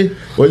 nigga.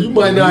 Well, you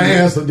might not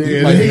answer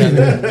then. I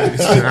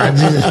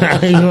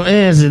ain't gonna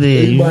answer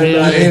then. You You might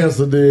feel not me?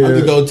 answer I then.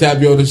 could go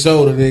tap you on the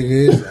shoulder,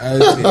 nigga. You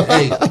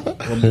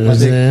know what I'm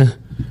saying?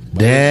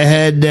 Dad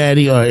had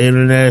daddy or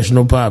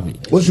International Poppy.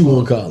 What you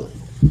want to call it?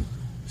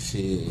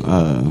 Shit.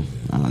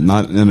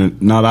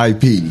 Not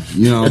IP.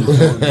 You know what I'm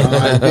saying?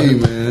 Not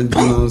IP, man. You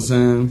know what I'm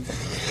saying?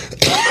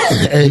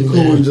 Hey, Cool,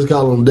 man. you just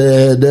call him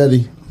Dad had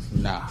daddy.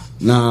 Nah.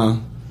 Nah,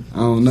 I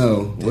don't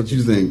know. What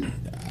you think?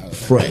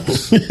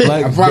 Frex.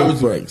 Like I probably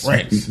Big Frex.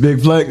 Rex. Big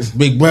Flex?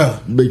 Big bro.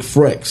 Big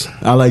Frex.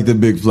 I like the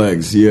Big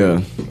Flex, yeah.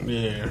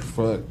 Yeah,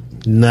 fuck.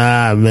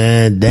 Nah,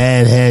 man.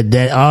 Dad had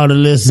that. All the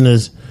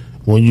listeners,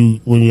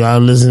 when y'all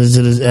listening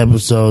to this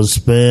episode,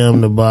 spam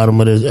the bottom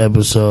of this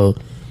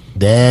episode.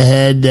 Dad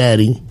had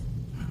daddy.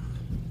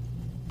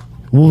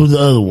 What was the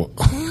other one?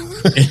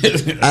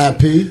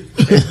 IP.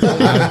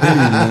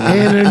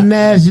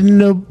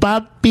 International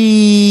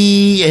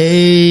Poppy.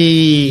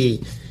 Hey.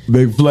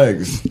 Big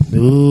Flex.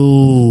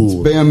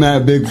 Ooh. Spam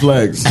that Big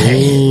Flex.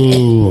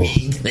 Ooh.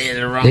 They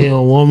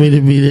don't want me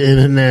to be the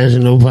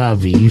International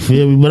Poppy. You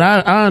feel me? But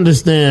I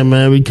understand,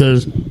 man,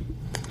 because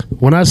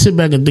when I sit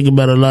back and think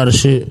about a lot of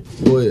shit,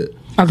 Go ahead.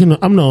 I'm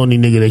the only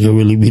nigga that can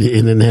really be the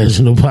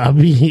International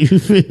Poppy. You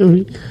feel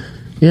me?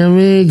 You know what I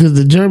mean? Because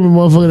the German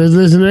motherfucker that's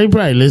listening, they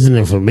probably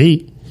listening for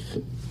me.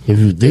 If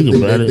you think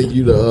about They it. think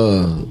you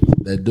the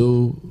that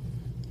dude?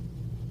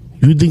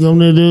 You think I'm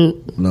that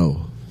dude?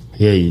 No.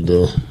 Yeah, you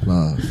do.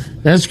 Nah.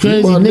 That's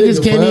crazy. my Niggas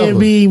nigga can't forever. even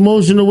be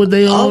emotional with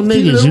their own I'm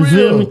keeping niggas. it You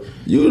feel real. me?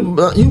 You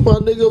my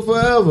nigga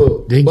forever.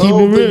 They But keep I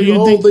don't it real. think You I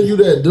don't think- think you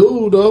that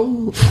dude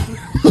though.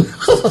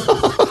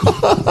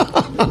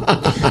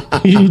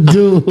 You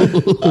do.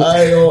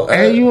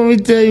 Hey, You want me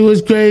to tell you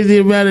what's crazy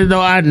about it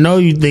though? I know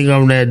you think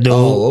I'm that dude.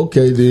 Oh,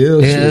 okay, then.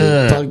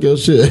 Yeah. Shit. Talk your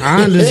shit.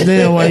 I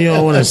understand why you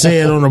don't want to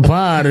say it on the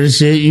pod and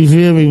shit. You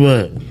feel me?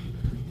 But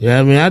yeah,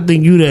 I mean, I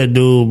think you that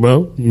dude,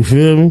 bro. You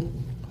feel me?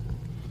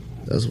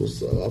 That's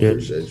what's up. I Yeah.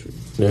 appreciate you.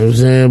 You know what I'm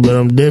saying? But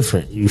I'm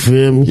different. You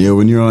feel me? Yeah,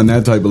 when you're on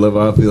that type of level,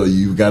 I feel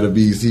you got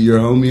to see your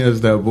homie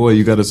as that boy.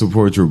 You got to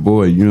support your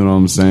boy. You know what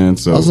I'm saying?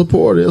 So I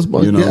support it. That's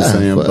my you know guy. what I'm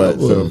saying? But forever.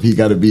 so if he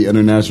got to be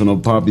International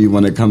Poppy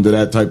when it comes to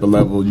that type of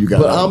level, you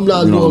got. But I'm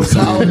not you know going to what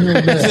I'm call saying? him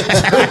that.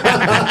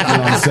 You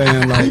know what I'm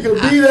saying? He Like,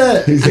 could be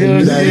that. he said,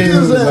 He that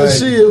is that like,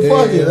 shit.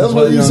 Fuck it. That's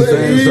what you he know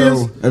said he saying? is.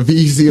 So if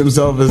he see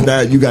himself as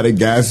that, you got to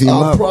gas him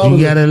I up. promise.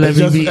 You gotta let It's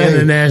me just- be hey,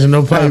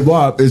 International Hey, Poppy.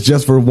 WAP, it's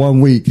just for 1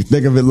 week.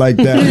 Think of it like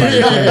that. Like,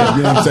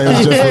 you know what I'm saying?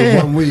 It's just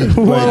for 1 week.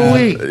 One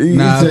week.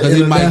 Nah, said because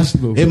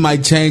international. it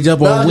might change up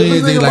Nah, on 'cause this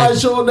Wednesday. nigga Like might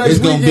show up next it's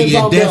gonna week be and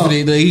talk about-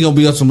 indefinite. He gonna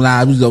be on some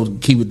live. We gonna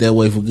keep it that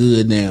way for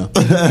good now.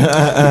 This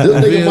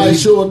nigga might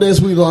show up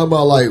next week talking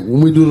about like when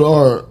we do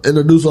our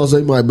introduce us,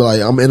 he might be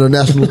like, I'm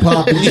International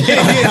Poppy. You know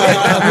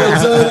what I'm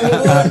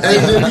saying?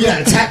 And then we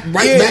got tapped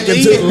right back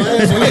into the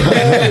last week.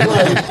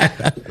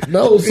 Like,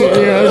 no, You know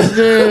sir. what I'm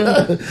saying?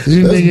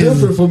 You That's niggas,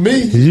 different for me.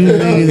 you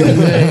niggas is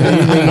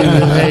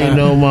hating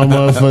on my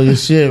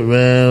motherfucking shit,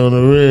 man, on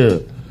the real.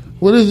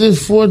 What is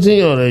this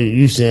 14? Oh,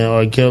 you saying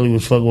R. Kelly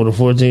was fucking with a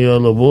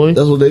 14-year-old little boy?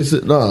 That's what they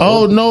said. Nah.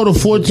 Oh, no, the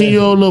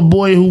 14-year-old little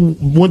boy who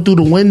went through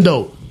the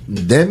window.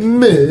 Damn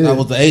man. That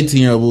was the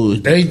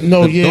 18-year-old.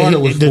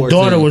 The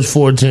daughter was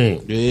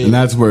 14. Yeah. And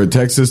that's where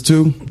Texas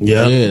too.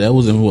 Yeah. Yeah, that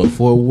was in what,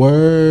 Fort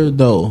Worth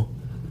though.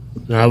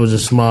 That was a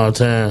small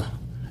town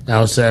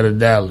outside of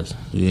Dallas.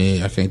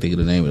 Yeah, I can't think of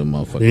the name of the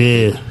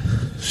motherfucker. Yeah.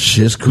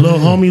 Shit's Little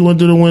homie went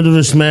through the window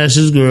to smash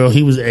his girl.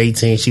 He was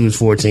 18, she was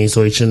 14,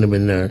 so he shouldn't have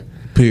been there.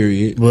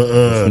 Period. But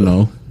You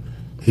know.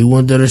 he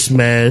went there to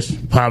smash.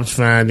 Pops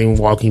find him,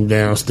 walk him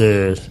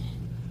downstairs.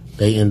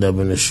 They end up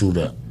in a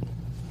shootout.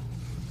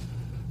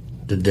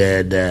 The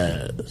dad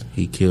dies.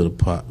 He killed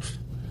the pops.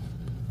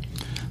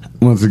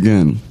 Once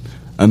again,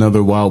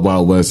 another Wild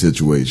Wild West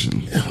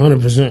situation.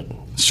 100%.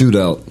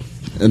 Shootout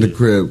in the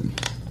crib.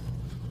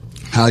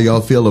 How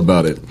y'all feel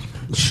about it?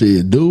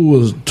 Shit, dude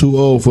was too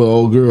old for an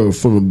old girl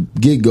from the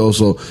get go,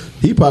 so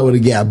he probably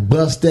would have got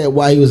busted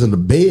while he was in the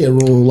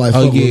bedroom, like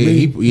Oh fuck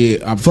yeah, with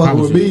me. I'm Fuck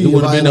with me. He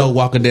would have been like, there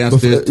walking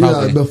downstairs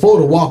talking. before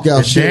the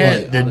walkout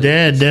shit. The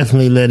dad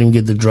definitely let him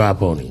get the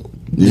drop on him.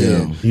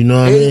 Yeah. You know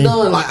what I Ain't mean?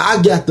 none like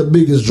I got the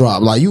biggest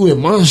drop. Like you in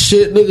my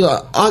shit,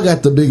 nigga. I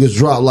got the biggest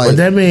drop. Like But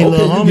that mean okay,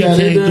 little you homie got in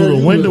came there, through the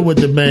you window good. with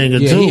the banger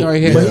Yeah, too. he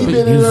already had But he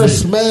been in there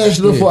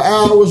smashing her for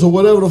hours or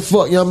whatever the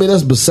fuck. You know what I mean?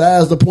 That's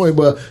besides the point.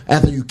 But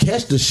after you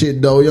catch the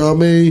shit though, you know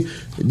what I mean?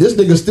 This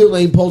nigga still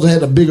ain't supposed to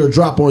have a bigger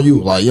drop on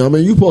you. Like, you know what I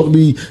mean? You supposed to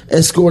be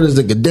escorting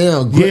this nigga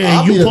down. Yeah,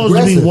 I'll you be supposed to be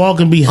aggressive.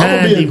 walking behind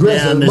I'ma be him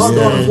aggressive. down the My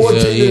daughter stairs.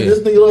 14, Yeah, yeah. this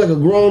nigga like a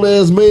grown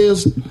ass man.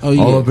 Oh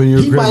yeah. All up in your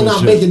He crib might and not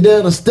shit. make it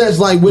down the steps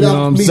like You know what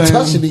without I'm me saying?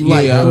 touching him.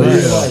 Like, Yeah, for real.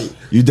 right. Like,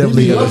 You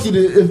definitely He'd be gotta- lucky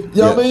to, if,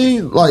 you know what I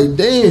mean? Like,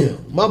 damn,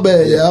 my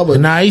bad, yeah.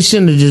 But Nah, he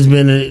shouldn't have just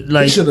been he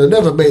like. should have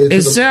never made it. It to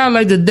the, sounds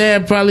like the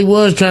dad probably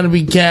was trying to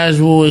be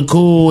casual and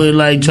cool and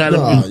like trying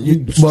nah, to be.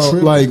 you Well,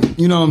 tripping. like,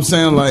 you know what I'm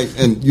saying? Like,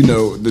 and you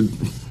know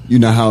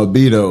how it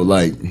be though.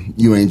 Like,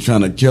 you ain't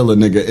trying to kill a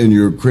nigga in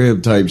your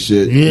crib type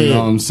shit. Yeah. You know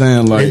what I'm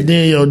saying? Like, And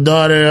then your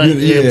daughter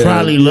Yeah,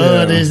 probably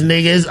love yeah. this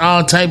nigga. It's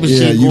all type of yeah,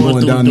 shit you going going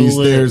through down these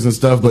it. stairs and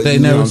stuff, but They you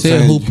know never what I'm said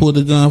saying? who pulled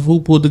the gun.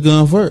 Who pulled the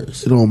gun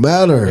first? it don't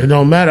matter. It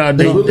don't matter.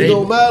 They, really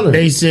don't matter.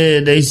 They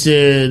said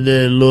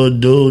that little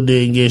dude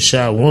didn't get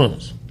shot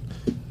once,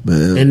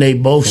 Man, and they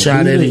both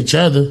shot me, at each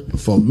other.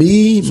 for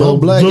me, So my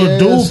black the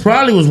dude ass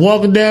probably was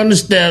walking down the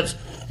steps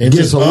and get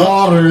just some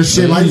water and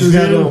shit. Like you just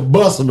got Yeah. them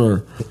busting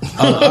her.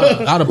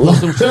 I'd have put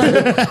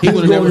him. He He would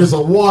was have going never. to get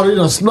some water. He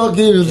done snuck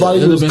in. His body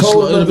It'd have was been cold.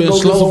 slow. It'd have enough to been go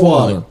get slow some for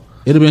water. him.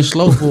 It'd have been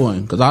slow for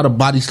him because I'd have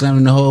body slammed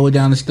him the whole way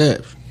down the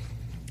steps.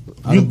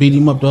 I'd have beat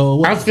him up the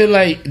whole way. I feel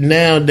like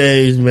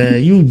nowadays,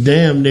 man, you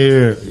damn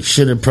near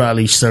should have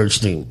probably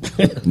searched him.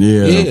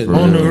 Yeah, for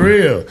On real. the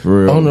real.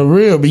 For real. On the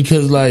real,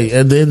 because like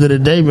at the end of the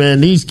day, man,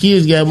 these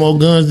kids got more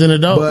guns than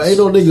adults. But ain't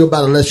no nigga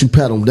about to let you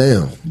pat him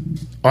down.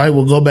 All right,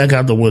 we'll go back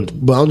out the window.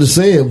 But I'm just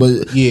saying,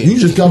 but Yeah. you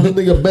just got the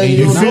nigga banging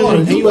You your feel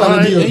door. me? You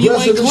better be And you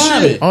ain't aggressive as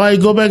climbing. shit. All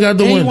right, go back out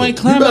the And window. you ain't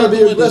climbing better out the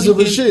be window. aggressive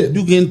You as shit.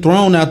 You getting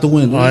thrown out the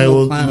window. All right, You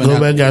well, climbing go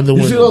out back the out the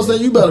You window. see what I'm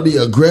saying? You better be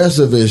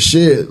aggressive as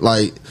shit.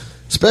 Like,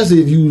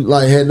 especially if you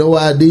like had no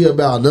idea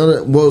about none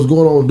of what was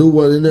going on. Do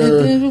what in And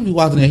there. then we be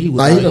walking there. He was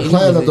Like he done he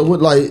climbed was up the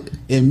window. Like,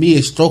 and me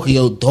and stroking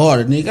your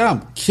daughter, nigga.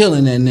 I'm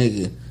killing that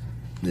nigga.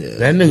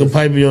 That nigga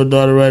piping your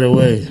daughter right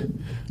away.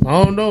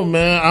 I don't know,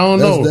 man. I don't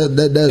That's-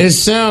 know. that- It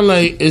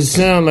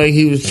sound like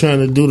he was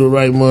trying to do the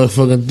right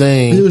motherfucking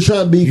thing. he was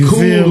trying to be You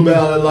feel cool me?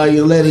 about it, like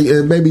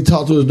and maybe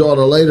talk to his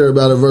daughter later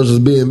about it versus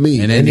being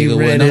me. And that And he nigga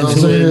ran went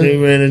into on it. He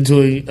ran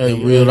into a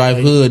real life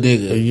hood a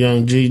nigga.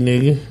 young G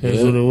nigga.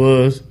 That's what it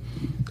was.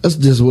 That's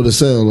just what it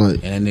sounds like.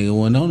 And that nigga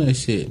went on that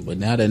shit. But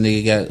now that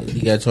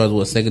nigga got charged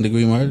with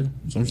 2nd-degree murder,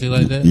 some shit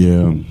like that.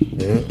 Yeah.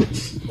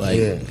 Like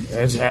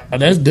Yeah,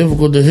 that's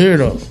difficult to hear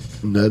though.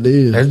 That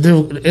is. That's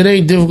difficult. It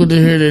ain't difficult to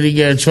hear that he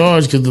got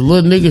charged because the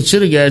little nigga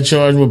should have got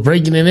charged with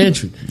breaking an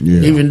entry.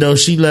 Yeah. Even though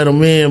she let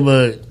him in,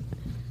 but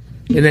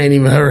it ain't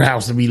even her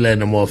house to be letting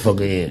the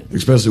motherfucker in.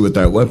 Especially with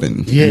that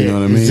weapon. Yeah, You know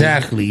what I mean?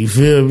 exactly. You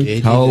feel me? he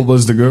did How old get-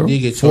 was the girl? He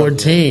did get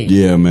charged. 14.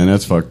 Yeah, man,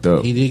 that's fucked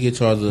up. He did get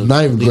charged with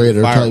Ninth legal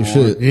grader type firearm.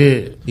 shit.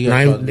 Yeah, He got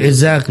ninth, charged.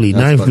 exactly.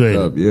 That's Ninth fucked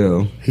grader. up,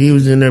 yeah. He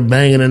was in there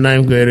banging a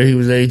ninth grader. He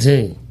was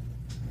 18.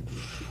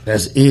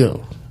 That's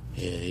ill.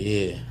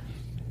 Yeah.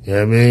 You know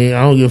what I mean?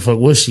 I don't give a fuck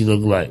what she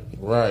look like.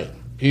 Right.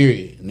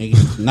 Period.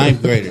 Nigga.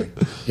 Ninth grader.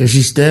 If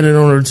she's standing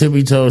on her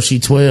tippy toes, she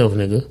 12,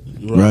 nigga.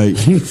 Right.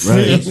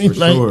 Right. me? For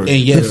Like- sure. And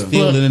yet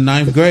still in the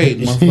 9th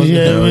grade, motherfucker.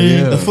 Yeah,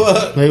 man. The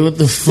fuck? Like, what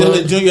the Still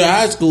in fuck? junior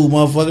high school,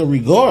 motherfucker,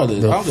 regardless.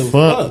 I The don't give a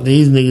fuck? fuck.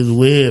 These niggas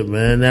weird,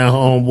 man. Now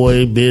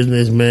homeboy,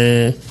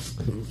 businessman.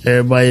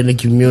 Everybody in the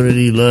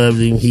community loves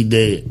him. He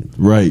dead.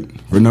 Right.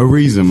 For no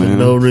reason, man.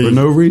 no reason. For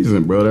no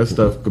reason, bro. That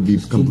stuff could be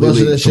bunch of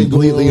completely, that shit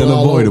completely going on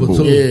all over, unavoidable.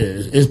 too.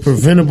 Yeah, it's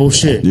preventable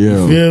shit.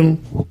 Yeah. You feel me?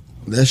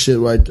 That shit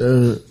right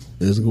there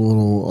is going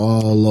on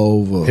all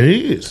over. It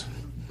is.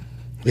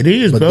 It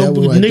is, But bro. that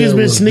one right Niggas there been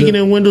was sneaking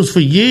different. in windows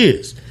for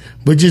years.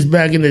 But just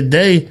back in the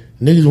day,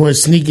 niggas weren't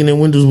sneaking in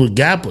windows with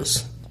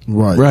gappers.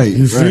 Right. Right.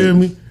 You feel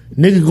me?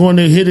 Nigga going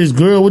to hit his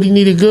girl. What he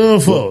need a gun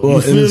for? Well, You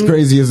and feel as me?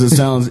 crazy as it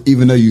sounds,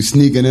 even though you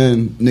sneaking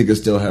in, niggas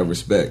still have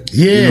respect.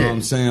 Yeah. You know what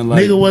I'm saying?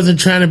 Like, nigga wasn't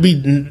trying to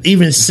be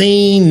even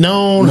seen,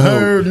 known, No,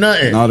 heard,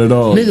 nothing. not at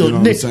all. Nigga, You know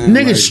what I'm saying?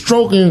 nigga Like-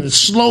 stroking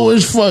slow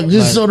as fuck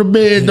just so the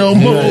bed don't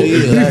move. yeah, You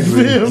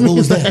exactly. feel me?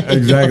 Who's that?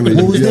 Exactly.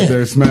 Who was You that? up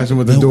there smashing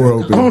with the door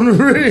open. On the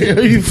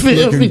real, you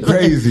feel Looking me?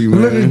 crazy,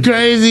 man. Looking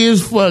crazy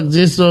as fuck.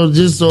 Just so,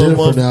 Different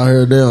motherfucker- out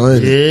here now,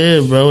 ain't it?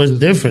 Yeah, bro, it's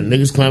different.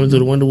 Niggas climbing through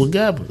the window with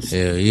gappers.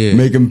 Hell yeah.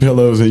 Making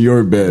pillows in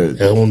your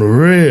bed. On the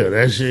real,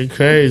 that shit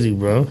crazy,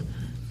 bro.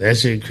 That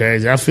shit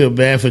crazy. I feel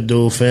bad for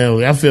dude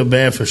family. I feel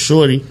bad for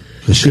Shorty.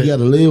 But she got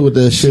to live with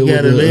that shit.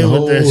 gotta with the live with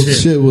whole that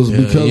shit. was Yeah,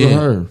 because yeah. of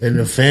her. And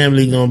the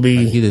family gonna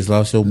be. He just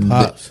lost your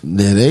pops.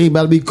 Nah, they ain't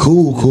about to be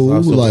cool.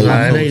 Also, Like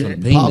Nah, it some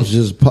ain't- penis. pops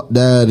just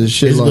died and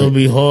shit. It's Like gonna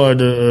be hard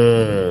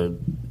to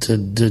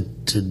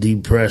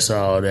depress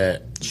all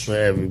that for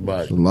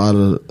everybody. a lot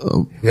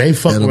of They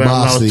fuck around,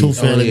 lost Animosity. two Oh,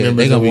 family they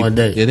members gonna in be, one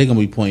day. Yeah, they gonna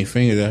be pointing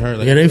fingers at her.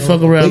 Like, Yeah, they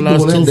fuck around, They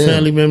lost doing two that damn.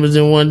 family members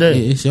in one Yeah,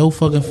 day. it's your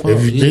fucking fault.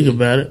 If you yeah. think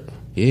about it,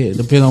 Yeah, it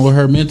depends on where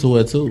her mental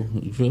at too.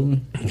 You feel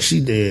me? she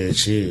dead.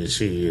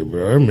 Shit,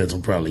 bro. Her mental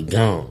probably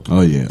gone.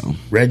 Oh, yeah.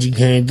 Reggie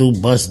came through,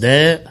 bust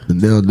dad.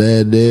 and now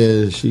dad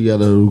dead. She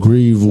got to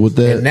grieve with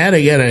And that. now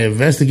they gotta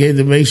investigate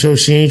to make sure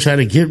she ain't trying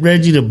to get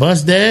Reggie to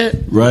bust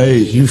dad. Right.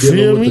 You Dealing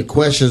feel with me? the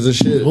questions and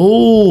shit.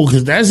 Ooh,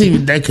 cause that's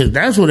even that. Cause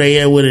that's where they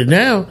at with it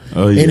now.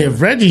 Oh, yeah. And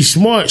if Reggie's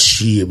smart,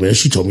 shit, man,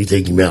 she told me to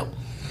take him out.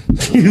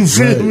 You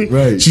feel me?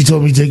 right. She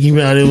told me take him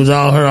out. It was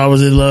all her. I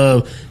was in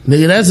love.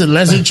 Nigga, that's a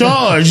lesser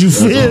charge. You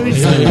feel me?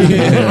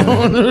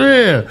 On the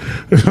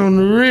real. On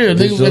the real.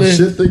 Get Nigga your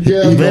shit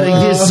together. better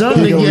get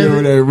something He over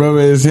together. there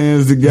rubbing his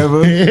hands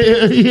together,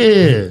 Hell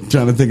yeah.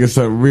 trying to think of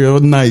something real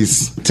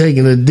nice.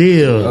 Taking a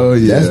deal. Oh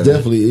yeah, That's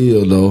definitely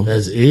ill, though.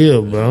 That's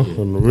ill, bro.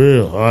 On the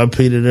real.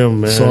 R.I.P. to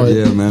them, man. Sorry,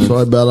 Yeah, man.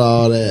 Sorry about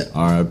all that.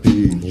 R.I.P.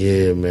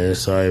 Yeah, man.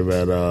 Sorry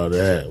about all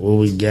that. What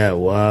we got,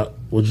 Wop?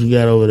 What you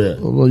got over there?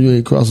 Oh, you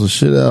ain't crossing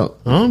shit out.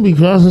 I don't be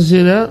crossing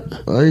shit out.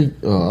 I ain't.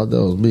 Oh,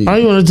 that was me. How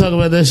you want to talk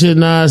about that shit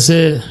Nas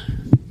said?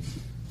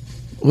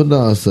 What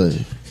Nas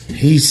say?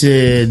 He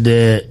said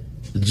that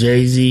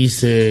Jay-Z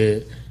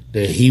said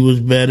that he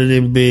was better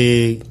than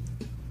Big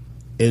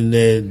and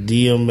that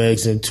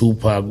DMX and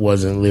Tupac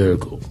wasn't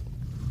lyrical.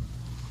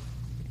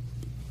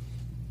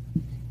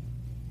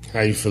 How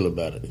you feel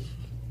about it?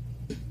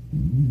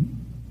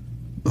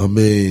 I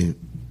mean,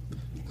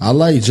 I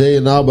like Jay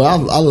and all, but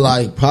I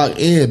like Pac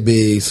and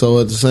Big. So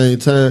at the same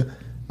time,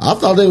 I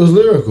thought they was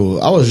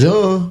lyrical. I was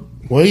young.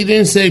 Well, he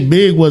didn't say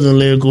Big wasn't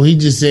lyrical. He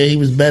just said he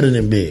was better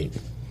than Big.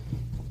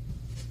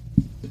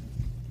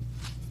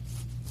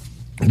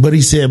 But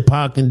he said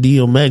Pac and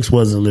DMX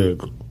wasn't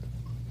lyrical.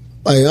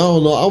 Like, I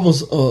don't know. I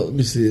was. Let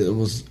me see. It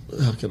was.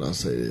 How can I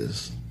say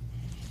this?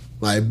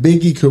 Like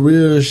Biggie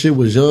career and shit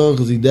was young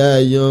because he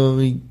died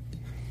young.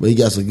 But he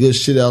got some good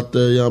shit out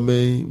there. You know what I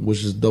mean?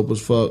 Which is dope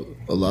as fuck.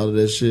 A lot of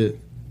that shit.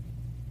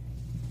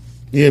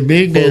 Yeah,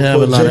 Big didn't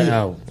have a lot of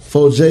albums.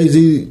 For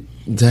Jay-Z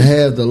to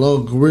have the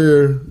long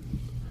career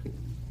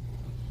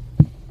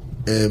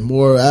and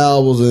more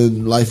albums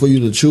and like for you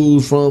to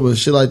choose from and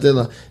shit like that,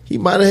 like, he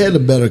might have had a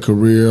better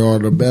career or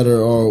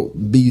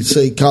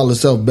call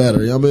himself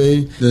better. You know what I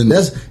mean? Then-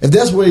 If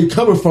that's where he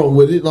coming from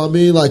with it, you know what I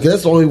mean? Like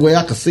that's the only way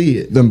I can see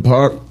it. Then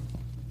Pac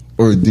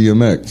or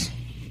DMX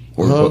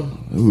or Huh? what,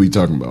 who we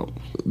talking about?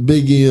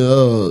 Biggie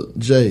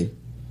and Jay.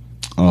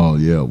 Oh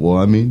yeah, well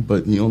I mean,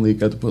 but he only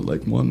got to put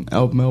like one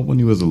album out when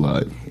he was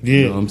alive. Yeah.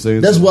 You know what I'm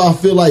saying? That's why I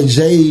feel like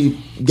Jay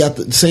got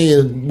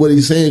saying what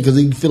he's saying because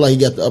he feel like he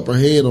got the upper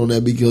hand on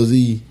that because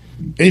he.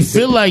 It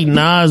feel like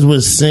Nas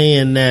was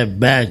saying that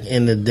back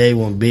in the day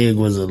when Big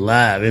was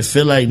alive. It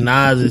feel like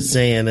Nas is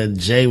saying that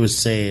Jay was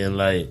saying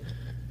like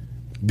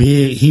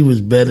Big, he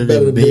was better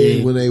than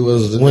Big when they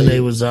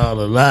was all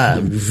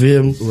alive. You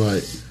feel me?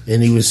 Right.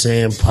 And he was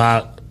saying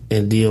Pac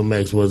and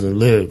DMX wasn't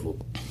lyrical.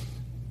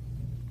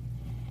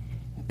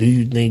 Do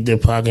you think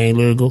that Pac ain't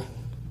lyrical?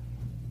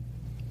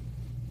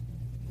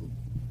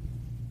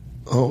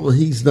 Oh,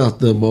 he's not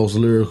the most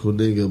lyrical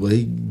nigga, but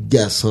he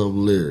got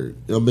some lyric.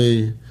 I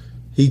mean,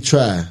 he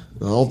tried.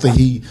 I don't think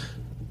he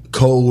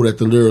cold at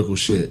the lyrical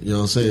shit. You know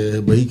what I'm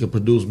saying? But he can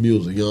produce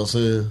music. You know what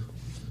I'm saying?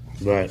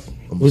 Right.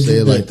 I'm gonna say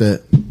it like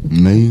that.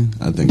 Me,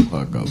 I think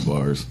Pac got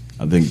bars.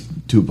 I think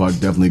Tupac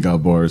definitely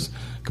got bars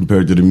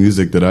compared to the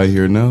music that I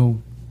hear now.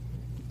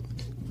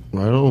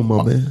 Right on,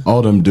 my man.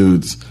 All them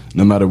dudes,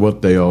 no matter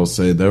what they all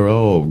say, they're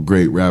all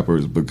great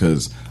rappers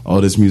because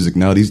all this music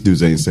now, these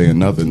dudes ain't saying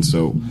nothing,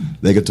 so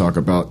they could talk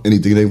about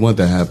anything they want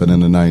that happened in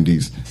the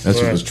 90s. That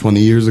shit was 20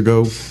 years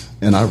ago,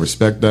 and I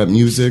respect that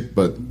music,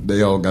 but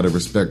they all got to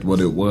respect what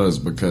it was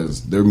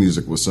because their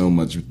music was so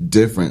much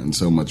different and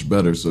so much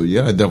better. So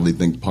yeah, I definitely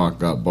think Pac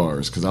got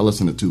bars because I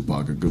listen to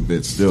Tupac a good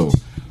bit still.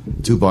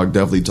 Tupac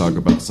definitely talk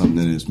about something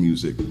in his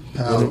music.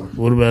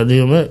 What about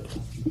DMX?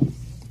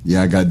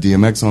 Yeah, I got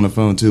DMX on the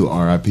phone too.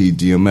 R.I.P.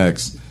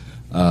 DMX.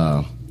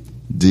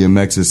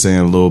 DMX is saying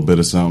a little bit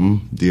of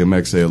something.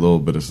 DMX say a little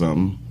bit of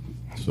something.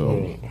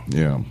 So,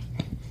 yeah.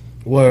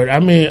 Word.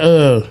 I mean,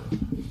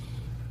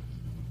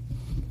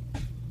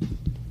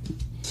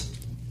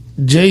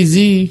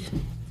 Jay-Z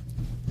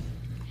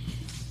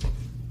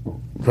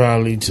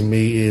probably to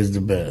me is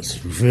the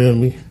best. You feel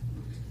me?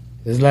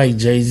 It's like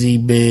Jay-Z,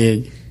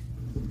 Big,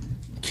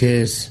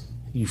 Kiss.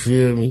 You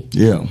feel me?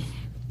 Yeah.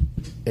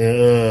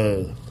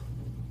 And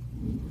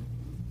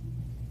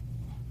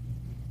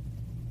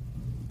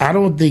I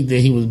don't think that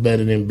he was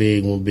better than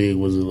Big when Big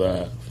was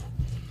alive.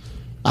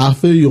 I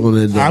feel you on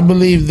that. Though. I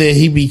believe that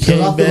he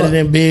became I feel better like-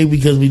 than Big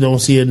because we don't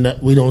see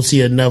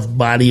enough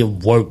body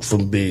of work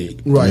from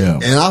Big. Right. Yeah.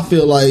 And I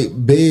feel like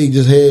Big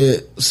just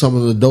had some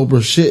of the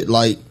doper shit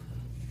like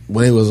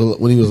when he was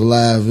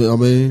alive. I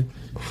mean,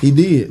 he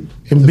did.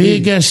 And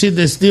Big got shit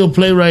that still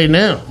play right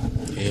now.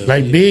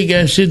 Like Big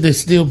got shit that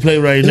still play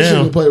right He now.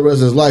 shouldn't play the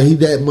rest of his life. He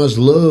that much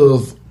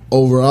love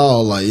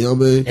overall. Like, you know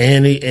what I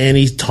mean? And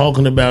he's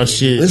talking about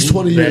shit. It's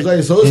 20 years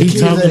later, so it's he's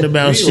kids talking that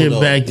about real, shit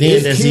though. back then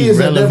It's that's kids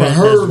that irrelevant. never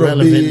heard That's of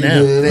relevant Big, now.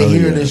 and they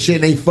hearing this shit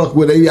and they fuck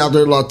with it. They out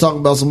there like talking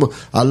about some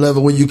I love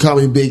it when you call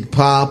me Big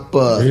Pop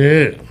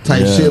Yeah.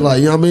 type shit. Like,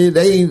 you know what I mean?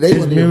 They His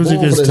wasn't even music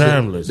born is for that shit.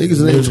 timeless. Niggas His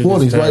in their music is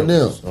 20s right now.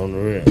 timeless. On the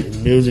real. His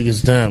music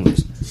is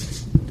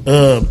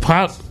timeless.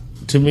 Pac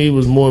to me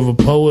was more of a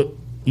poet.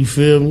 You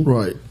feel me?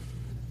 Right.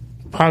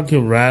 Pac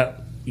can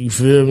rap. You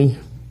feel me?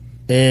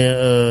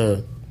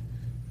 And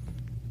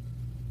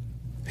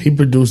he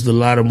produced a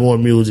lot of more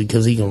music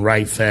because he can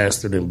write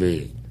faster than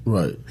Big.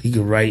 Right. He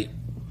can write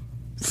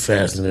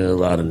faster than a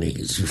lot of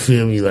niggas. You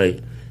feel me? Like,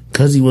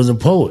 because he was a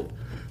poet.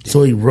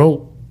 So he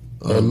wrote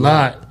a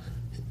lot.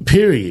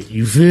 Period.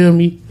 You feel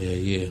me?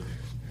 Yeah.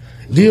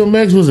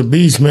 DMX was a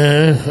beast,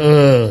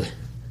 man.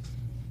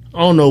 I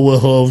don't know what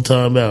Hov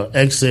talking about.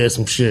 X said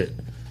some shit.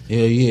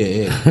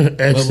 Yeah.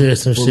 X said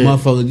some shit.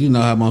 Motherfuckers, you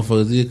know how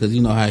motherfuckers is because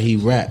you know how he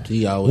rapped.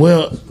 He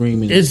always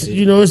screaming. It's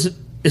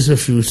it's a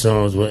few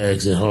songs with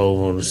X and Hov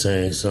on the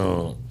same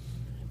song,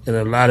 and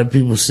a lot of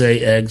people say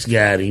X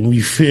got him.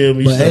 You feel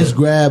me? But X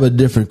grabbed a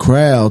different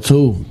crowd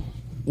too.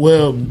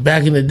 Well,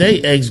 back in the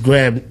day, X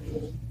grabbed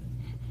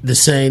the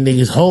same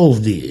niggas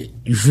Hov did.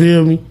 You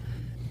feel me?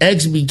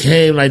 X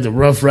became like the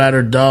Rough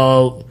Rider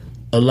dog.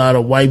 A lot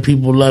of white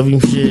people love him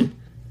shit.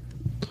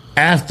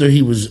 After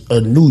he was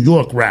a New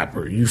York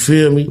rapper, you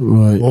feel me?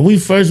 Right. When we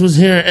first was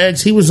hearing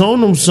X, he was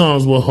on them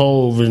songs with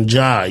Hov and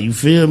Ja. You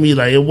feel me?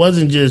 Like it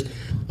wasn't just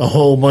a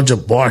whole bunch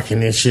of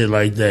barking and shit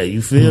like that.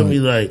 You feel me?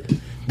 Like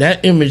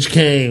that image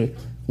came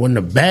when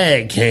the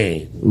bag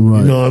came. Right.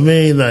 You know what I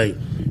mean? Like,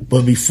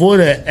 but before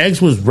that,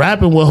 X was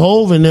rapping with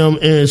Hov and them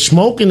and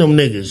smoking them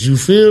niggas. You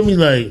feel me?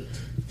 Like,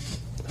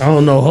 I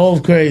don't know.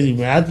 Hov crazy,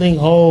 man. I think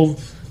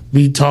Hov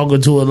be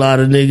talking to a lot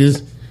of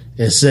niggas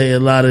and say a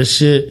lot of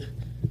shit.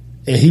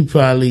 And he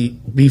probably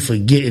be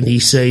forgetting he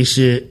say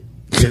shit,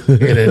 and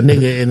a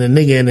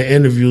nigga in the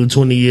interview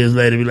 20 years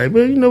later be like,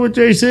 "Man, you know what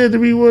Jay said to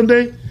me one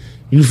day?"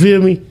 You feel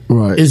me?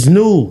 Right. It's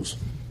news.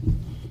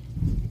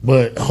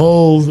 But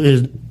Hov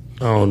is, I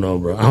don't know,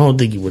 bro. I don't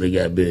think he would have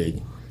got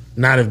big.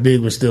 Not if Big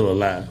was still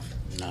alive.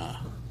 Nah,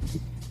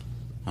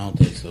 I don't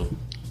think so.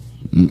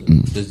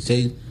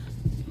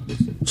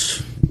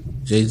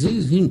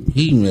 Jay-Z,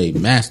 he made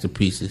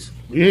masterpieces.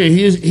 Yeah,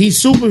 he's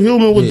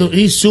superhuman with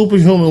he's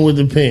superhuman with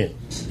the pen.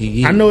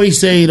 I know he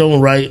say he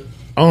don't write.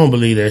 I don't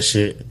believe that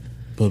shit.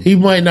 But he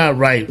might not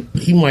write.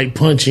 He might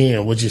punch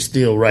in, which is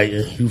still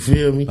writing. You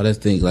feel me? I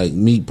just think, like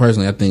me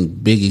personally, I think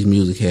Biggie's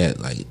music had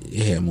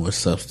more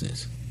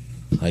substance.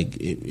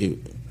 Like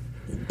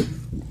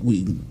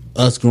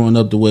us growing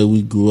up the way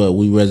we grew up,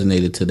 we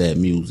resonated to that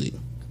music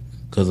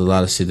because a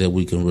lot of shit that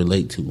we can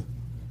relate to.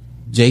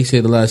 Jay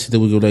said a lot of shit that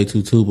we can relate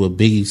to too, but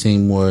Biggie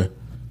seemed more.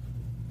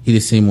 He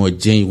just seemed more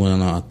genuine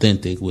and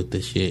authentic with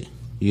the shit.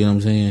 You know what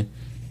I'm saying?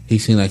 He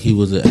seemed like he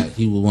was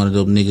one of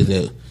those niggas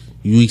that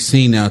you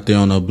seen out there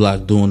on the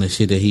block doing the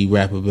shit that he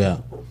rap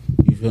about.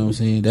 You feel what I'm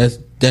saying?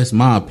 That's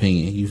my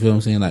opinion. You feel what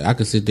I'm saying? Like I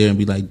could sit there and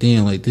be like,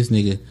 damn, like this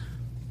nigga.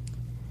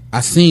 I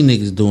seen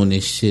niggas doing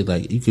this shit.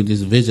 Like you could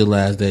just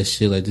visualize that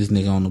shit. Like this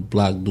nigga on the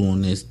block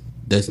doing this,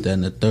 that,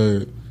 and the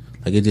third.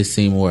 Like it just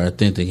seemed more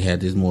authentic. Had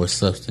this more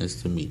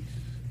substance to me.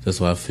 That's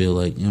why I feel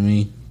like. I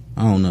mean,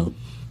 I don't know.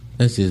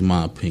 That's just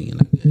my opinion,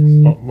 I guess.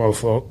 My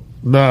fault.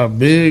 Nah,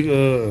 Big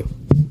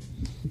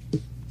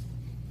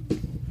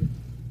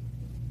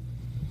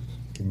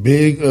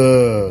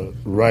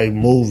write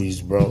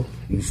movies, bro.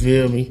 You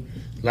feel me?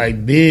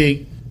 Like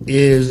Big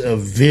is a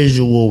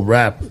visual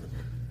rapper.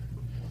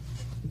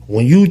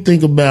 When you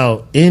think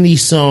about any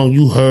song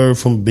you heard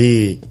from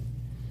Big,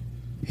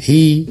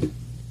 he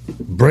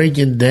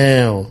breaking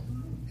down.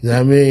 You know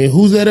what I mean?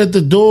 Who's that at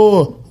the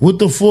door with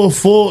the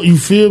 4-4? You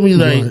feel me?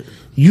 Like right.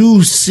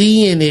 You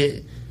seeing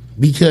it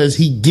because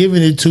he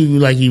giving it to you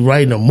like he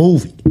writing a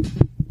movie.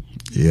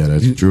 Yeah,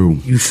 that's true.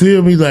 You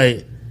feel me?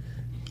 Like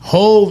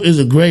Hov is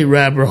a great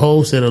rapper.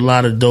 Hov said a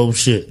lot of dope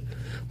shit.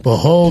 But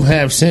Hov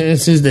have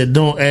sentences that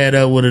don't add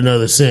up with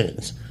another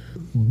sentence.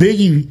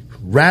 Biggie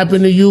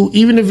rapping to you,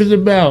 even if it's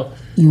about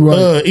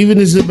even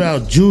if it's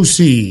about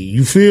Juicy,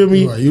 you feel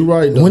me? You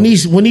right though.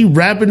 When he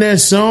rapping that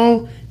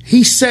song,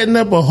 he's setting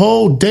up a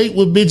whole date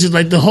with bitches.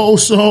 Like the whole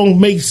song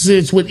makes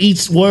sense with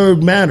each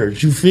word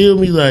matters. You feel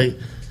me? Like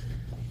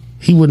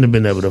he wouldn't have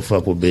been able to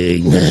fuck with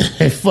Big,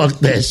 man. Fuck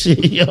that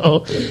shit, yo.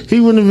 He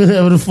wouldn't have been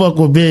able to fuck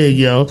with Big,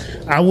 yo.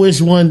 I wish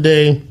one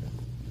day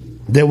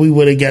that we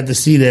would have got to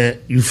see that.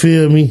 You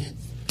feel me?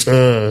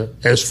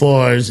 As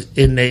far as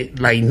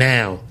like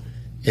now,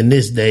 in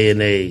this day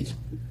and age.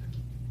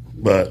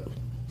 But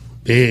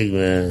Big,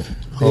 man.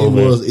 Hov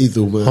was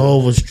ether, man.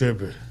 Hov was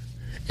tripping.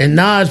 And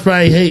Nas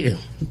probably hating.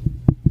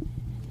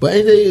 But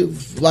ain't they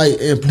like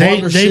in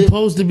partnership? They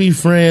supposed to be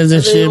friends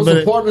and shit,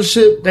 but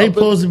partnership. They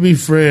supposed to be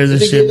friends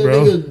and shit,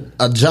 bro.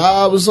 A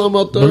job or something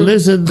up there. But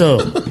listen though,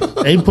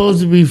 they supposed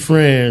to be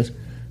friends.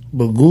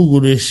 But Google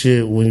this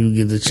shit when you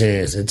get the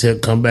chance and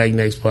come back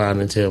next pod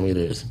and tell me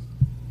this.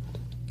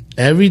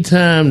 Every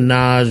time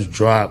Nas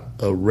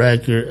drop a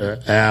record,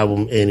 an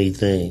album,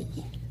 anything,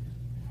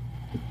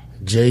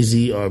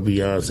 Jay-Z or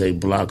Beyonce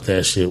block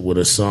that shit with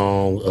a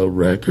song, a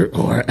record,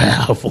 or an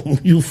album.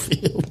 You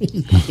feel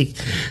me? Like,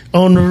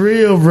 on the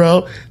real,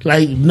 bro.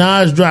 Like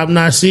Nas dropped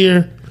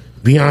Nasir,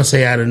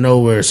 Beyonce out of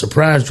nowhere.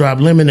 Surprise drop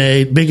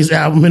Lemonade, biggest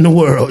album in the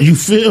world. You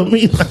feel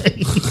me? Like,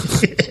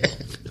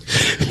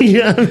 you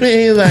know what I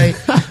mean? Like,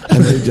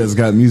 and they just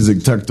got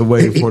music tucked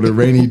away for the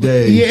rainy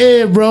day.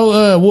 Yeah,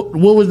 bro.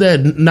 What was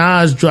that?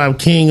 Nas dropped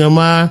King of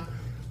My,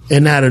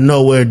 and out of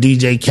nowhere,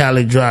 DJ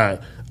Khaled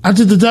dropped I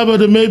took the top of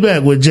the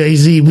Maybach with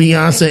Jay-Z,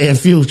 Beyonce, and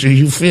Future.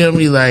 You feel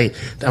me? Like,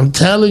 I'm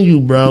telling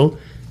you, bro,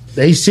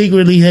 They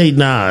secretly hate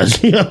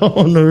Nas, you know,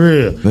 on the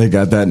real. They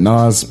got that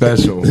Nas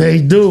special. They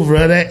do,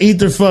 bro. That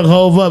Ether fuck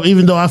Hove up,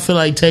 even though I feel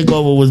like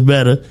Takeover was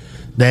better.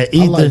 That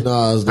Ether, like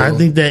Nas, though. I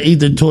think that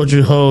Ether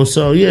tortured Hove.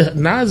 So, yeah,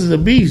 Nas is a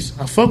beast.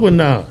 I fuck with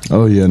Nas.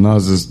 Oh yeah,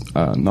 Nas is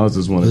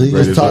one of the He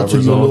just greatest talk to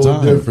rappers you a of all little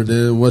time. different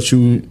than what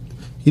you.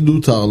 He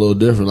do talk a little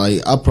different.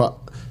 Like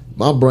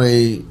my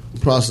brain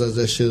process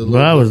that shit a little.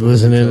 Bro, I was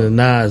different. listening to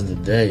Nas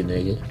today,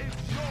 nigga.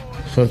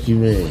 Fuck you,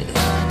 man.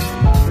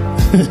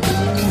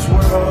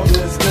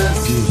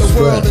 The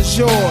world is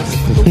yours.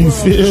 You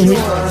feel me?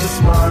 Yeah,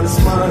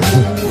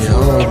 I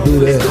don't do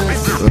that.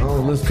 I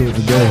don't listen to it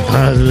today. I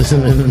was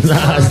listening to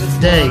Nas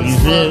today. You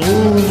feel me?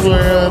 Whose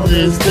world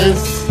is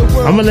this?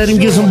 I'm gonna let him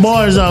get some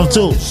bars off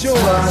too. I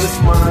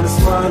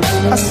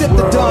sip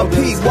the Don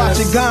Pete,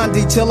 watching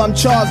Gandhi till I'm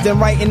charged and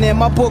writing in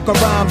my book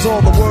of rhymes.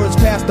 All the words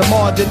past the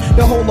margin.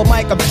 The whole of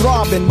mic I'm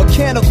throbbing.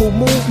 Mechanical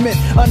movement,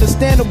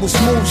 understandable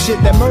smooth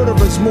shit that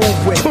murderers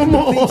move with. Come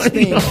on,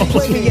 yo.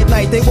 Play me at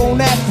night, they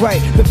won't act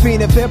right. The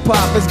fiend of hip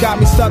hop has got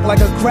me stuck like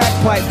a crack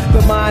pipe.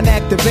 The mind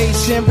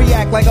activation,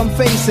 react like I'm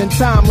facing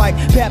time like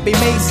Pappy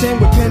Mason.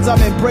 With pins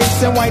I'm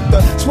embracing, wipe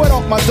the sweat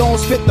off my dome,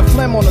 spit the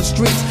phlegm on the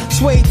streets.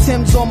 Suede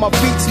Timbs on my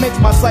beats makes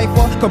my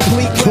cipher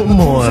complete. Come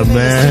on,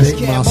 man.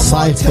 Make my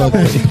cipher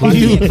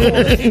complete.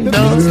 You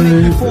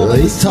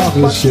He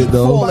talking shit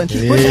though.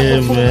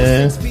 Yeah,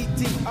 man.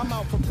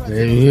 If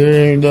you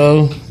hear him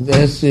though,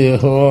 that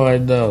shit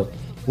hard though.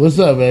 What's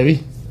up,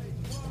 baby?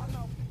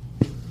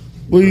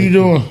 What are you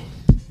doing?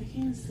 I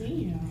can't see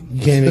you.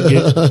 You can't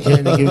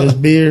give us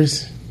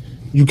beers?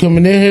 You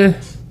coming in here?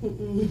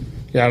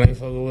 Y'all ain't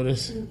fucking with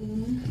us?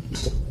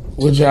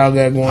 What y'all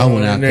got going on? I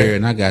went out in there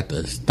and I got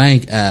the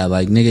stank eye.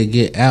 Like, nigga,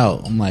 get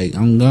out. I'm like,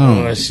 I'm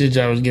gone. Oh, shit,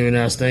 y'all was giving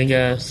out stank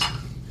ass.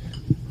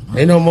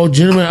 Ain't no more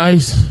gentleman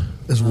ice.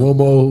 There's one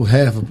more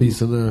half a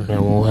piece in there.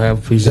 I won't have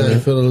a piece of Trying to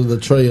that. fill the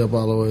tray up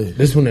all the way.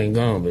 This one ain't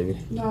gone, baby.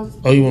 No,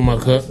 Oh, you want my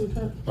cup?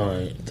 All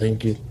right,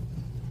 thank you.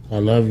 I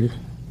love you.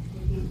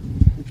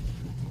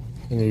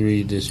 Let me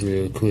read this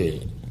real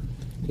quick.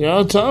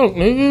 Y'all talk,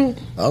 nigga.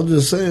 I'm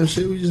just saying,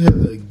 shit. We just had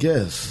a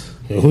guess.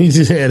 We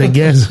just had a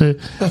guess.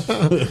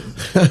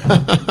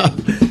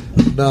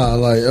 Nah,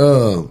 like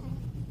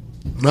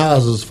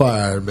Nas was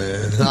fired,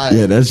 man.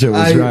 Yeah, that shit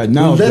was right.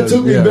 Now that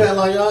took me back.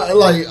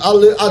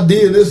 I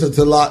did listen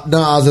to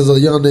Nas as a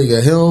young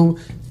nigga. Him,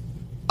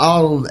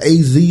 all them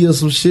AZ or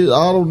some shit.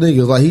 All them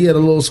niggas. Like he had a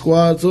little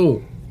squad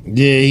too.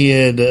 Yeah, he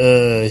had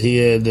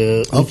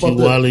the I fucked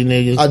Uchi Wally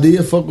niggas. I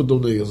did fuck with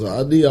them niggas.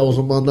 I did. I was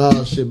on my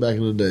Nas shit back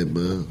in the day,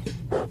 man.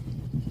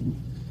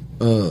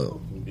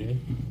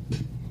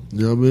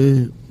 You know what I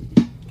mean?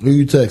 Who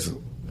you texting?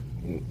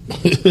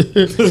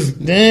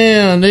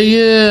 Damn,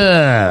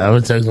 nigga. I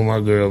was texting my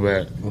girl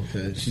back.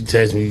 Okay. She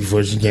texted me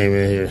before she came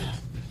in here.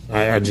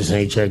 I just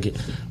ain't check it.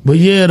 But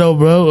yeah, though,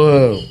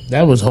 bro,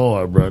 that was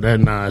hard, bro. That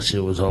Nas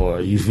shit was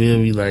hard. You feel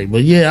me? Like,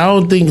 but yeah, I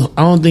don't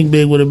think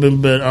Big would have been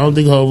better. I don't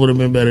think Hov would have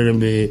been better than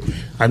Big.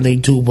 I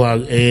think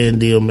Tupac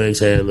and DMX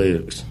had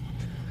lyrics.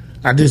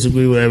 I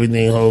disagree with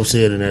everything Hov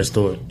said in that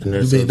story. In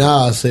that You mean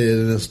Nas said it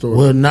in that story?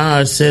 Well,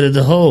 Nas said it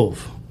to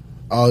Hov.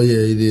 Oh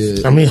yeah, he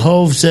did. I mean,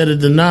 Hov said it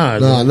to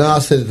Nas. Nah,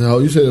 Nas said it to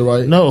Hov. You said it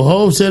right. No,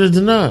 Hov said it to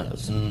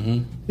Nas.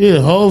 Mm-hmm. Yeah,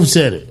 Hov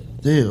said it.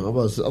 Damn,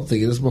 I'm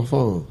thinking it's my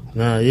phone.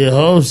 Nah, yeah,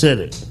 Hov said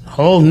it.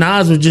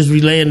 Nas was just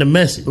relaying the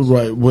message.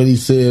 Right, when he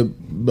said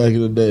back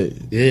in the day.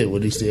 Yeah,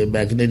 what he said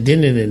back in the day,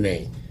 in the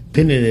name.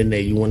 Pinning in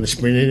there. You want to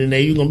sprint in there,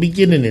 you're going to be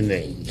getting in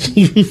there.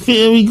 You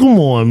feel me? Come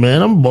on,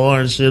 man. I'm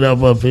barring shit up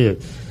here.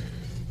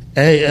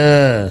 Hey,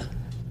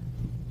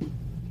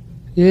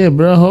 yeah,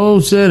 bro,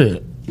 Hov said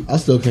it. I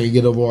still can't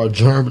get over our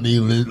Germany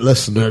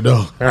listener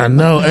though. I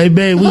know. Hey,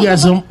 babe, we got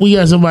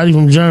somebody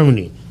from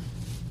Germany.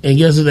 And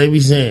guess what they be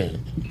saying?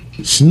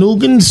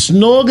 Snoogin,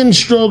 snorgin,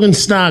 strogan,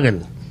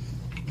 snoggin.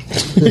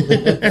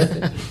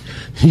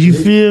 You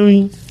feel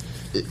me?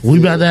 We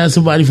about to have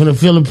somebody from the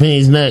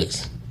Philippines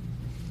next.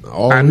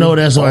 I know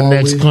that's our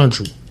next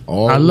country.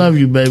 I love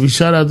you, baby.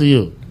 Shout out to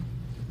you.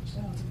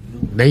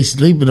 They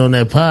sleeping on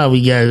that pod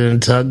we got in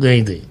Tuck,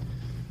 ain't they?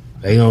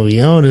 They gonna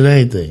be on it,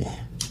 ain't they?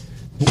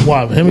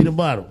 Wow, hand me the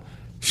bottle.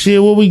 Shit,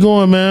 where we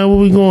going, man? Where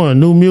we going?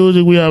 New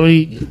music? We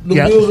already New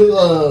music,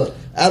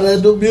 out of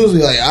that new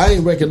music, like I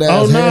ain't recognize.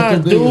 Oh nah,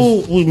 half the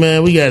niggas.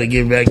 dude, we gotta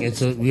get back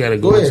into. We gotta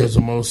go into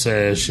some more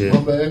sad shit.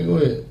 My bad, go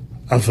ahead.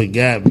 I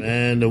forgot,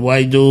 man. The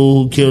white dude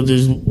who killed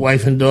his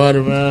wife and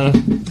daughter,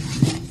 man.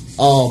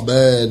 Oh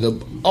man, I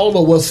don't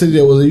know what city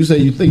that was. You say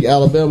you think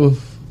Alabama?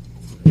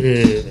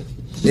 Yeah.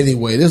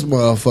 Anyway, this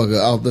motherfucker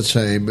out the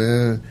chain,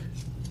 man.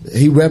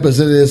 He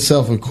represented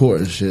himself in court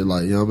and shit.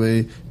 Like, you know what I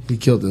mean? He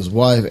killed his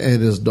wife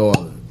and his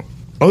daughter.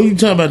 Oh, you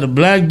talking about the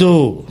black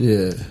dude?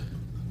 Yeah.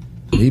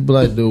 He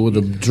black dude with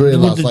the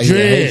dreadlocks, With the like he a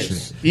dreads.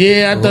 Haitian.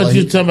 Yeah, I thought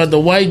you were talking about the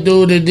white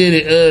dude that did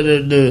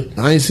it.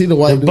 I ain't see the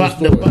white dude the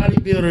story.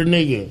 bodybuilder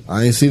nigga.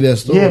 I ain't see that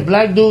story. Yeah,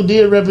 black dude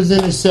did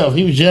represent himself.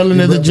 He was yelling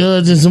at the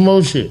judge and some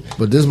more shit.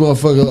 But this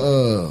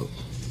motherfucker,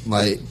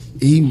 like,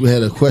 he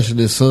had a question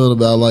his son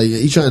about, like,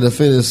 he trying to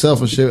defend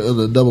himself and shit in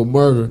a double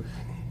murder.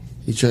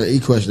 He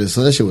questioned it.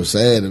 So that shit was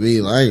sad to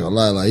me. Like, I ain't gonna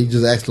lie. Like, he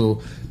just asked him.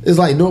 It's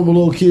like normal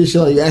little kid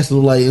shit. Like, you asking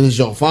them, like, it's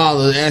your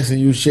father asking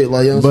you shit.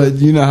 Like, you know what I'm But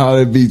you know how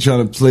they be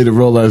trying to play the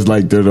role as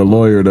like they're the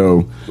lawyer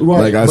though.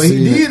 Right. Like But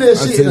he did that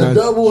shit in a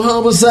double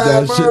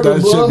homicide murder,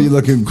 that bro. shit be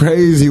looking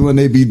crazy when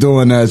they be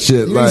doing that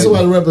shit. You Like, need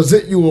somebody to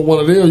represent you in one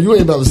of them. You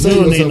ain't about to say You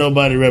don't need yourself.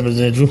 nobody to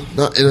represent you.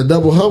 Not in a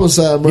double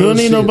homicide murder. You don't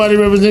need shit. nobody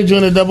to represent you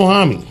in a double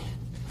homie.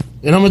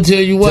 And I'm gonna tell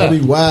you Tell why.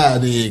 me why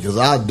then, because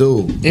I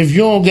do. If you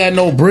don't got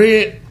no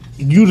bread,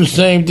 you the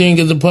same thing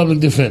as a public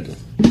defender.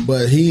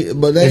 But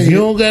they If you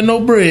don't got no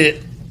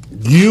bread,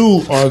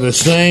 you are the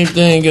same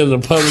thing as a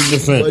public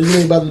defender. But you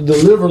ain't about to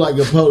deliver like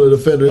a public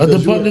defender. But the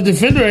 'cause you public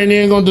defender ain't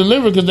even gonna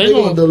deliver because they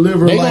gonna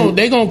deliver like-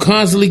 they gonna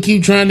constantly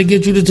keep trying to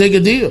get you to take a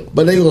deal.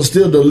 But they gonna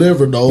still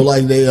deliver though,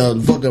 like they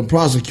fucking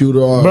prosecutor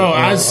or Bro,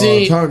 I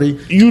see- attorney.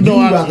 you know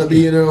I- about to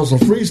be in there on some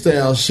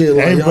freestyle shit.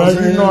 Like, Hey, you know bro, what I'm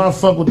you saying? know I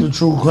fuck with the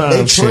true crime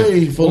They shit.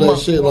 train for Where that my-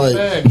 shit. where my Like,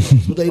 bag?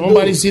 that's what they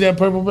Nobody do. see that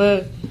purple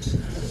bag?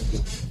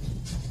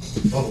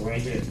 Oh,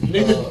 right there.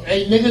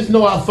 Niggas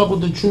know I fuck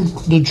with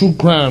the true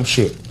crime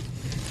shit.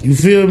 You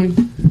feel me?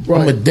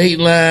 Right. I'm a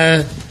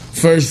Dateline,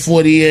 First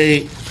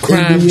 48,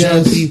 Crime ABS.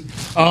 Junkie,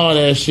 all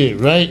that shit,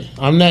 right?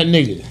 I'm that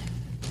nigga.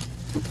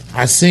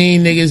 I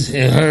seen niggas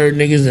and heard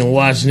niggas and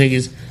watched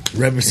niggas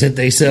represent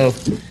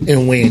themselves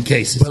and win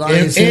cases. But I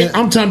ain't saying-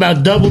 I'm talking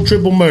about double,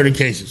 triple murder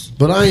cases.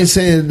 But I ain't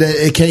saying that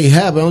it can't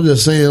happen. I'm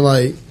just saying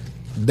like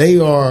they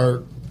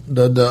are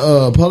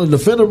the public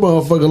defender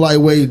motherfucker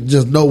lightweight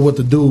just know what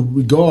to do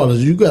regardless.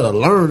 You gotta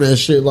learn that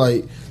shit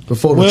like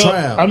before the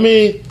trial. I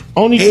mean,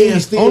 only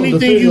And still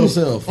defend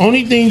yourself.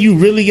 thing you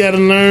really got to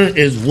learn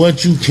is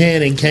what you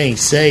can and can't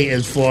say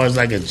as far as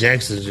like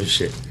objections and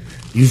shit.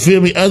 You feel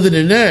me? Other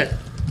than that,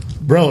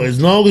 bro,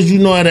 as long as you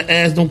know how to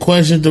ask them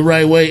questions the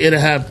right way, it'll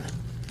happen.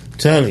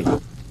 Tell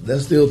you.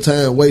 That's still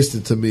time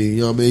wasted to me. You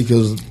know what I mean?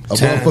 Because a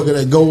Time. motherfucker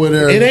that go in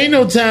there, It ain't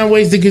no time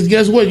wasted because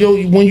guess what?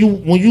 Yo, when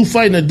you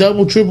fighting a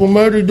double, triple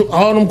murder,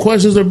 all them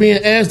questions are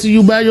being asked to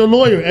you by your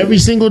lawyer every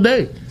single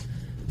day.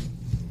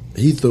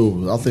 he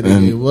threw. I think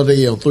they what they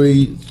gave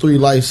him three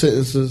life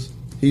sentences.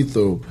 He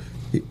threw.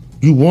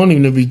 You want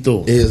him to be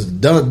through. It's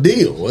done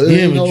deal.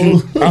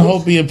 Yeah, but I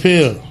hope he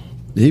appeal.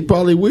 He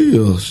probably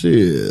will.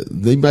 Shit,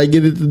 they might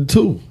get it to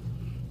 2.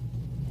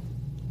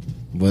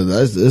 But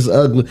it's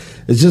ugly.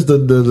 It's just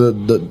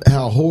the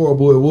how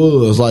horrible it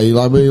was. Like, you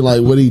know what I mean,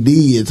 like what he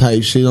did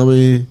type shit. I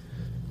mean,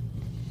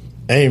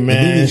 hey and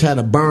man, then he tried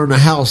to burn the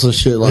house and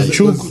shit. Like,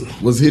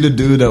 was he the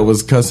dude that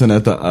was cussing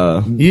at the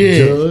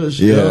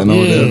judge? Yeah, and all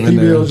Yeah. that in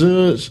there. Female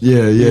judge.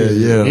 Yeah.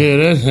 Yeah,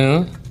 that's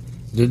him.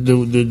 The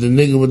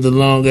nigga with the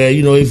long ass,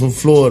 you know, he from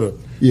Florida.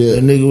 Yeah.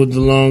 The nigga with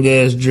the long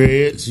ass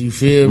dreads, you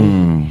feel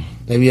me?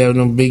 They be having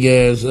them big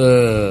ass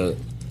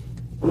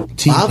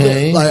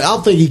T-Pain. I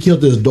think he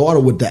killed his daughter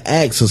with the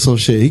axe or some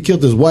shit. He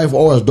killed his wife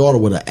or his daughter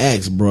with an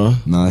axe, bruh.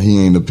 Nah, he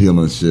ain't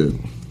appealing shit.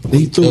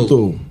 He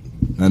threw.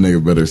 That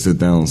nigga better sit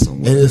down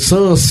somewhere. And his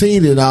son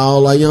seen it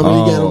all. Like, you know what I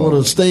mean? He got to Oh.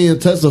 want to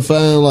stand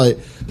testifying. Like,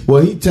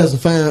 well, he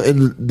testifying in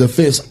the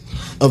defense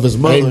of his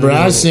mother. Hey, bro, you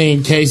know? I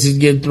seen cases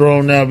get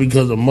thrown out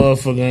because a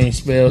motherfucker ain't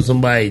spelled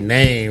somebody's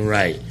name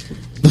right.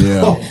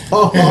 Yeah.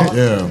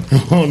 Yeah.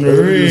 On the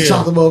You real.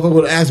 shot the motherfucker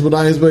with an axe, but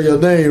I ain't spell your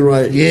name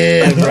right.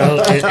 Yeah, bro.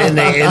 and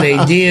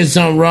they did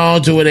something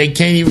wrong to where they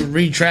can't even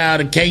retrial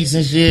the case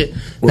and shit.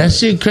 That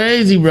shit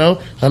crazy, bro.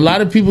 A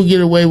lot of people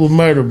get away with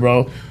murder,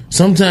 bro.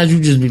 Sometimes you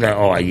just be like,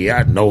 oh yeah,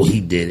 I know he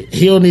did it.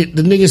 He don't.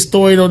 The nigga's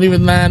story don't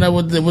even line up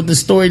with the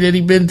story that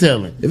he been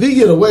telling. If he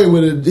get away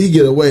with it, he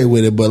get away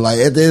with it. But like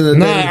at the end of the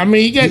Nah, day, I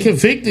mean he got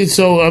convicted,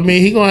 so I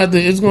mean he gonna have to.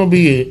 It's gonna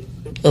be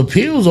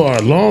appeals are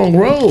a long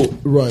road.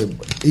 right?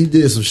 He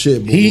did some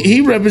shit. Boy.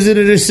 He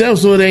represented himself,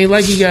 so it ain't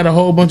like he got a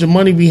whole bunch of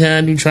money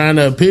behind him trying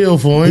to appeal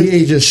for him. He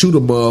ain't just shoot a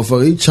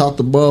motherfucker. He chopped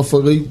the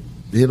motherfucker.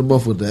 He hit him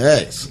up with the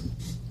axe.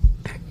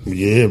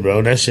 Yeah,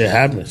 bro, that shit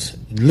happens.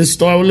 Let's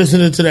start with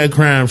listening to that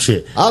crime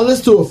shit. I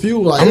listened to a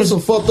few. Like, there's some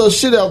fucked up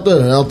shit out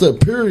there.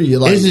 Period.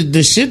 Like, Is it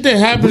the shit that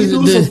happens? we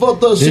do the, some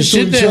fucked up the shit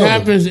shit to that each other.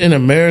 happens in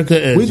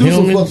America as we do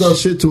some humans. fucked up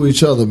shit to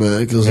each other,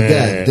 man. Because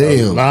Man,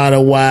 goddamn, a lot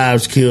of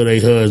wives kill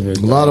their husbands.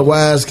 a lot of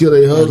wives kill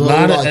their husbands. A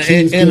lot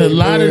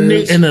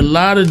of, and a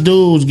lot of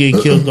dudes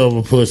get killed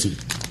over pussy.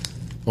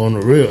 On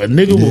the real, a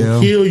nigga Yeah.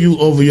 will kill you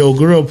over your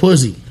girl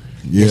pussy.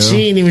 Yeah. And she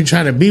ain't even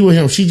trying to be with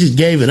him. She just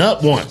gave it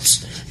up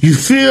once. You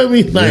feel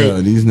me? Like, Yeah,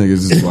 these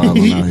niggas is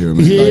wilding out here,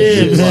 man.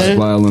 Yeah, Like, man.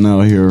 wilding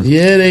out here.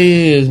 yeah,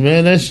 they is,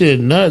 man. That shit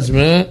nuts,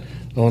 man.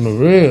 On the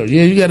real,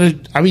 yeah, you gotta.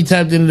 I be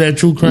tapped into that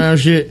true crime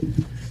shit.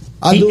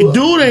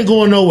 Dude ain't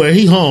going nowhere.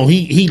 He home.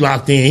 He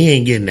locked in. He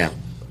ain't getting out.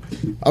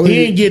 He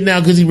ain't getting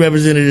out because he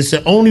represented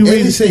himself. Only reason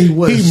he said he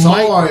wasn't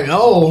sorry.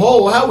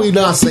 How we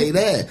not say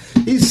that?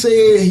 He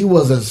said he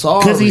wasn't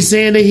sorry because he's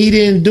saying that he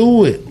didn't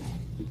do it.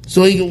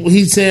 So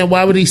he's saying,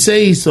 why would he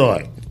say he's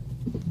sorry?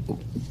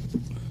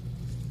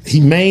 He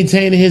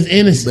maintaining his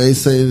innocence.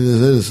 Maintaining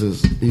his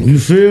innocence. You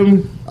feel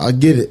me? I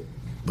get it,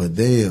 but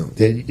damn,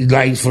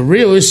 like for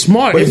real, it's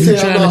smart. But if he you said,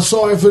 I'm trying not to,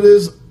 sorry for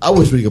this. I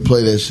wish we could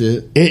play that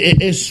shit.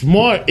 it's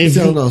smart. If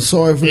said, you, I'm not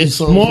sorry for it's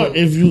this. smart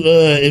if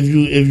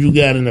you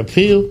got an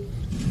appeal.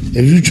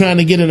 if you trying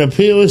to get an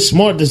appeal, it's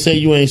smart to say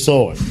you ain't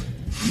sorry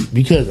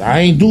because I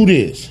ain't do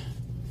this.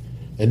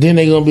 And then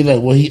they gonna be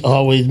like, well, he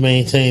always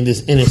maintained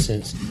his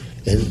innocence,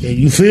 and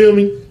you feel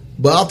me?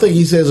 But I think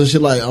he said some shit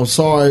like, "I'm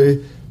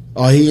sorry,"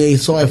 or he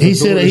ain't sorry. For He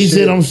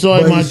said, "I'm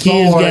sorry, my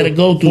kids got to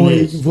go through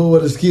this." For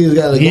what his kids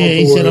got to go through. Yeah,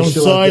 he said, "I'm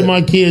sorry, like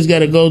my kids got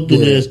to go through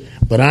this,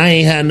 but I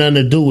ain't had nothing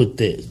to do with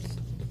this."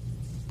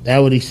 That's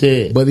what he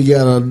said. But he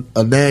got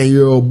a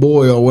 9-year-old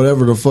boy or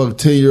whatever the fuck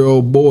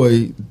 10-year-old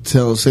boy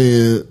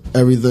saying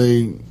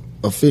everything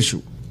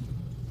official.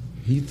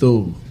 He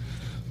threw.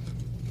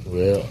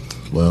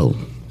 Well.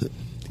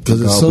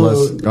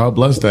 Because God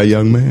bless that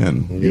young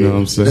man. You know what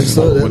I'm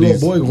saying? What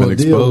he's been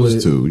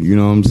exposed to. You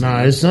know what I'm saying?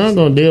 Nah, his son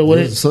gonna deal with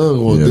it. His son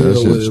gonna deal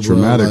with it. That's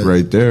traumatic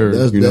right there.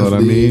 You know what I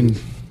mean?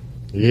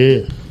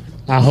 Yeah.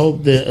 I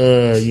hope that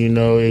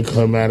it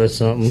come out of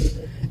something.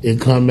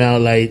 It come out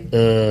like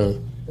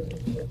that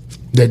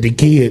the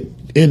kid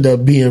end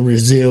up being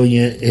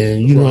resilient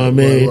and you know what I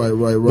mean?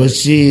 Right. But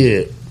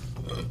shit,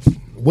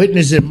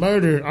 witnessing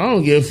murder, I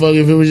don't give a fuck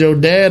if it was your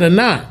dad or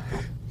not.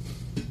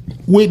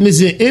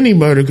 Witnessing any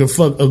murder could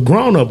fuck a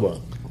grown up up.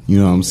 You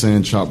know what I'm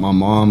saying? Chop my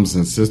mom's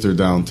and sister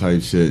down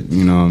type shit.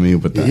 You know what I mean?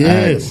 But the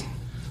axe,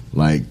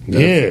 like,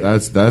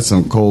 that's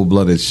some cold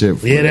blooded shit.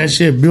 That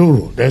shit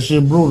brutal. That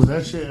shit brutal.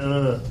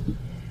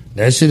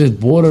 That shit is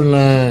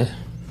borderline.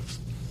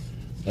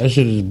 That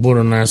shit is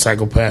borderline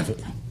psychopathic.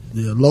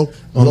 Yeah,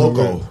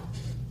 loco.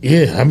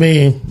 Yeah, I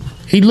mean,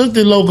 he looked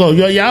at Loco.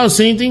 Y'all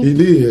seen him? He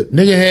did.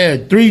 Nigga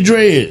had 3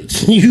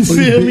 dreads. You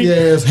feel me?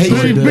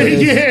 3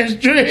 big ass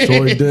dreads.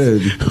 So he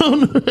did.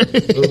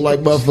 Look like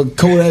motherfucking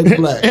Kodak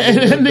Black. And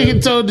that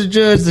nigga told the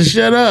judge to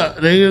shut up.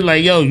 They was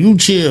like, yo, you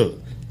chill.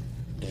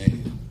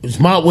 It's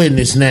my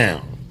witness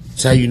now.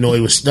 That's how you know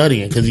he was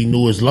studying, because he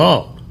knew his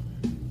law.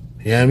 You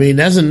know what I mean?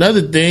 That's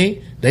another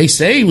thing. They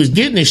say he was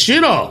getting his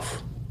shit off.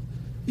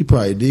 He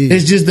probably did.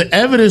 It's just the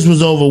evidence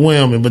was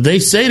overwhelming, but they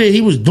say that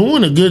he was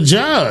doing a good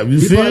job.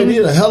 You feel probably me?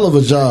 did a hell of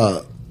a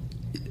job.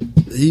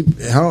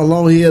 How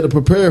long he had to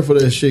prepare for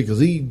that shit? Because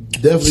he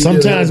definitely.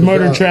 Sometimes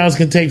murder trials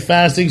can take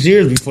 5-6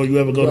 years before you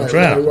ever go to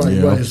trial.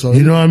 Right. So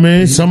you know what I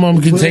mean? Some of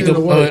them can take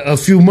a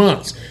few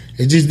months.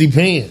 It just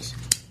depends.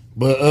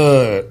 But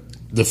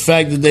the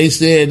fact that they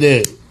said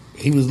that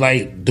he was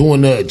like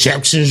doing the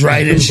ejections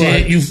right and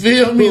shit, you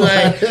feel me?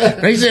 Like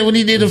they said when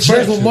he did the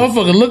first one,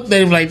 motherfucker looked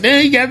at him like,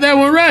 damn, he got that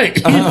one right.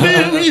 You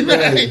feel me?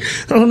 Like,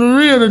 on the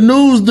real, the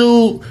news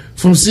dude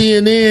from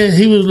CNN,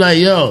 he was like,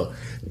 yo,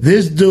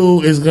 this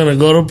dude is gonna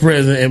go to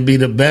prison and be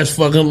the best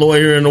fucking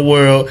lawyer in the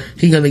world.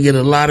 He gonna get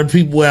a lot of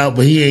people out,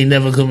 but he ain't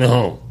never coming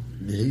home.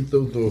 Yeah, he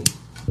threw.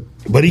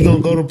 But he gonna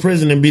go to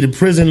prison and be the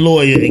prison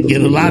lawyer and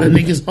get a lot of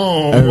niggas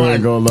home.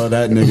 Everyone gonna love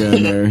that nigga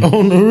in there.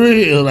 On the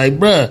real, like,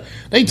 bruh,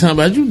 they talking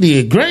about you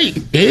did great.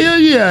 Hell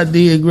yeah, I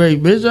did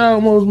great, bitch. I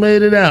almost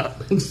made it out.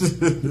 You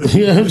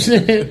know what I'm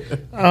saying?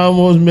 I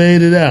almost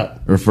made it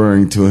out.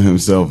 Referring to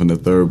himself in the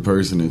third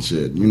person and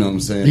shit. You know what I'm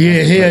saying?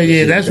 Yeah, hell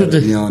yeah. That's what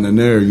the on in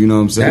there. You know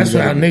what I'm saying? That's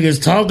how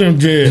niggas talking in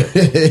jail.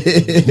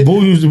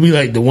 Boo used to be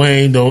like,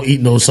 Dwayne don't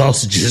eat no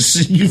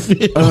sausages. You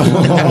feel?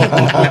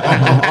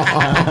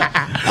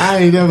 I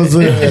ain't never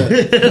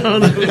said that.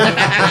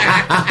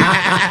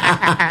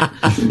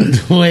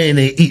 Dwayne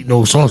ain't eat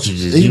no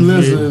sausages. He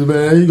listening,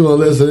 man. He gonna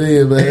listen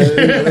in,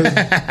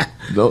 man.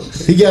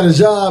 He got his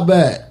job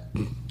back.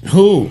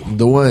 Who?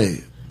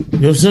 Dwayne.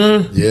 Your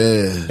son?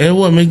 Yeah. And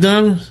what,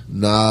 McDonald's?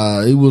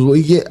 Nah, he was.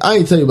 I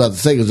ain't tell you about the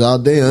second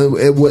job. Damn,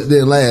 it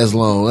didn't last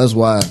long. That's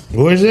why.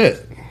 Where's that?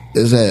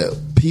 Is that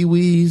Pee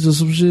Wee's or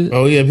some shit?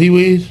 Oh yeah, Pee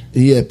Wee's.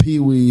 He had Pee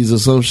Wee's or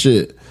some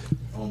shit.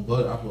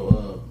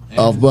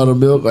 Off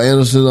Buttermilk or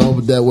Anderson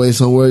over that way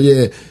somewhere.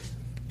 Yeah.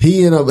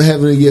 He ended up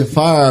having to get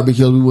fired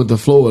because we went to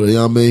Florida. You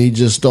know what I mean? He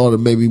just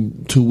started maybe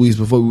 2 weeks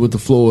before we went to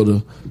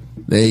Florida.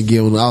 They ain't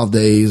giving off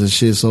days and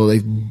shit, so they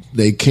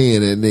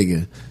can that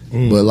nigga.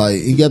 But like,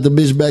 he got the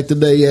bitch back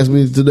today. He asked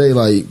me today,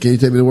 like, can you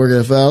take me to work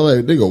at 5?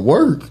 Like, nigga,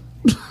 work.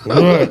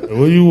 What?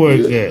 Where you work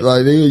at?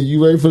 Like, nigga,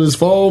 you ready for this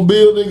phone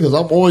bill, nigga? Because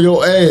I'm on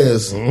your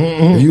ass.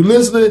 If you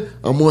listening,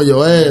 I'm on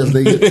your ass,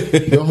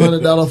 nigga. Your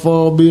 $100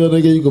 phone bill,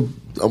 nigga, you can.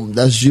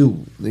 That's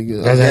you,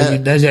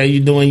 nigga. That's how you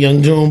doing,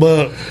 Young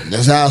Junebug.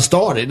 That's how I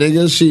started,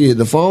 nigga. Shit,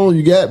 the phone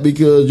you got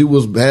because you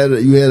had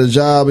a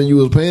job and you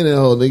was paying that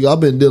whole, nigga. I've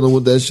been dealing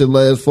with that shit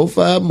last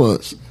 4-5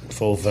 months.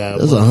 4-5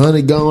 That's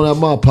 $100 going out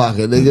my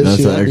pocket, nigga.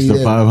 That's an extra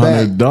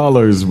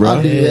 $500, bro.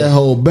 I need that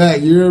whole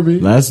back. You hear me?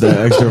 That's the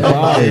extra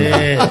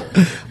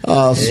 $5.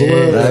 I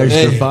swear, that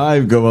extra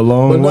 $5 go a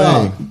long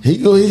way. He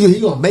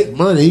gonna make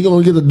money. He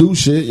gonna get to do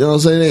shit. You know what I'm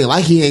saying? It ain't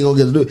like he ain't gonna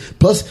get to do it.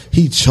 Plus,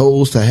 he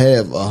chose to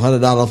have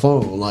 $100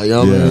 phone. Like, you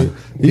know what I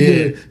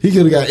mean? He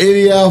could have got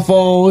any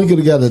iPhone. He could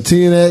have got the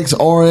 10X,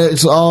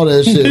 RX, all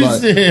that shit.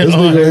 Like, this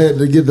nigga had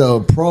to get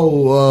the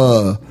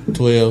Pro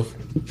 12.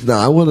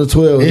 Nah, I wasn't a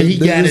 12. Yeah, he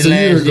got it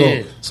last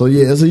year. So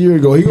yeah, it's a year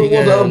ago. He gonna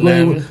want the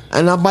upgrade,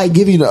 and I might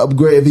give you the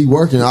upgrade if he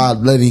working. I'd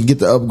let him get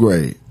the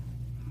upgrade.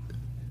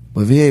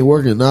 But if he ain't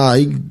working,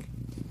 he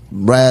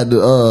ride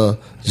the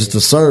just the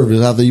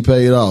service after he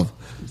paid off.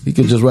 He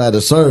could just ride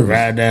the service.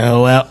 Ride that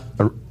hoe out.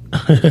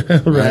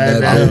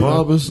 I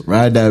promise.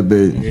 Ride that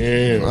bitch.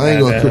 Yeah, I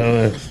ain't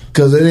gonna,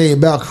 cause it ain't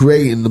about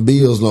creating the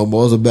bills no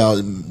more. It's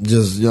about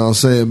just, you know what I'm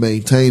saying,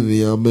 maintaining.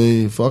 You know what I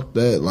mean? Fuck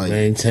that. Like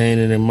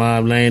maintaining and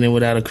mob laning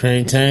without a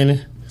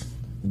maintaining.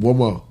 One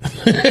more.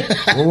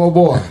 One more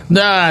boy.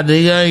 Nah,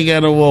 nigga, I ain't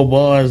got no more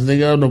bars.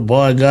 Nigga, I'm the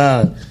bar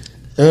god.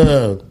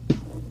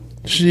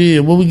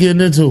 Shit, what we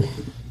getting into?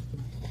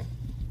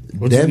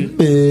 What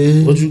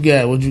you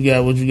got? You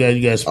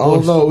got sports? I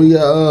don't know. We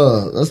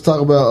got let's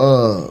talk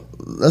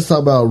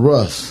about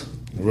Russ.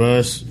 You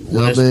know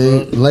what I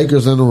mean?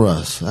 Lakers and the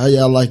Russ. How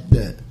y'all like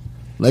that?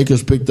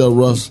 Lakers picked up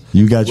Russ.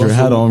 You got your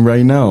hat on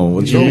right now.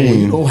 What you mean?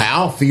 You know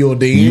how I feel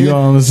then. You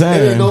know what I'm saying?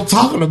 There ain't no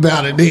talking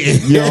about it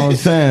then. You know what I'm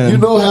saying? You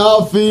know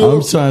how I feel.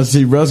 I'm trying to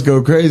see Russ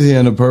go crazy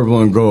in the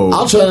purple and gold.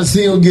 I'm trying to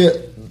see him get,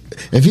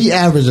 if he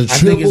averaged a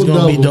triple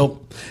double.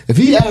 If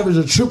he averaged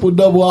a triple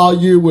double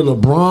all year with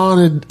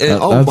LeBron and that's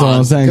what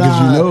I'm saying, because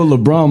you know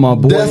LeBron, my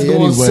boy, that's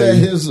going to set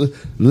his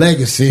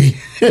legacy.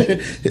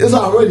 It's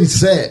already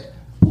set.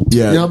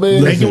 Yeah, you know what I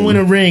mean? They can win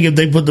a ring if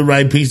they put the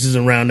right pieces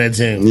around that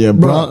team. Yeah,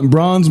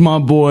 Bron's my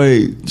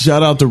boy.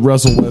 Shout out to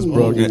Russell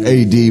Westbrook and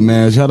AD,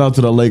 man. Shout out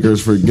to the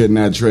Lakers for getting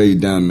that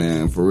trade done,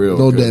 man. For real.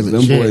 No damage.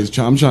 Them boys,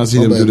 I'm trying to see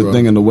them do the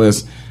thing in the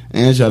West.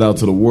 And shout out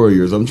to the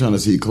Warriors. I'm trying to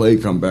see Clay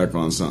come back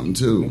on something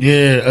too.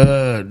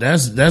 Yeah,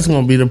 that's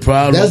going to be the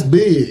problem. That's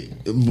big.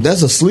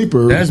 That's a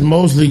sleeper. That's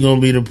mostly going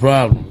to be the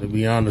problem, to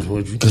be honest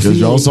with you. Because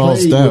y'all saw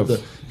Steph.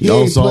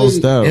 Y'all saw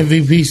Steph.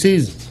 MVP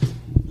season.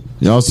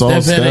 Y'all saw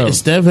Steph.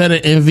 Steph had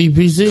an MVP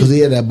season. Because he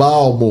had that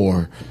ball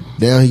more.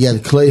 Now he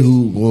got Clay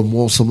who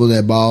wants some of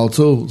that ball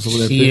too.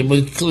 Some of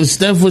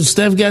that but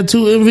Steph got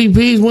 2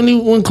 MVPs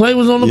when Clay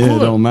was on the court. Yeah, it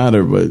don't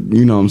matter, but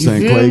you know what I'm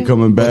saying? Clay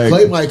coming back. But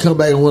Clay might come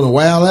back and win a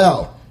wild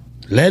out.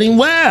 Let him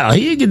wow.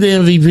 He'll get the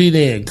MVP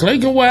then. Clay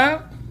can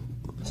wow.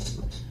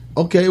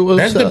 Okay, well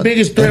that's the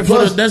biggest threat for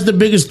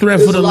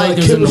the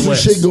Lakers in the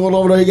West. Shit going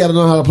over there. You got to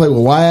know how to play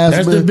with wives.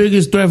 That's the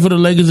biggest threat for the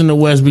Lakers in the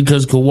West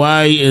because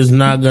Kawhi is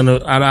not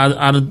gonna.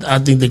 I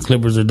think the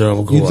Clippers are done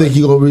with Kawhi. You think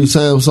you gonna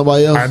re-sign with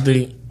somebody else?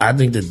 I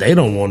think that they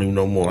don't want him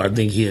no more. I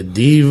think he a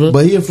diva.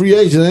 But he a free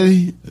agent, ain't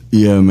he?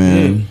 Yeah,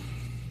 man.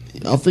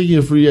 I think he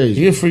a free agent.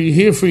 He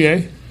a free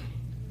agent.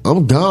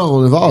 I'm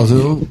gone if I was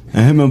him.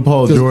 And him and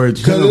Paul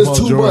George,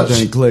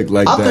 ain't click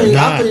like that.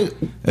 I think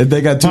if they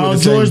got 2 Paul of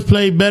the George same,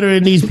 played better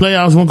in these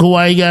playoffs when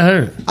Kawhi got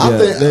hurt.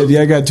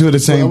 I got 2 of the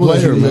same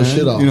player, man.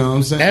 You know what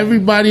I'm saying?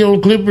 Everybody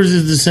on Clippers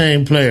is the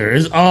same player.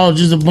 It's all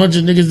just a bunch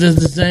of niggas that's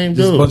the same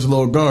dude. Just a bunch of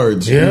little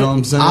guards. Yeah. You know what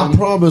I'm saying? I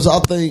promise.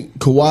 I think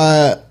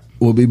Kawhi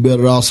will be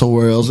better off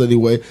somewhere else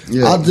anyway.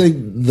 Yeah. I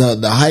think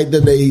the hype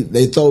that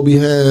they throw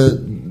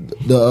behind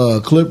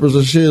the Clippers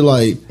and shit,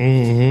 like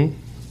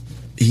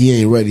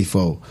he ain't ready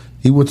for.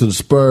 He went to the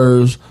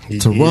Spurs.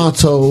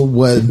 Toronto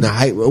wasn't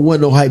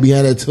no hype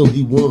behind that till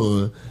he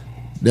won.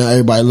 Now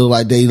everybody look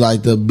like they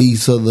like the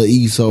beasts of the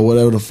East or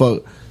whatever the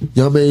fuck. You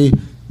know what I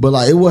mean? But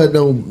like it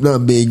wasn't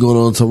nothing big going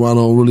on in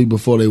Toronto really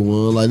before they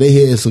won. Like they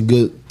had a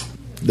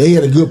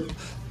good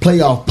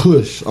playoff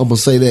push. I'm gonna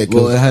say that.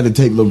 Well, it had to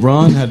take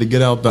LeBron had to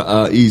get out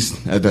the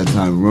East at that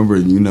time. Remember,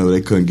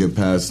 they couldn't get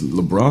past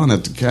LeBron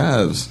at the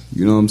Cavs.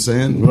 You know what I'm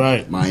saying?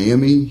 Right.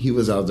 Miami, he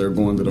was out there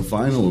going to the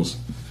finals.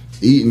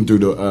 Eating through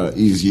the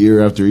East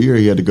year after year,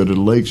 he had to go to the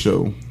Lake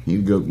Show. He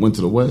went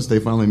to the West. They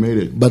finally made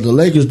it. But the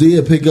Lakers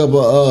did pick up I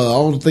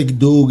don't think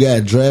dude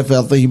got drafted.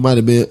 I think he might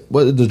have been.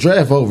 But the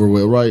draft over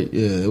with, right?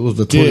 Yeah, it was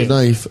the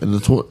 29th and the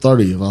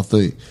 30th. I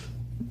think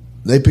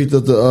they picked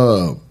up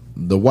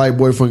the white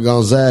boy from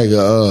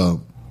Gonzaga.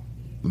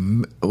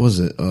 What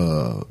was it?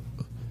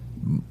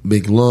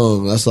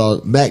 McLung. That's all.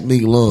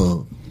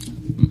 McLung.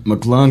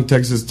 McClung,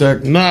 Texas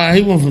Tech. Nah,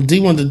 he went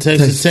to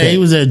Texas Tech. He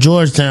was at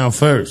Georgetown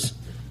first.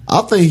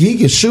 I think he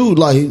can shoot.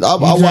 Like I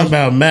talking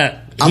about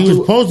Matt. He was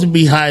supposed to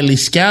be highly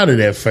scouted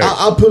at first.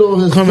 I put on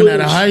his coming footage.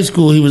 out of high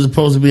school. He was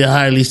supposed to be a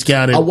highly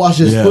scouted. I watched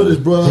his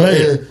footage, bro.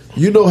 And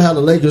you know how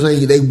the Lakers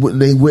they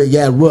went and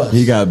got Russ.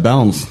 He got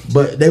bounced,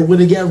 but they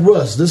went and got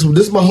Russ. This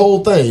is my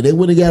whole thing. They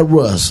went and got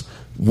Russ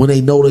when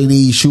they know they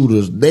need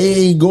shooters. They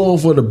ain't going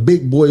for the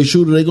big boy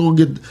shooter. They gonna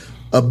get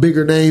a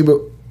bigger name,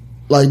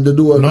 like to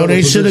do. No,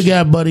 they should have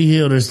got Buddy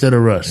Hield instead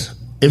of Russ.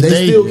 If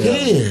they still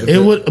can.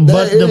 It would,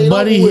 but the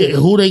Buddy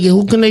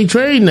who can they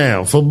trade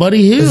now for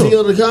Buddy Hield? Is he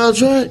under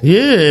contract?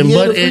 Yeah,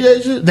 but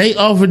they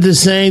offered the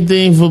same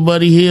thing for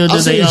Buddy Hield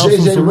that they offered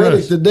JJ for Redick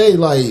Russ today.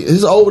 Like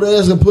his old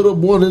ass can put up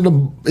one in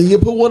the. He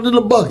can put one in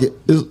the bucket.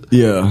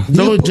 Yeah.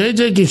 No,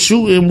 JJ can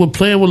shoot, and we're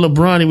playing with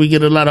LeBron, and we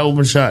get a lot of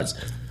open shots.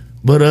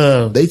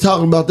 But they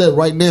talking about that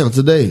right now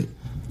today.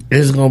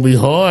 It's gonna be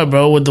hard,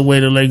 bro. With the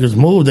way the Lakers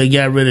move, they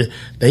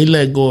they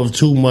let go of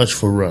too much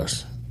for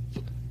Russ.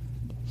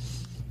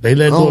 They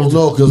let go. I don't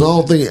know because I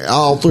don't think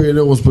all 3 of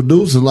them was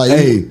producing. Like, all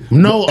 3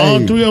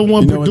 of them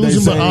weren't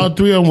producing, but all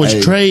 3 of them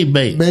was trade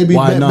bait. Maybe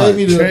why not?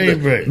 Maybe the,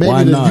 trade bait.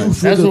 Why not?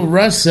 That's what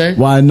Russ said.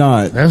 Why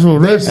not? That's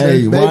what Russ said.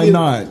 Hey, why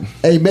not?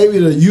 Hey, maybe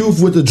the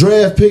youth with the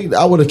draft pick.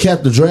 I would have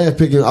kept the draft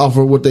pick and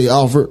offered what they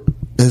offered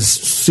and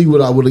see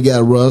what I would have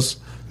got Russ.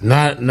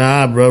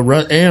 Nah, bro.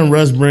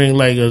 Russ bring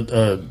like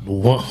a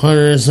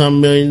 $100 and something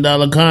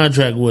million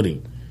contract with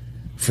him.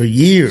 for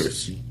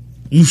years.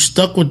 You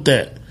stuck with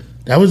that.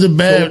 That was a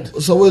bad.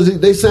 So was he?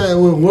 They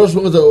signed when Russ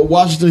went to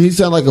Washington. He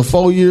signed like a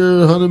 4-year,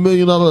 $100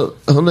 million,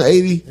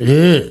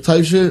 180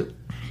 type shit.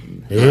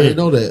 Yeah. I didn't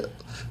know that,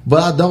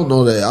 but I don't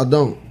know that. I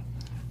don't.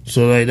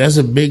 So like that's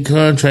a big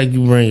contract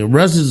you bring.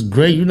 Russ is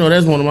great. You know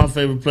that's one of my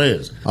favorite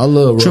players. I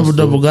love Russ. Triple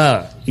double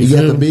guy. You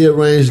got the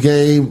mid-range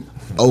game.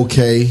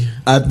 Okay,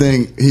 I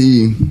think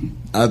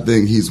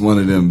he's one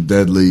of them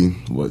deadly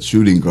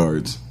shooting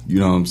guards. You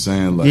know what I'm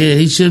saying? Like, yeah,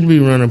 he should be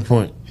running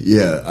point.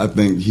 Yeah, I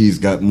think he's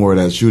got more of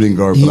that shooting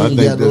guard. He but ain't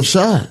I think got no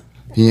shot.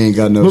 He ain't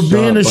got no but shot.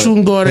 But being a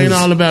shooting guard ain't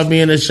all about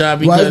being a shot.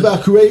 Because Right,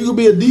 about create, you could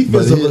be a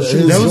defensive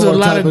shooting. There was a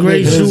lot of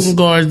great shooting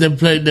guards that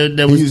played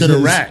that was to the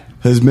rack.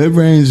 His mid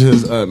range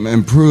has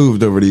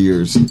improved over the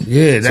years.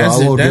 Yeah, that's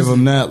so I will give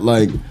him that.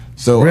 Like,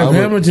 so Rip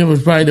Hamilton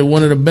was probably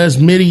one of the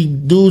best midi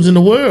dudes in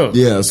the world.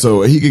 Yeah,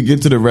 so he could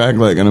get to the rack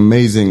like an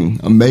amazing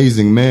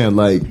man.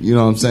 Like, you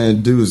know what I'm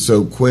saying? Dude is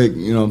so quick.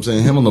 You know what I'm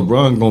saying? Him and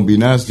LeBron gonna be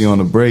nasty on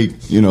the break.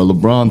 You know,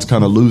 LeBron's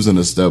kind of losing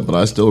a step, but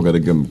I still got to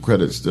give him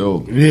credit.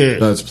 Still,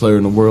 best player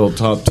in the world,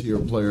 top tier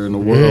player in the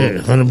world.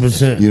 Yeah,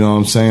 100%. You know what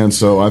I'm saying?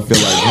 So I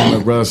feel like him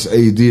and Russ,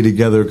 AD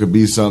together could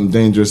be something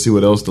dangerous. See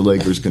what else the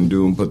Lakers can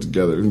do and put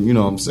together. You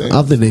know what I'm saying?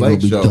 I think they're gonna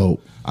be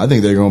dope. I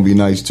think they're gonna be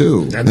nice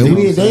too. And they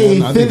ain't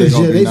finished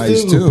yet. They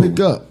still gonna pick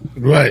up.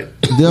 Right.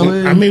 You know what I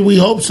mean? I mean, we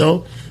hope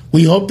so.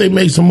 We hope they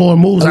make some more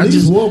moves. At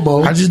least one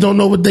more. I just don't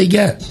know what they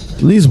got.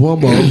 At least one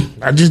more.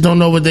 I just don't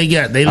know what they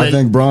got. I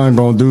think Brian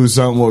gonna do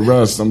something with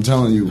Russ. I'm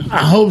telling you.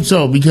 I hope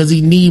so because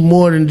he need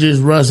more than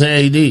just Russ and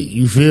AD.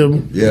 You feel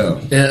me? Yeah.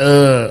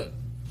 And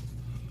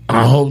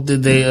I hope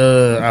that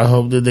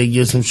they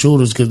get some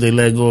shooters because they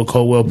let go of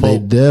Caldwell Pope. They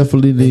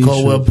definitely need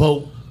Caldwell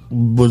Pope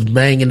was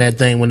banging that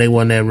thing when they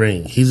won that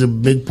ring. He's a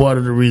big part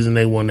of the reason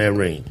they won that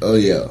ring. Oh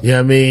yeah. You know what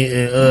I mean?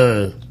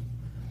 And,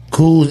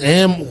 Kuz,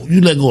 and you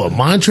let go of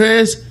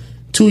Montrez.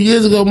 2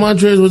 years ago,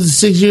 Montrez was a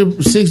 6 man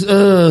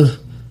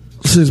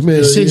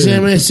of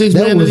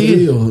the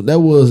year. That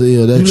was ill.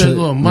 You let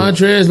go of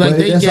Montrez, like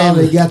that's all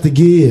they got to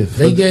give.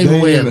 They gave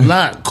away a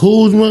lot.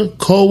 Kuzma,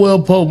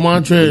 Caldwell Pope,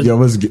 Montrez.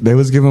 They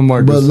was giving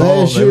Marc Gasol.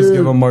 Last year, they was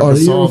giving Marc or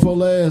the year Gasol. before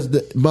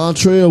last,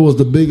 Montreal was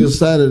the biggest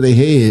side they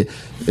had,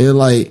 and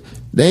like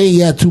they ain't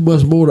got too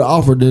much more to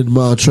offer than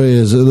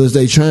Montrez unless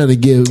they trying to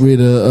get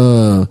rid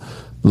of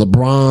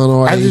LeBron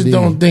or I just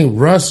don't think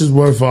Russ is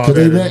worth all that.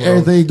 They let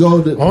everything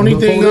go. Only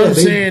thing I'm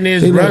saying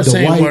is Russ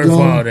ain't worth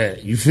all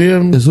that. You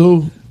feel me? Is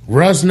who?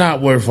 Russ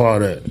not worth all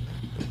that.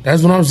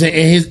 That's what I'm saying.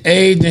 And his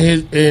age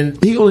and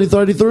he only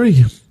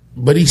 33,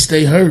 but he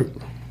stay hurt.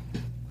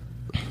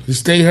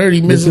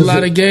 He missed a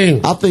lot of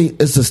games. I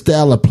think it's the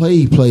style of play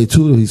he played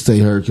too. He stay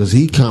hurt because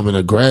he coming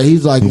aggressive.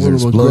 He's like He's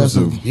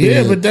explosive.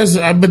 Yeah, but that's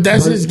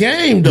his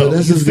game though.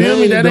 You feel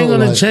me? That ain't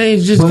gonna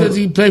change just because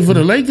he played for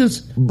the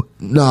Lakers.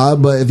 Nah,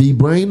 but if he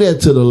bring that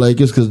to the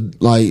Lakers, because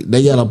like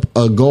they got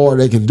a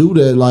guard that can do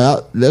that,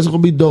 like that's gonna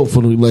be dope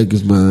for the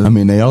Lakers, man. I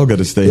mean, they all got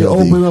to stay It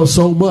healthy. open up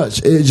so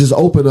much. It just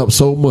opened up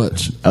so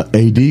much.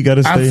 AD got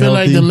to stay healthy. I feel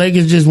like the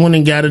Lakers just went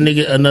and got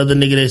another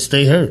nigga that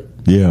stay hurt.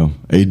 Yeah,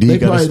 AD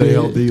got to stay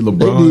healthy.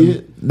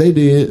 LeBron, they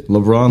did.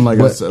 LeBron, like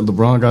I said,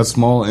 LeBron got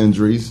small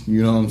injuries.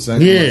 You know what I'm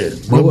saying? Yeah,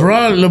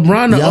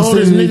 LeBron, the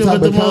oldest nigga,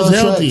 but the most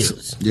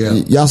healthiest. Yeah,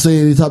 y'all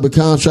seen any type of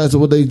contracts or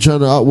what they trying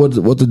to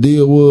what the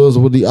deal was,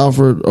 or what he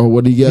offered, or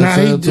what he got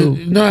signed to?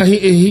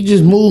 He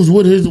just moves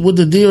with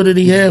the deal that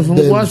he had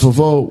from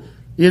Washington.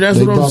 Yeah, that's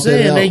what I'm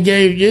saying. They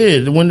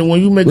gave when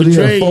you make a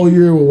trade, 4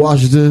 years with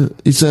Washington.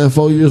 He signed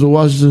 4 years with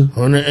Washington.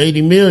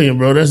 $180 million,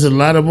 bro. That's a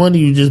lot of money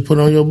you just put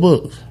on your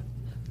books.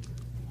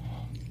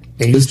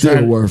 And it's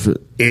still worth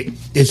it.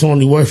 It's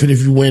only worth it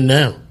if you win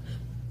now.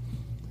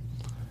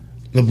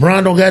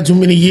 LeBron don't got too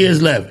many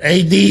years left.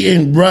 AD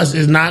and Russ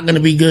is not going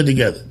to be good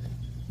together.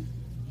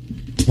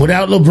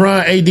 Without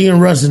LeBron, AD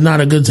and Russ is not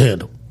a good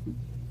tandem.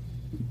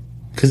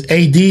 Because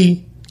AD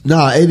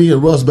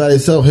and Russ by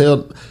themselves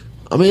held.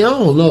 I mean, I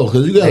don't know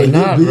because you got to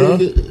get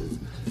big.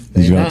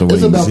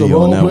 It's about the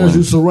role players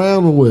you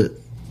surround them with.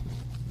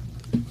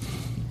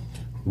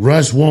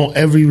 Russ want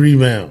every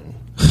rebound.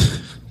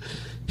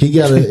 He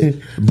got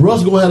to.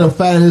 Russ gonna have to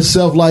find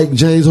himself like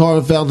James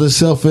Harden found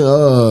himself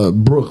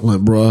in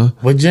Brooklyn, bruh.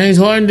 But James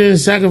Harden didn't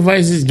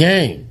sacrifice his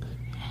game.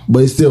 But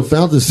he still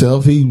found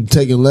himself. He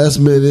taking less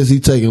minutes. He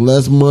taking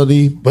less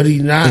money. But he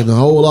not. And a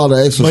whole lot of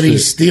extra. But shit.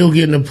 He's still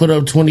getting to put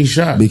up 20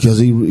 shots because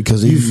he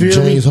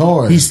James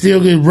Harden. He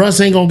still get.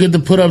 Russ ain't gonna get to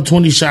put up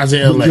 20 shots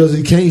in LA because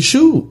he can't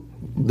shoot.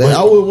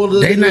 I wouldn't want to.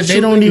 They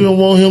don't even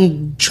want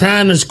him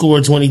trying to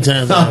score 20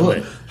 times in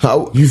LA.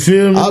 You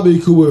feel me? I'll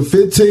be cool with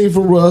 15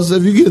 from Russ.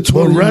 If you get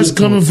 20, but Russ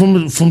coming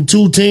from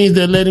two teams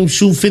that let him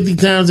shoot 50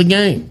 times a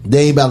game.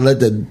 They ain't about to let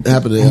that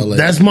happen in LA.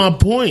 That's my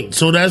point.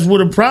 So that's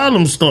where the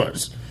problem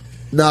starts.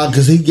 Nah,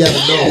 because he got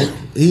to know.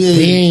 He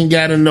ain't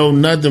got to know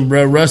nothing,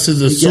 bro. Russ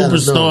is a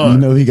superstar. You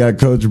know he got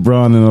Coach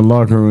Braun in the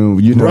locker room.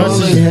 You know Russ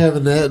ain't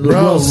having that.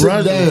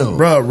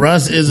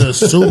 Russ is a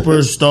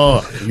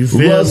superstar. You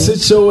feel Russ, me?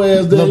 sit your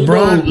ass down.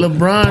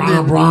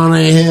 LeBron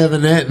ain't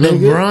having that.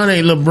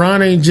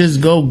 LeBron ain't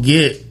just go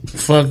get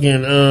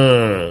fucking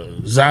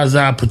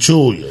Zaza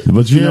Pachulia.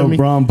 But you Feel know, me?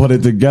 Braun put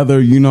it together.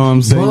 You know what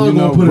I'm saying? Braun you know,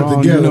 gonna put it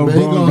Braun, together, you know, man.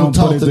 He Braun gonna gonna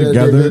talk put it to that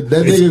together. nigga.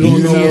 That It's nigga gonna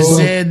easier know.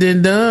 said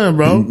than done,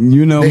 bro.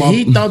 You know, The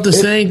Heat thought the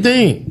same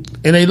thing,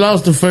 and they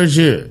lost the first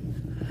year.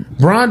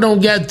 Bron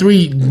don't got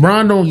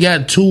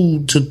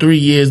 2 to 3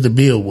 years to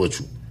build with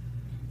you.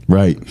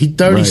 Right. He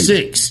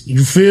 36.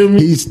 You feel me?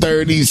 He's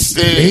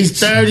 36. He's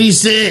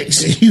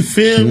 36. You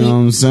feel me? You know what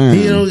I'm saying?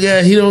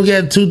 He don't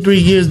got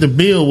 2-3 years to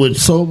build with you.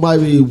 So it might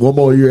be one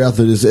more year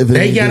after this. If it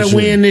They ain't gotta this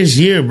year. win this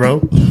year,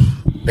 bro.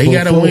 They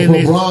gotta win for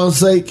this Braun's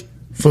sake.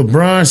 for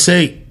Bron's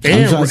sake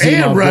I'm trying to see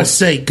and my Russ'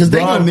 sake, because they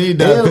Braun gonna need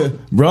that.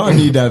 Braun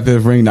need that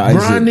fifth ring to ice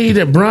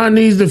it. Bron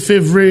needs the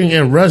 5th ring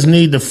and Russ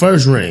need the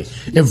 1st ring.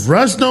 If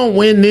Russ don't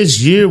win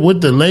this year with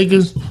the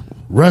Lakers,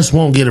 Russ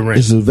won't get a ring.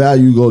 His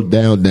value go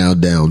down. His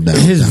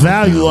down,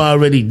 value down.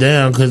 already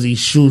down because he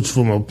shoots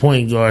from a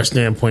point guard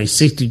standpoint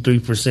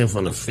 63%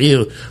 from the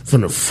field, from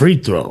the free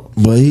throw.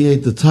 But he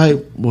ain't the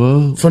type.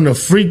 Well, From the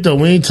free throw,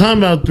 we ain't talking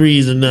about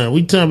threes or nothing.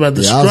 We talking about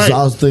the yeah, strike.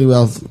 I was thinking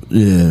about.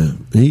 Yeah,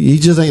 he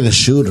just ain't a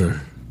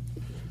shooter.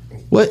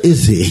 What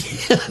is he?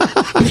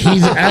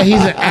 He's an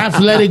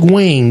athletic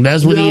wing.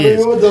 That's what he Yeah,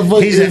 is. what the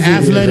fuck He's is an he?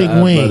 athletic He's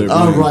an wing. athletic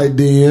All right,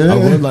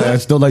 then. I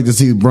still like to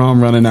see Braun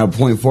running that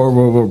point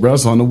forward with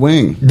Russ on the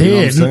wing. You know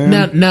what I'm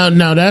saying?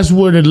 Now that's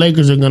where the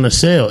Lakers are going to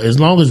sell. As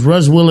long as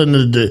Russ willing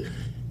to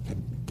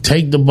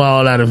take the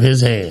ball out of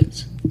his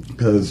hands.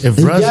 Because If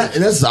He Russ, got-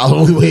 that's the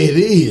only way it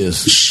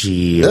is.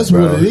 shit, That's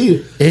bro. what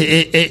it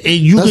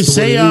is. You That's can the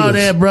say way it all is.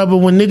 that, bro, but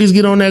when niggas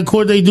get on that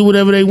court, they do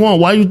whatever they want.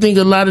 Why you think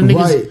a lot of niggas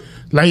Right.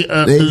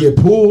 like They get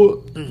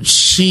pulled.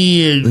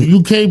 shit?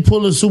 You can't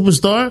pull a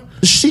superstar.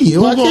 Shit,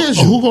 why can't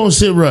you? Who gonna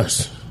sit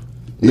Russ?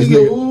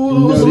 Nigga,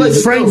 who's the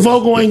Lakers Frank coach?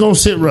 Vogel ain't gonna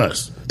sit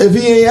Russ. If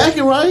he ain't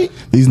acting right,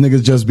 these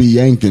niggas just be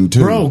yanking too.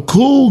 Bro,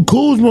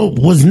 Kuzma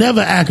was never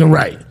acting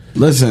right.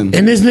 Listen,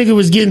 And this nigga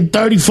was getting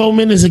 34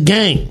 minutes a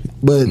game.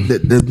 but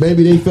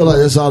maybe they feel like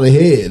that's all they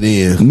had.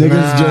 Then niggas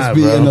Nah, just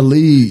be bro. in the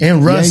league.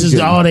 And Russ is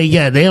yanking. all they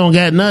got. They don't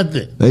got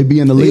nothing. They be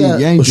in the they league got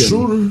a yanking.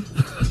 shooter,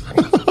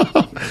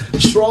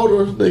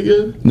 Schroeder,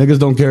 nigga. Niggas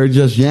don't care,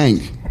 just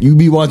yank. You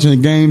be watching the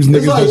games,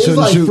 niggas that It's shouldn't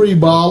like shoot. free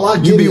ball. I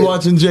You get be it.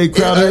 watching Jay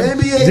Crowder. An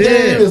NBA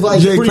game is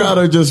like Jay free.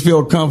 Crowder just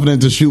feel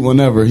confident to shoot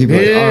whenever. He be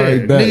like, all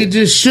right, bet. nigga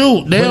just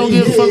shoot. They But don't he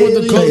give a fuck with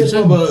the hit coach.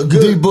 from a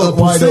good D-book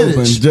wide percentage.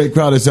 open. Jay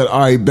Crowder said, all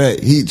right,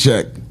 bet. Heat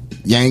check.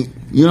 Yank.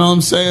 You know what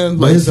I'm saying?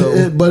 But Like, his,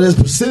 so, but his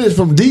percentage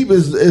from deep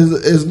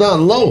is not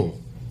low.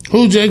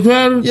 Who, Jay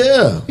Crowder?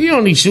 Yeah. He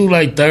only shoot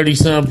like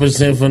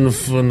 30-something%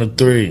 from the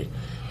three.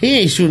 He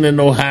ain't shooting at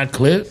no high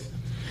clip.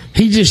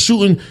 He just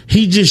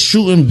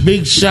shooting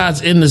big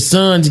shots in the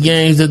Suns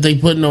games that they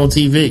putting on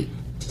TV.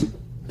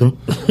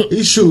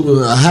 He's shooting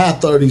a high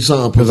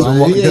 30-something I'm-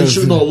 percent. He ain't 'cause-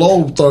 shooting no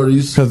low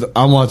 30s. because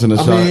I'm watching the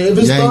I shot. mean, if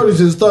it's Yank. 30s,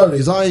 it's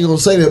 30s. I ain't gonna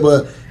say that,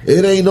 but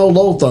it ain't no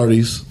low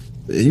 30s.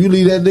 You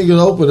leave that nigga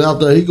open out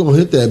there, he gonna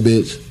hit that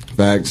bitch.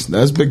 Facts.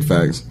 That's big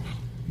facts.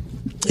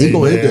 He Hey,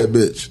 gonna man. hit that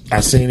bitch. I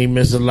seen him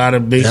miss a lot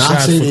of big And I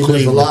shots seen for him miss a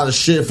Cleveland. lot of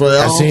shit for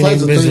I all seen types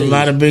him of miss a things.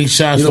 lot of big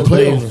shots You for know,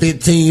 play on Cleveland.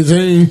 15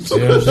 teams. You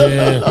know what I'm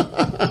saying?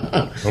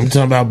 I'm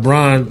talking about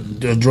Bron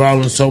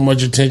drawing so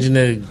much attention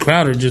that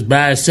Crowder just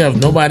by himself.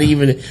 Nobody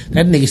even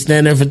that nigga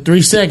stand there for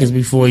 3 seconds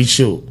before he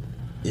shoot.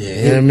 Yeah,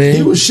 You know what I mean?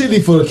 he was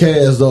shitty for the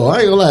Cavs though.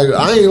 I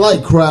ain't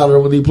like Crowder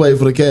when he played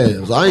for the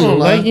Cavs. I I ain't don't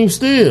like like him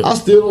still. I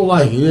still don't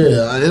like him.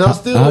 Yeah, and I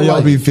still How don't y'all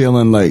like be him.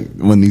 feeling like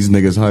when these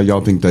niggas? How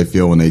y'all think they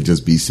feel when they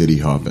just be city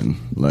hopping?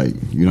 Like,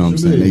 you know what I'm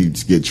saying? They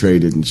just get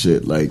traded and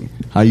shit. Like,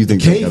 how you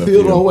think they Can't gotta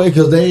feel no way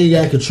because they ain't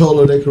got control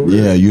of their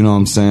career. Yeah, you know what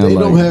I'm saying? They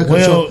like, don't have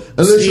control Well,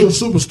 unless see, you're a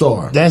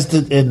superstar. That's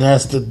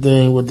the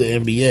thing with the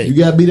NBA. You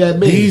gotta be that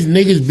man. These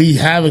niggas be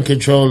having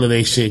control of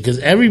their shit because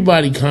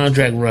everybody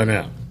contract run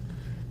out,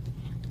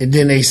 and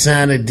then they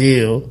sign a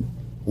deal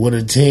with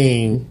a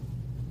team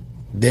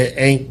that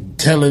ain't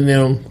telling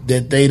them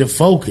that they the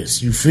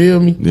focus. You feel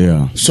me?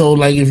 Yeah. So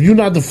like, if you're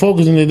not the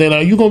focus, and they're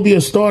like, you gonna be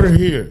a starter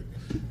here,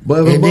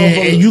 But if a and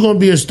motherfucker- you gonna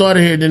be a starter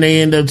here, then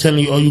they end up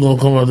telling you, oh, you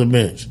gonna come off the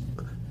bench.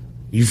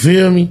 You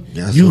feel me?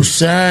 That's You what-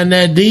 sign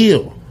that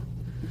deal.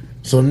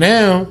 So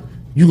now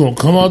you gonna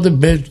come off the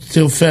bench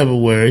till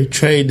February.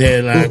 Trade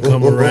deadline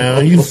come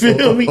around. You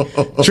feel me?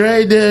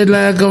 Trade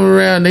deadline come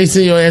around. They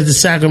send your ass to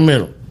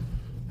Sacramento.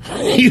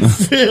 You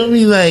feel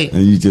me? Like,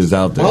 and you just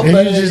out there. My and you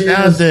thing just is-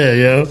 out there,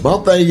 yo. My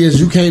thing is,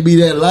 you can't be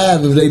that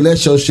live if they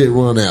let your shit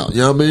run out. You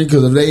know what I mean?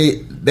 Because if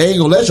they ain't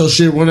gonna let your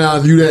shit run out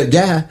if you that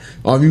guy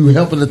or if you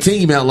helping the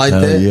team out like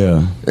that.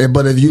 Yeah.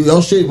 But if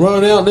your shit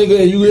run out,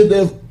 nigga, and you hit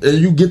that, and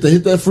you get to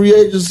hit that free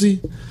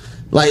agency,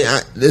 like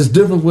it's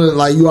different when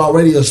like you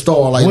already a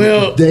star. Like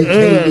Well, they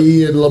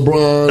KD and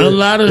LeBron, a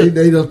lot of-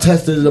 they done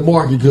tested the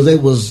market because they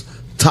was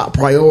top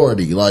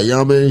priority. Like, you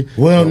know what I mean?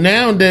 Well,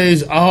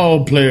 nowadays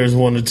all players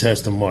want to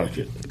test the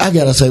market. I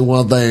gotta say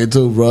one thing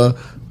too, bro.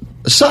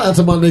 Shout out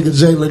to my nigga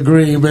Jalen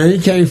Green, man. He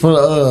came from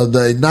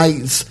the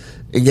Knights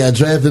and got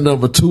drafted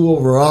number 2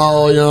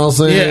 overall. You know what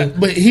I'm Yeah, saying?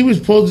 but he was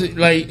supposed to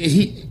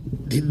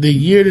the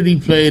year that he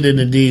played in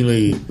the D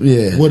League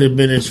Yeah. would have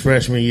been his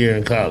freshman year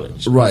in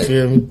college. You Right,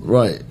 feel me?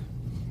 right.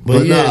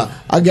 But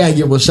I gotta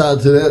give him a shout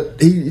out to that.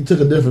 He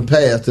took a different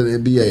path to the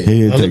NBA.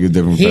 He did take a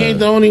different He path. ain't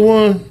the only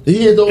one.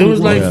 He ain't the only It was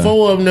one. like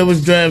 4 of them that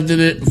was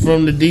drafted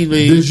from the D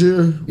League This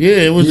year? Yeah,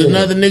 it was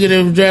another nigga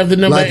that was drafted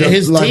number Like 8.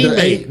 His the teammate.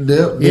 eight.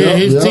 Yep,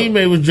 his yep.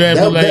 teammate was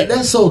drafted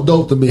That's so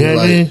dope to me. You know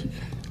what I like,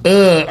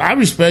 mean? I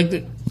respect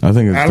it. I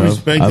think it's I tough.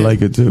 respect I it.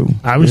 like it too.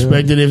 I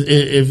respect it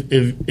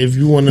if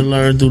you want to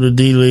learn through the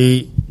D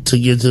League to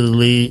get to the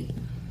league.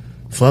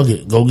 Fuck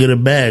it, go get a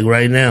bag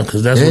right now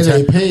because that's And what's they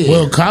happening. paying.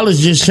 Well, college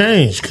just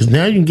changed because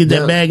now you can get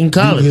that Now, bag in you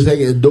college. can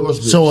take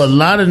endorsements. So a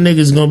lot of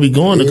niggas gonna be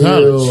going to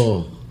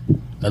college.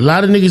 A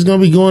lot of niggas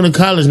gonna be going to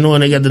college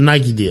knowing they got the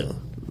Nike deal.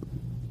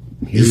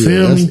 You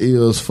feel that's me?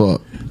 ill as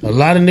fuck. A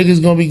lot of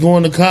niggas gonna be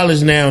going to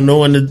college now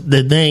knowing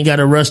that they ain't got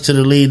to rush to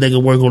the league. They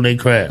can work on their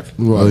craft.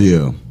 Oh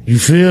yeah. You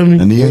feel me?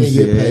 And the And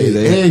get paid.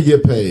 NCAA, And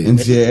get paid.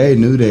 NCAA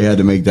knew they had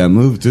to make that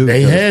move too.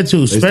 They had to,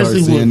 They start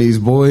especially seeing when these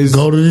boys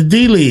go to the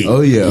D League. Oh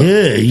yeah,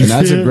 Yeah, you and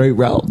that's feel? a great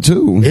route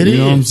too. It you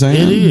know is. what I'm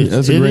saying? It is.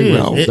 That's a It great is.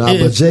 route. It Nah,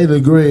 but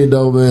Jalen Green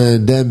though,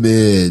 man, that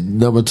man,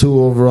 number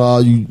 2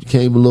 overall, you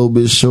came a little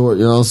bit short.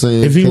 You know what I'm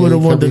saying? If he would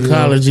have went to Cunningham.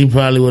 college, he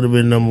probably would have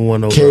been number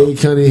 1 overall. Cade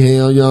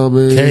Cunningham, you know what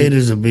I mean? Cade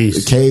is a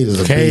beast. Cade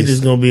is a Cade beast. is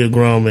gonna be a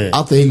grown man.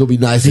 I think he gonna be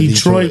nice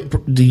Detroit,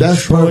 in Detroit.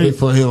 That's perfect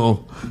for him.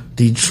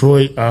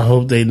 Detroit. I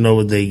hope they know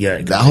what they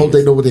got. I hope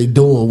they know what they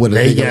doing with a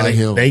They nigga gotta- like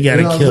him. they gotta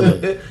You know what kill I'm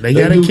it. saying? They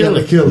gotta do kill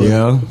gotta it. kill it.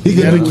 Yeah. He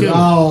Gotta can do it kill it.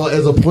 all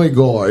as a point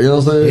guard. You know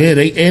what I'm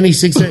saying? Yeah, and he's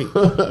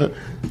 6'8".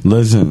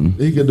 Listen,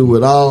 He can do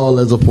it all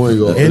as a point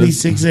guard. And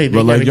he's 6'8".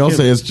 but like gotta y'all kill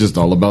say, it. it's just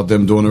all about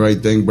them doing the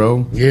right thing,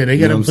 bro. Yeah, they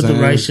You got know to what put I'm the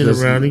saying? right shit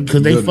Just around him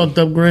because they good. fucked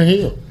up Grant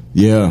Hill.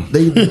 Yeah,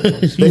 They You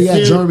got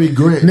feel? Jeremy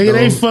Grant. Nigga,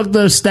 they though. fucked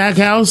up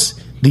Stackhouse.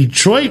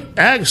 Detroit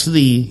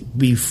actually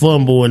be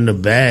fumbling the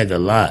bag a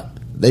lot.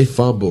 They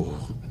fumble.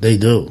 They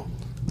do.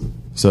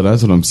 so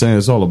that's what I'm saying.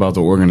 It's all about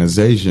the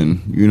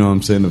organization. You know what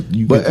I'm saying? If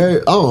you But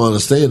get- I don't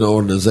understand the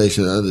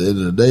organization at the end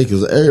of the day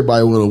because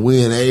everybody want to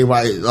win.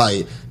 Everybody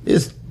like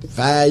it's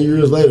 5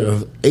 years later,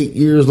 8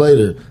 years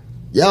later.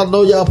 Y'all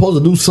know y'all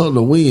supposed to do something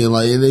to win.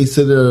 Like and they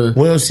sit there.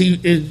 Well,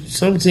 see,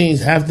 some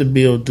teams have to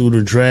build through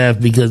the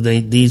draft because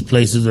these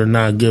places are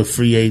not good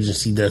free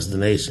agency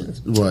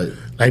destinations. Right.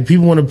 Like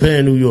people want to play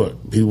in New York,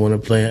 people want to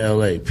play in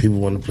LA, people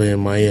want to play in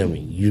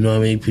Miami. You know what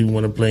I mean? People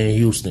want to play in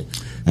Houston.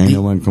 ain't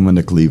no one coming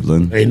to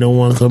Cleveland. Ain't no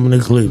one coming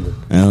to Cleveland.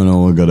 Ain't no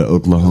one go to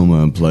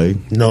Oklahoma and play.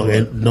 No,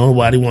 and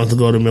nobody wants to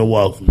go to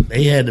Milwaukee.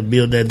 They had to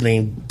build that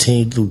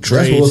team through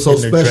trades. That's what's so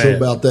and the special draft.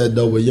 about that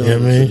though with young. Yeah,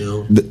 man. You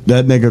know?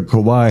 That nigga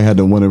Kawhi had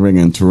to win a ring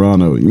in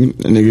Toronto. That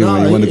nigga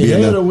Nah, want to he be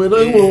in had the. to win.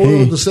 He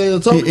won to San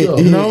Antonio.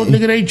 No,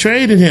 nigga, they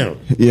traded him.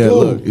 Yeah,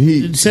 Cool. look,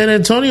 he San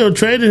Antonio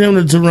traded him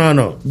to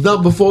Toronto.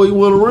 Not before he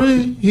won a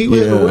ring. He won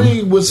Yeah. a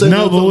ring with San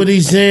No, but what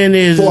he's saying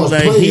is For us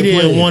like playing, he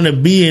didn't playing. want to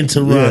be in Yeah,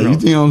 Toronto.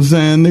 you know what I'm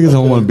saying? Niggas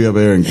don't want to be up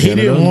there in He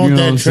Canada. didn't want you know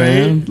that what I'm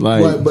saying? trade.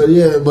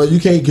 Like, but you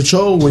can't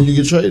control when you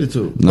get traded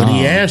to. But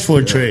he nah. asked for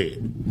a trade.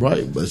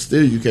 Right, but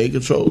still you can't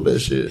control that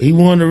shit. He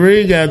won the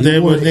rig out He there,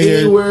 but wanted nigga,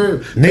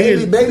 anywhere.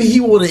 Maybe he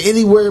wanted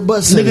anywhere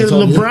but San nigga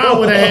Antonio. LeBron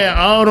would have had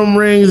all them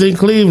rings in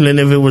Cleveland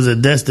if it was a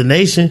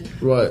destination.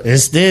 Right.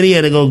 Instead, he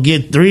had to go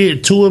get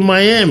 2 in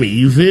Miami.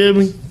 You feel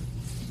me?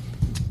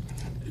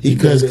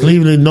 Because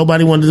Cleveland,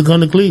 nobody wanted to come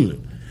to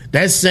Cleveland.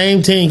 That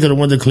same team could have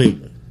went to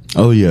Cleveland.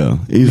 Oh yeah,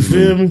 You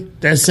easily. feel me?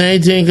 That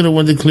same team could have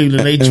went to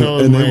Cleveland. They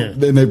chose and man.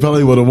 they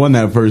probably would have won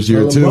that first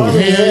year too. LeBron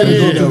had to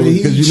go to the Heat.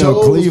 Because He chose to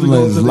go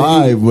Cleveland's to the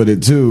live Heat. with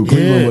it too.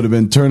 Cleveland Yeah. would have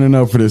been turning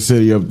up for the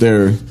city up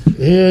there.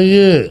 Hell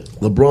yeah.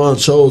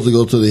 LeBron chose to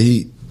go to the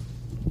Heat.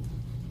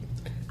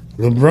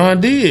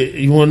 LeBron did.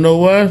 You want to know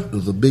why? It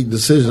was a big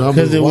decision.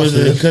 Because it was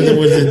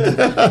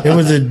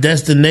a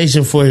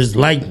destination for his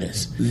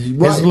likeness.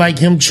 Right. It's like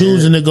him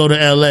choosing to go to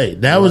L.A.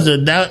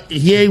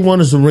 He ain't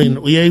won us a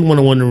ring. He ain't want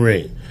to win the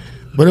ring,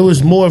 but it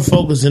was more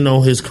focusing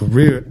on his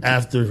career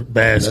after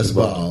That's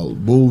basketball. about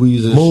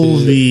movies and shit.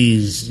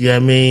 Movies. Yeah, I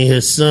mean,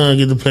 his son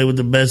get to play with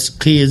the best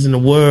kids in the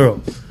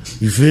world.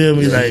 You feel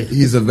me? Like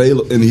He's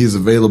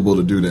available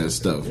to do that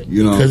stuff.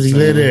 You know, 'Cause he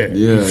live there. Yeah,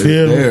 You it's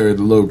feel me? there at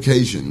the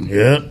location.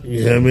 yeah,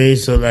 you know what I mean.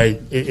 So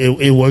like,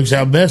 it works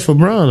out best for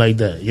Bron like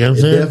that. You know what I'm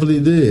It saying? definitely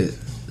did.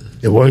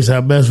 It works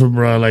out best for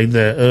Bron like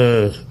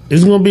that.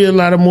 There's gonna be a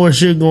lot of more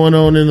shit going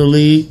on in the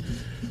league.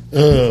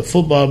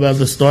 Football about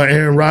to start.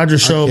 Aaron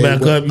Rodgers show I can't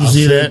back wait. up. You I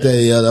see said that?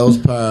 Yeah, that was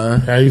power.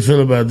 How you feel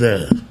about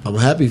that? I'm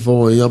happy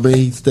for him. I mean,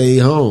 he stayed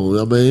home.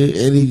 I mean,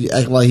 and he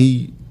act like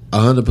he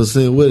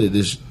 100% with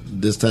it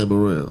this time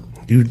around.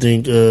 You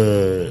think?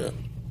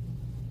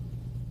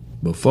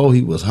 Before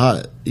he was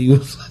hot. He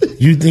was.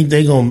 You think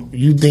they gonna?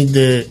 You think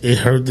that it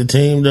hurt the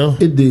team though?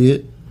 It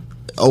did.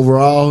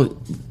 Overall,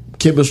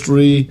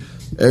 chemistry.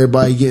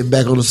 Everybody getting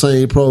back on the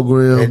same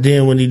program. And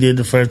then when he did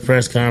the first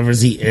press conference,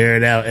 he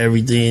aired out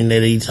everything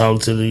that he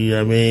talked to the. You know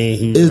what I mean,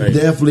 he was It's like,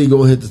 definitely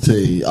gonna hit the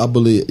team. I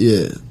believe.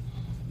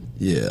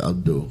 Yeah, I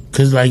do.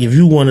 cause like if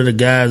you one of the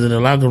guys in the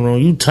locker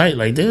room, you tight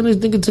like damn. This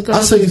nigga took I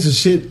off. seen some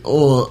shit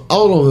on. I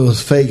don't know if it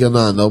was fake or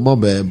not. No, my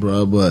bad,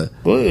 bro. But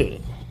What?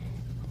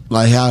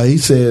 like how he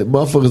said,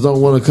 motherfuckers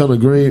don't want to come to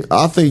Green.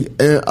 I think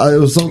it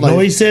was something No,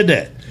 he like said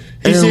that.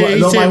 He said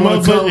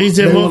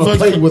motherfuckers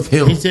play with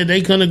him. He said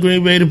they come to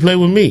Green Bay to play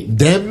with me.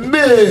 That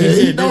man,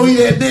 he know he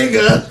that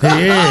nigga.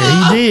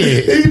 Yeah, he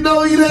did. He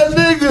know he that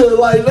nigga.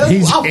 Like that's,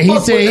 he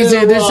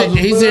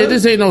said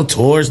this ain't no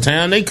tourist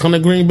town. They come to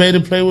Green Bay to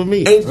play with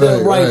me. Ain't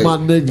that right, my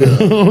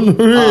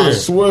nigga? I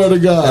swear to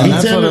God. And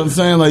that's what I'm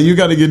saying. Like you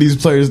got to give these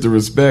players the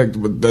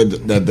respect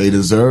that they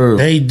deserve.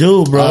 They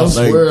do, bro. I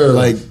swear.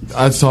 Like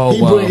I saw. He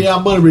bring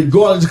out money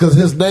regardless because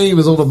his name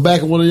is on the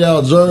back of one of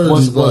y'all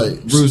jerseys.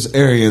 Like Bruce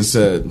Arians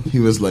said, he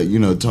was like,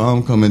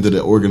 Tom come into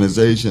the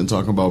organization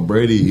talking about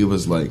Brady. He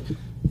was like,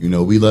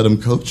 we let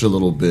him coach a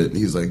little bit.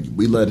 He's like,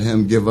 we let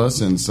him give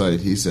us insight.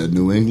 He said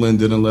New England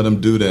didn't let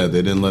him do that.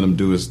 They didn't let him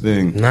do his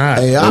thing. Nah.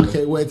 Hey, I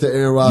can't wait till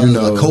Aaron Rodgers is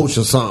a coach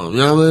or something. You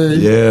know what I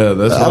mean? Yeah,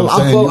 that's what I'm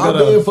saying. I've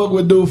been fucking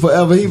with dude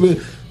forever. He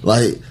been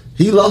like.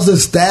 He lost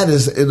his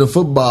status in the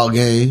football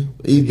game.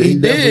 He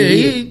did.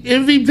 He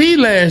MVP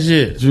last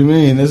year. What you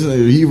mean?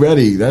 He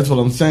ready. That's what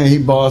I'm saying. He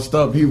bossed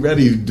up. He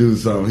ready to do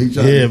something.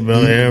 Aaron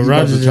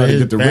Rodgers trying to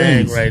get the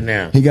rings right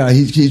now.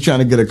 He's trying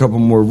to get a couple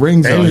more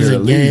rings out here.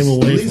 At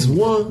least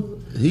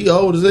one. He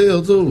old as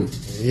hell too.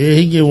 Yeah,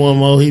 he get one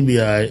more. He be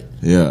all right.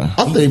 Yeah.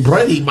 I think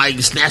Brady might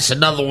snatch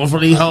another one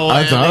from these whole.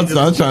 I'm trying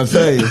to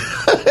say. I'm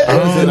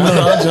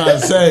trying to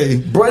say.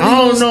 Brady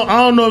I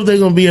don't know if they're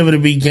gonna be able to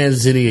beat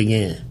Kansas City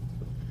again.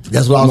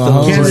 That's what I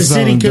was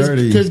saying. Kansas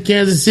City, because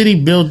Kansas City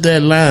built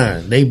that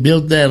line. They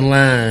built that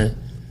line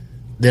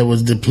that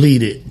was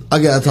depleted.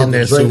 I gotta talk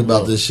to Drake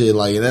about this shit.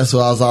 Like, and that's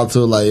what I was out to.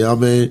 Like, I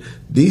mean,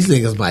 these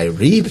niggas might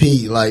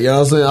repeat. Like, you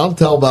know what I'm saying? I'm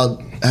talking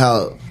about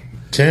how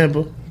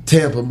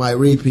Tampa might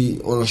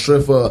repeat on a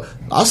strip of.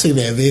 I seen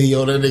that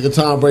video. That nigga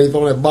Tom Brady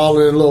throwing that ball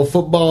in a little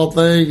football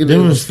thing. And it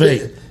was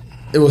fake.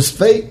 It was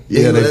fake.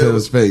 Yeah, they said it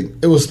was fake.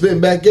 It was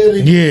spitting back at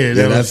him. Yeah,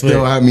 that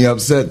still had me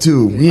upset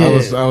too. Yeah.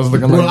 I was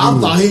looking like, I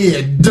thought he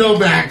had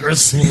dumb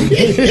accuracy.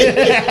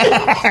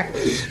 I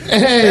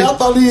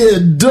thought he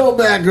had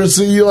dumb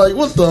accuracy. You're like,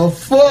 what the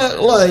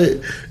fuck?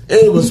 Like,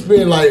 it was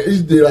spinning like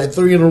he did like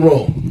 3 in a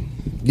row.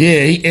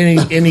 Yeah,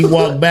 he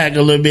walked back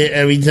a little bit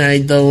every time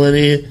he throw it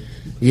in.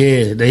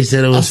 Yeah, they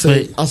said it was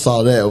fake. I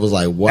saw that. It was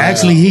like, wow.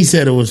 Actually, he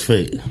said it was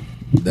fake.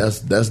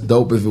 That's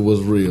dope if it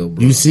was real,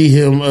 bro. You see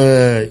him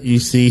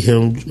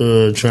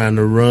trying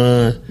to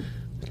run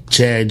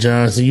Chad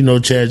Johnson. You know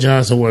Chad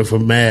Johnson worked for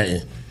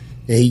Madden.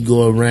 And he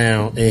go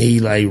around and he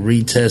like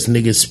retest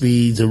niggas'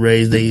 speed to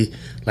raise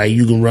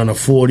you can run a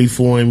 40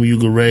 for him, you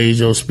can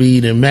raise your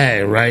speed in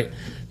Madden, right?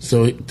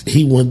 So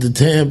he went to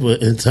Tampa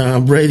and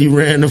Tom Brady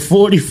ran the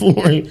 40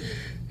 for him.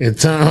 And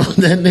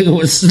that nigga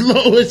was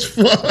slow as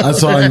fuck. I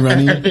saw him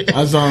running.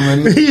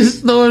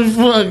 He's slow as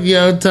fuck,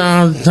 yo.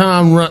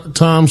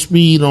 Tom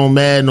speed on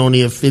Madden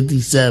only at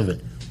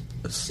 57.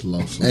 Slow.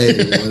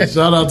 Hey,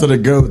 shout out to the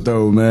GOAT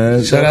though,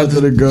 man. Shout out to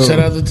the GOAT. Shout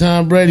out to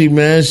Tom Brady,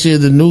 man. Shit,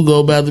 the new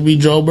GOAT about to be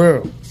Joe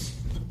Burrow.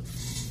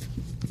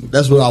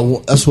 That's what I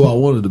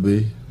wanted to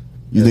be.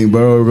 You think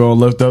Burrow gonna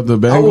lift up the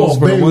Bengals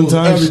for the one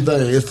time?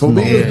 Everything. For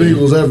me, it's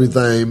Bengals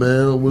everything,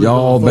 man.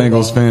 Y'all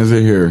Bengals fans are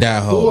here.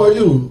 Who are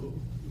you?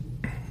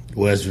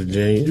 West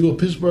Virginia. You go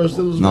Pittsburgh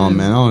Steelers? No,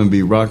 man, I don't even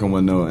be rocking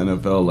with no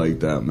NFL like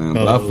that, man.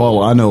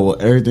 But I know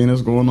everything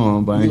that's going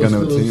on, but I ain't got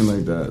no team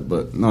like that.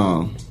 But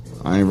no,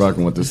 I ain't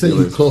rocking with the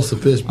Steelers. You close to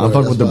Pittsburgh. I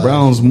fuck with the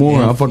Browns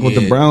more. I fuck with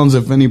the Browns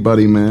if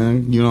anybody,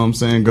 man. You know what I'm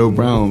saying? Go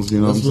Browns.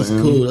 You know what I'm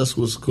saying? Cool. That's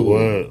what's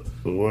cool.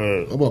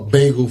 Word. I'm a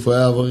Bengal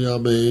forever. You know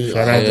what I mean?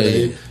 Shout out to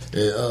you. I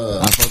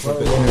fuck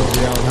with the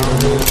energy out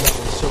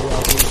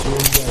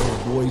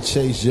here. Boy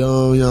Chase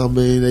Young. You know what I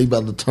mean? They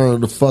about to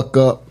turn the fuck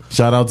up.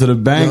 Shout out to the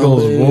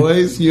Bengals,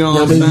 boys. You know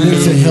what I'm saying?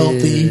 Niggas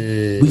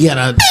healthy. We got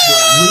a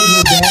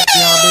Reader back.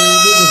 You know what I mean?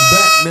 Niggas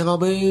back. You know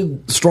what I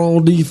mean?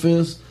 Strong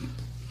defense.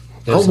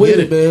 I'm with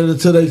it, man,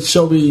 until they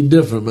show me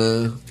different,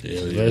 man.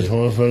 Yeah, let's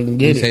motherfucking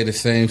get it. Say the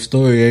same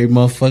story every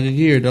motherfucking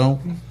year,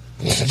 don't we?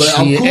 But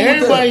I'm cool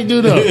everybody with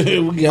that.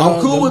 do though.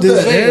 I'm cool with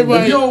that.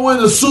 Everybody, if you don't win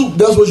the soup,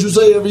 that's what you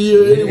say every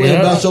year anyway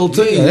about your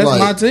team. Yeah, that's like,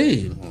 my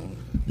team.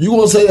 You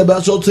gonna say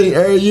about your team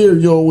every year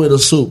you don't win a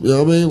soup. You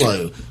know what I mean?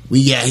 Like,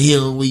 we got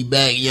him, we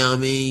back, you know what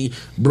I mean?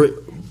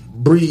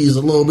 Breeze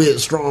a little bit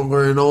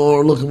stronger and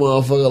all looking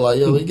motherfucker like,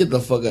 you know what I mean? Get the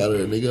fuck out of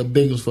here, nigga.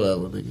 Bengals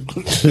forever, nigga.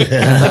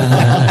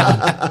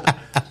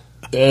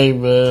 Hey,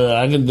 man,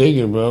 I can dig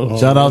it, bro.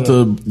 Shout out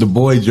to the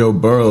boy Joe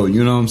Burrow.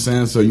 You know what I'm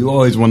saying? So you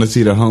always want to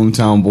see the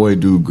hometown boy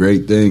do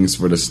great things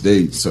for the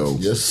state. So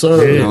yes,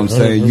 sir. You know what I'm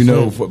saying? 100%. You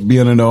know, for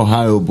being an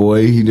Ohio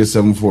boy, he did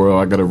 740.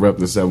 I got to rep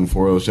the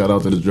 740. Shout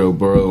out to the Joe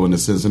Burrow and the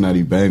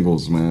Cincinnati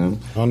Bengals, man.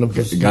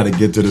 100%. You got to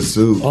get to the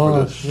soup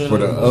for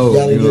the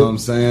O. You know what I'm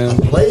saying? A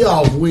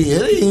playoff win.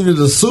 It ain't even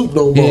the soup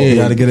no more. Yeah, you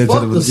got to get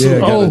into the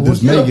soup.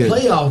 Just make it.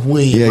 Playoff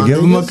win. Yeah,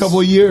 give them a couple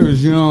of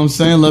years. You know what I'm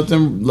saying? Let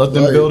them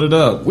build it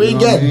up. We ain't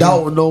got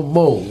Dalton no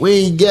more. We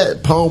ain't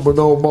got Palmer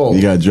no more.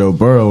 You got Joe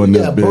Burrow in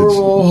this bitch.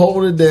 Burrow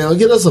hold it down.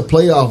 Get us a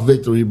playoff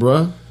victory,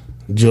 bro.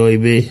 Joey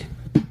B.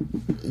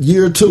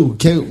 Year 2.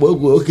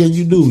 What can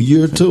you do?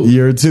 Year 2.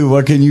 Year 2.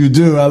 What can you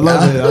do? I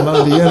love it. I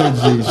love the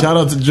energy. Shout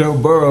out to Joe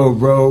Burrow,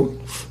 bro.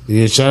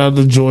 Yeah, shout out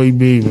to Joey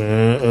B,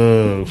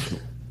 man.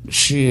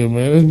 Shit,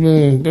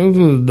 man, this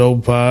was a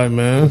dope pod,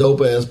 man.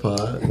 Dope ass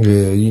pod.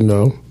 Yeah, you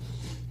know,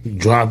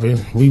 dropping.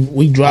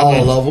 We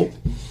dropping. All of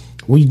them.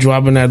 We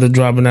dropping after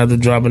dropping after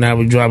dropping. How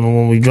we dropping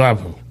when we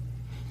dropping?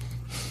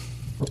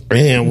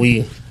 And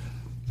we.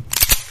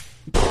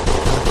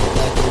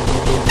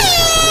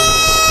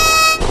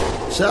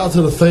 Shout out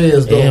to the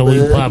fans, though, And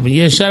man. we popping.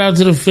 Yeah, shout out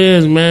to the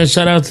fans, man.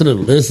 Shout out to the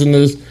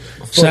listeners.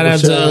 Shout out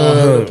to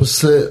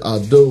 100%. I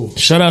do.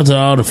 shout out to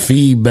all the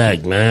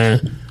feedback,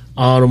 man.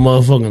 All the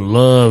motherfucking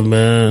love,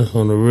 man.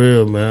 On the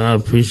real, man. I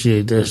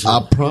appreciate that shit.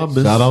 I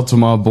promise. Shout out to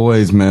my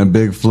boys, man.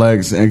 Big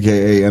Flex,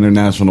 aka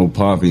International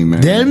Poppy,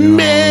 man. That You know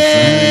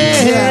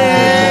man. what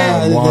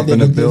I'm saying? Wop in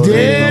the building,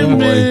 That my boy.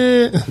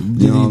 man.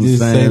 You know what I'm Just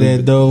say saying?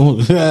 that though.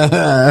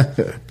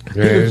 He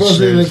the first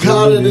nigga to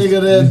call that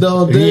nigga that,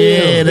 though. Damn.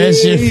 Yeah, that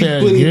shit He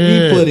felt put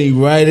good. him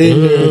right in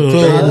Ooh,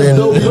 there. That's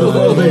dope. He the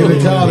first nigga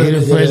to call He that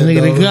the first nigga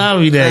to though. call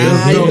me Nah,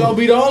 that. he gonna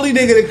be the only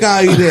nigga to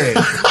call you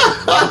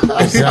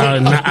that. So,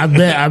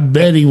 I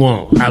bet he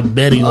won't. I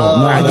bet he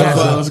won't. I got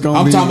some. It's gonna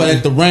I'm be- talking about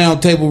at the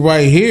round table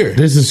right here.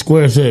 This is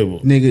square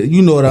table. Nigga,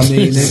 you know what I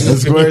mean, a nigga.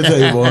 square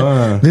table,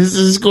 huh? This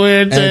is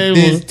square At table.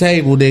 this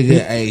table,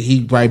 nigga, hey,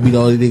 he probably be the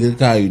only nigga to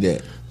call you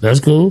that. That's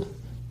cool.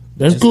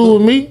 That's cool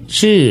with me.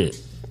 Shit.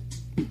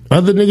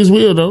 Other niggas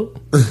will though.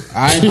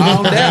 I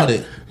don't doubt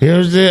it. You know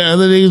what I'm saying?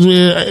 Other niggas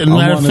will. I'm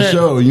Matter on of the fact,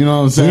 show, you know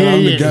what I'm saying? Yeah,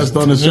 I'm the yeah. guest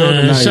on the show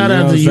Man, tonight. shout you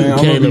out know to what you, I'm saying? I'm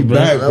gonna Caleb, be bro.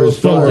 back That for was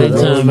sure. fire. That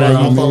was time, fire.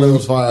 I man. thought that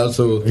was fire,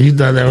 too. You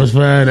thought that was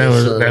fine? That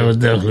was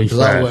definitely Because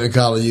I fine. wasn't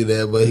calling you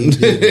that, but he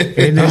did.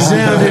 And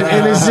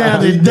it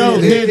sounded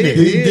dope, didn't it?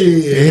 He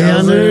did. Yeah,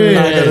 on the real.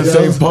 I gotta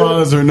say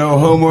pause or no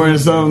homo or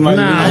something like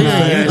Nah, you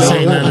that. ain't gotta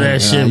say none of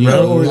that shit,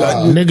 bro.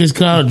 Nah. Niggas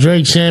call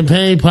Drake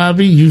Champagne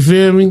Poppy. You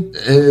feel me?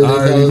 And I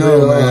already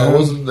know, man.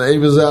 What's the name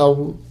of his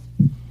album?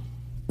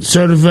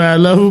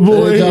 Certified Lover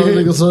Boy. They call the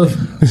You nigga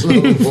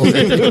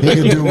Certified. He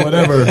can do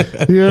whatever. know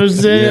what I'm Yeah,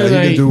 saying? he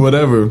Like, can do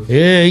whatever.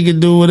 yeah, he can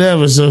do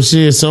whatever. So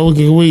shit, so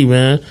can we,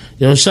 man.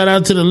 Yo, shout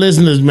out to the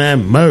listeners,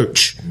 man.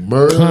 Merch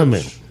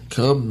coming.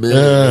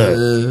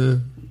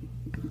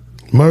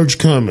 Merch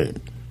coming.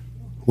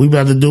 We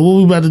about to do what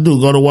we about to do.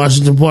 Go to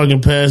Washington Park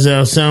and pass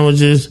out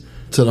sandwiches,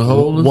 To the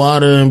homeless?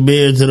 water, and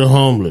beer to the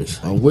homeless.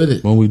 I'm with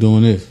it. When we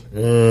doing this?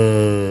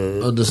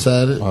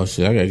 Undecided. Oh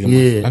shit, I gotta get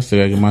Yeah. my, I still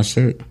gotta get my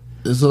shirt.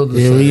 It's Yeah,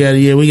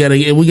 undecided.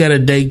 we got a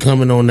date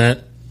coming on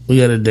that. We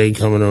got a date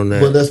coming on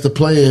that. But that's the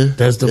plan.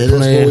 That's the and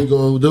plan. That's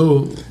what we gonna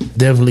do.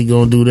 Definitely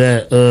gonna do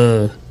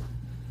that.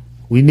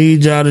 We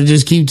need y'all to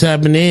just keep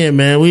tapping in,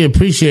 man. We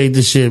appreciate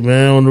the shit,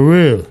 man. On the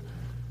real,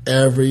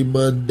 Every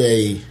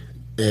Monday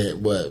at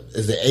what?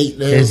 Is it 8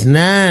 now? it's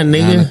 9,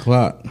 9 nigga.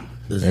 o'clock.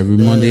 It's Every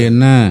 9. Monday at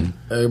 9.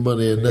 Every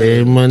Monday at 9.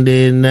 Every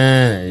Monday at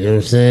 9. You know what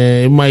I'm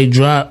saying? It might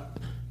drop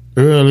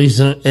early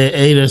at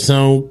 8 or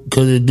something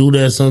because it do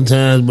that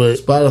sometimes, but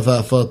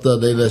Spotify fucked up.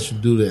 They let you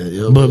do that.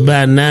 You know what I but mean?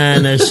 by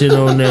 9, that shit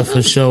on there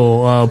for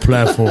sure on all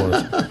platforms.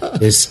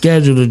 It's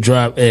scheduled to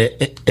drop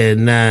at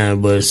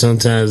 9, but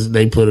sometimes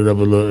they put it up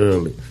a little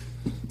early.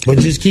 But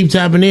just keep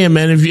tapping in,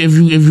 man. If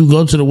you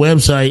go to the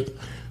website,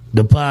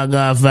 the Pod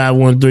God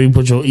 513,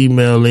 put your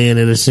email in,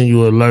 it'll send you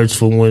alerts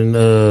for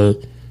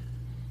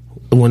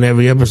when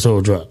every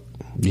episode drop.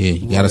 Yeah,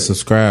 you gotta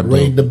subscribe, bro.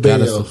 Ring the bell.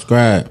 Gotta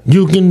subscribe.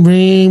 You can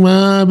ring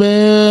my bell.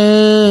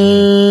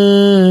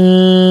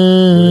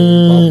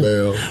 My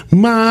bell.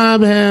 My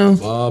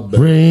bell.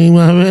 Ring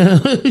my bell.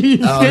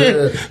 You Out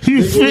here. feel,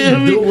 you Nigga, feel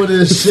we me? doing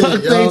this shit,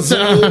 Fuck you know they what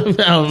I'm talking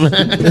about,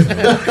 man.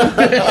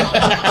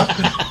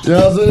 You know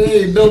what I'm saying?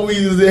 They ain't no we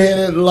just had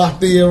it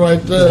locked in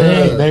right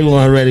there. They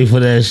weren't ready for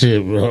that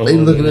shit, bro. They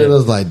looking at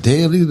us like,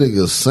 damn, these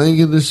niggas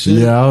singing this shit.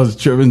 Yeah, I was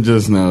tripping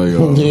just now,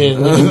 yo. Yeah,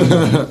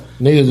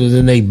 niggas was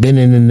in they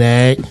bending in the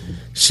act.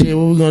 Shit,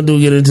 what we gonna do?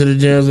 Get into the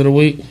jams of the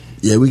week?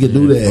 Yeah, we can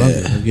do that.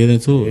 Let's get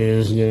into it. Yeah,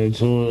 let's get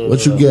into it.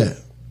 What you got?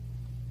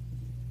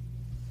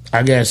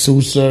 I got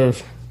Sue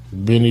Surf,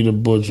 Benny the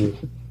Butcher,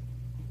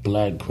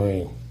 Black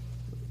Cream.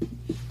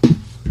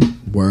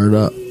 Word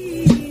up.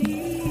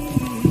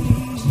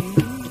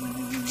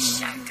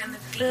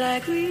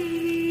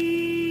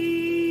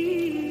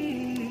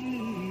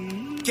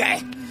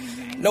 Yeah.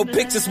 No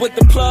pictures with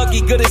the plug,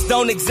 goodies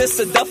don't exist.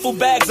 A duffel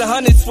bags,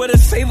 100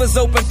 sweaters, favors,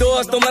 open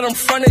doors, don't let them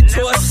front it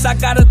to us. I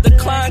gotta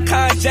decline,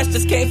 kind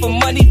gestures came from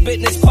money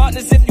business.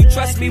 Partners, if you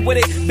trust me with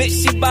it, bitch,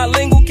 she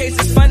bilingual,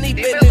 cases funny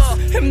business.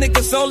 Them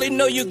niggas only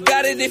know you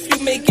got it if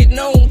you make it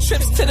known.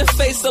 Trips to the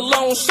face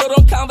alone, short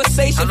on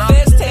conversation,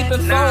 feds taping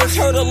phones.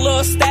 Heard a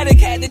little static,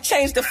 had to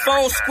change the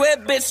phone. Square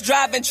bitch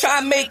driving, try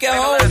and make it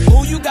home.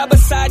 Who you got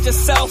beside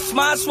yourself?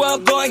 Might as well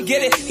go and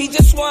get it. He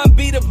just wanna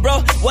be the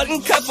bro,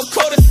 wasn't cut for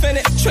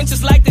co-defendant.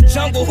 Trenches like the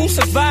jungle, who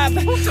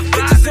surviving?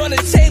 Bitches on the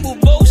table,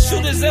 both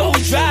shooters and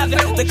who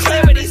driving. The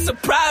clarity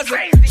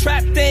surprising.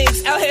 Trap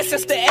things, out here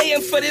since the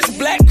AM for this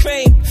Black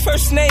Cream.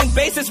 First name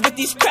basis with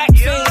these crack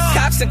fiends.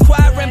 Cops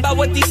inquiring about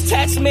what these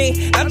tats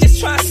mean. I'm just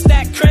trying to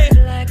stack cream.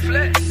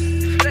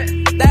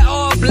 That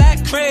all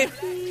black cream.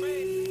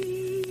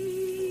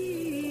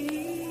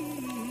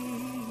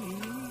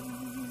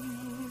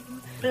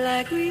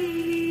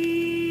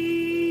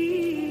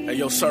 Hey,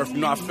 yo, Surf, you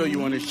know I feel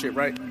you on this shit,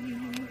 right?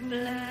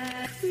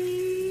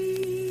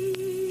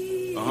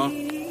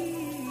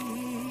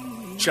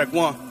 Check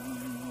one.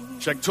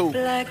 Check two.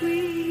 The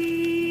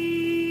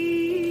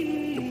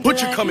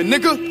butcher coming,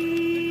 nigga.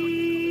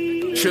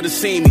 Should've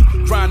seen me.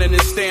 Grinding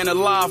and staying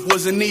alive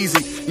wasn't easy.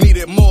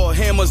 Needed more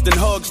hammers than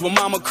hugs when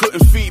mama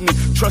couldn't feed me.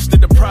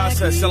 Trusted the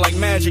process and like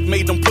magic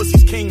made them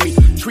pussies king me.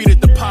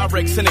 Treated the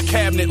Pyrex in a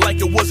cabinet like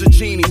it was a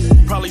genie.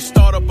 Probably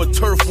start up a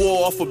turf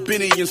war off a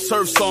Benny and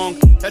Surf song.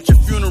 At your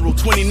funeral,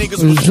 20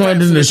 niggas was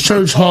trapped in this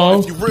church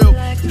hall. If you real,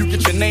 you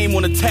get your name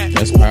on a tag.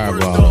 That's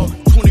Powerball.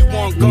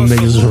 21 guns.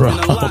 Niggas is wrong.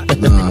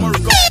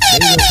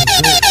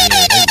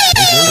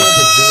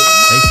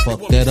 They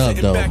fucked that up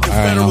though. I ain't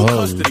gonna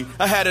hold you.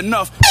 I had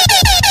enough.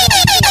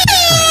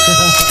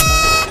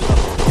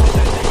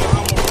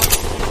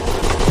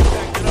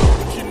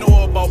 You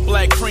know about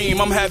black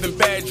cream. I'm having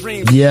bad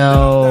dreams.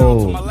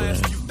 Yo,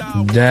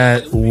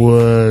 that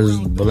was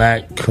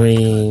Black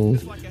Cream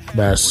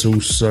by Sue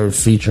Surf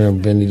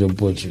featuring Benny the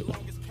Butcher.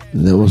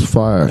 That was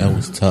fire. That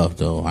was tough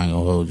though. I ain't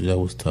gonna hold you. That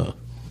was tough.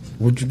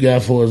 What you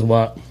got for us,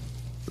 Wop?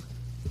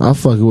 I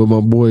fucking with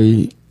my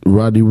boy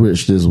Roddy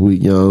Rich this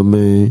week, you know what I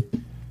mean?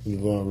 You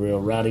going real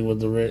Roddy with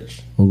the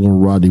Rich? I'm going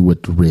Roddy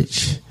with the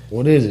Rich.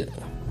 What is it?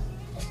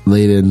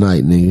 Late at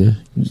night, nigga.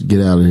 Just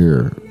get out of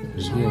here.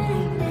 Let's get it.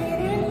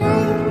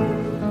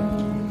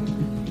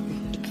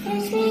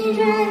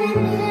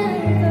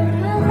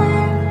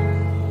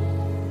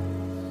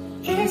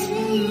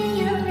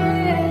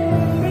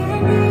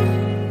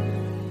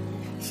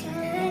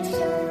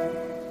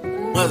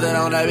 What's that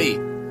on that beat?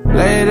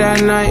 Late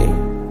at night,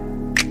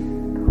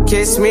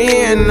 kiss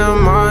me in the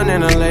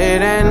morning or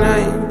late at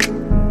night.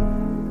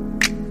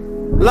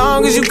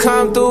 Long as you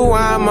come through,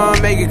 I'ma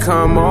make it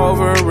come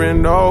over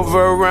and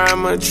over.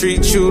 I'ma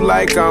treat you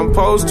like I'm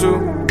supposed to.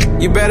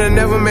 You better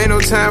never make no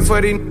time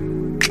for these.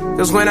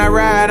 Cause when I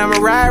ride, I'ma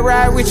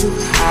ride with you.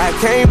 I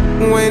can't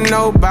with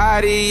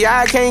nobody.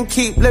 I can't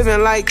keep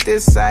living like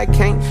this. I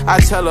can't. I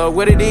tell her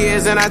what it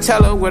is and I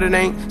tell her what it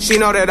ain't. She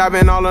know that I've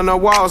been all on the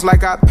walls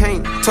like I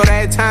paint. Told her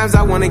at times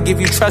I wanna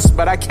give you trust,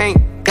 but I can't.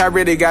 I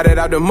really got it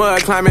out the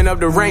mud, climbing up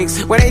the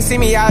ranks. When they see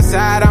me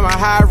outside, I'm a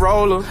high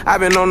roller.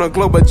 I've been on a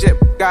global jet,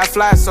 I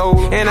fly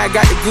solo. And I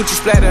got the Gucci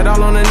splattered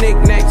all on the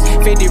knickknacks.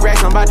 50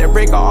 racks, I'm about to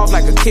break her off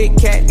like a Kit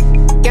Kat.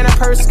 And a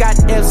purse got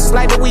F's,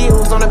 like the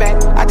wheels on the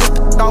back. I just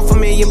off $1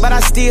 million, but I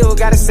still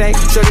gotta say.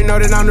 Shorty know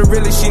that I'm the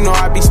realest, she know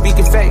I be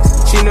speaking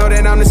facts. She know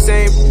that I'm the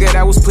same, that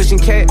I was pushing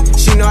cat.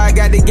 She know I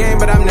got the game,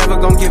 but I'm never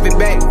gonna give it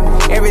back.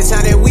 Every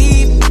time that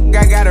we,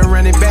 I gotta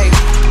run it back.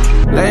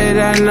 Late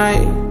at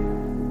night,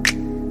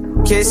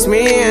 kiss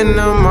me in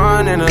the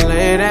morning or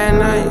late at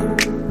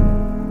night.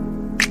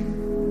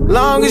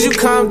 Long as you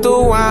come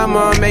through,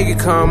 I'ma make it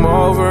come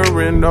over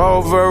and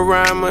over.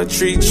 I'ma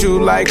treat you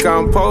like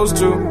I'm supposed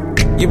to.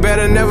 You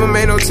better never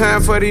make no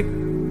time for these.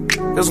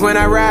 Cause when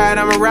I ride,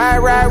 I'ma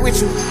ride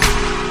with you.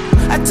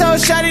 I told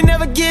Shawty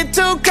never get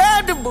too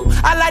comfortable.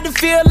 I like to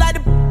feel like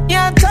the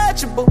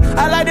untouchable.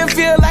 I like to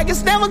feel like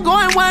it's never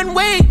going one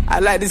way. I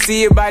like to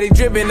see your body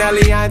dripping,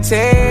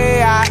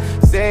 Eliante. I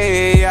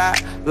say I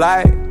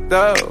like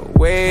the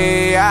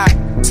way I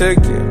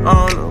took you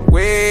on a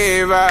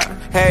wave. I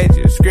had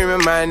you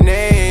screaming my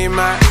name.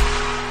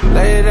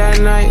 Late at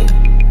night,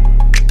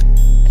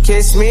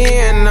 kiss me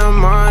in the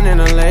morning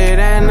or late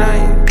at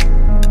night.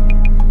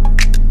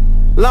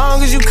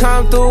 Long as you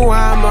come through,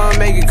 I'ma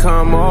make it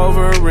come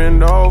over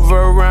and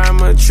over.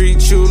 I'ma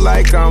treat you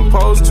like I'm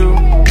supposed to.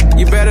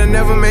 You better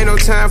never make no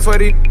time for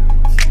these.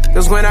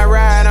 Cause when I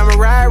ride, I'ma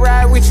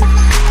ride with you.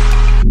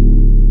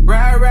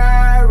 Ride.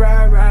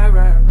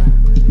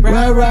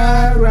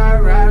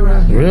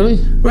 Really?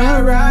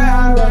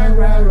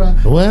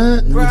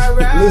 What?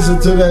 Listen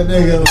to that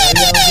nigga. Like, you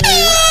know what I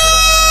mean?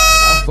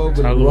 I fuck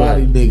with the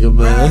Roddy nigga,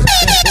 man.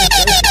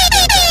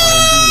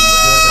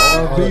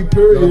 R&B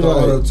period.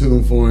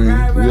 Auto-tune for him.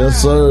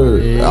 Yes, sir.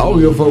 Yeah. I don't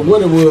give a fuck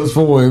what it was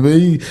for him, but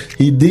he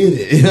did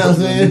it. You know what I'm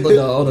saying? But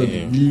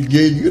you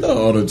gave the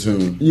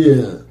auto-tune.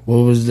 Yeah. What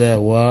was that,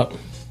 Wop?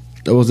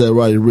 That was that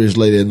Roddy Rich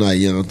late at night,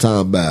 young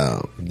time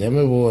bound. Damn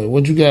it, boy.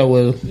 What you got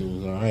with it? It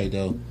was alright,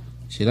 though.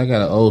 Shit, I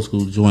got an old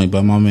school joint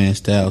by my man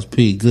Styles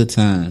P. Good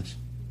times.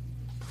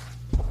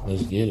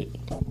 Let's get it.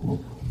 I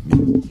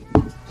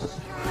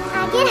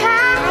get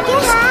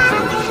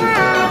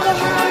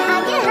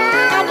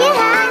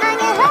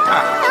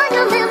high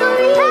on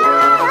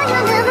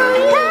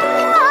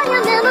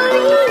your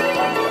memory,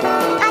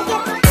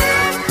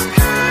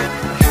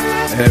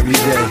 every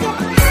day,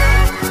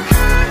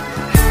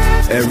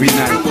 every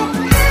night,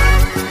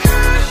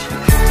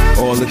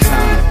 all the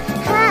time.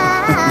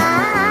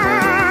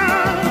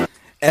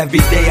 Every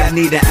day I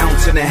need an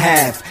ounce and a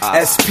half.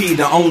 SP,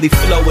 the only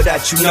flow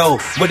that you know,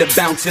 with a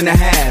bounce and a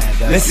half.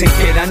 Listen,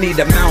 kid, I need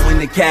a mountain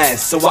to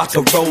cast so I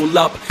can roll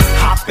up,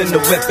 hop in the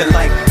whip and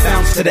like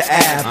bounce to the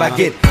ab. I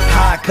get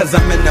high cause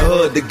I'm in the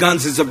hood, the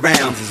guns is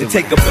around. To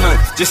take a blunt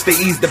just to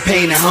ease the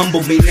pain and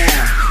humble me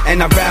now.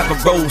 And I'd rather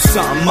roll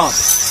something up,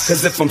 cause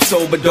Cause if I'm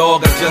sober,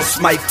 dog, I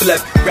just might flip,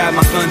 grab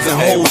my guns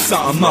and hold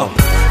something up.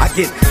 I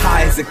get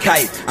high as a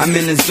kite, I'm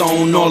in the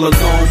zone all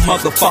alone,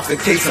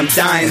 motherfucker, case I'm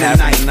dying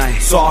tonight.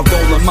 So I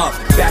roll them up,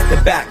 back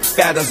to back,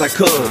 fat as I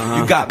could.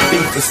 You got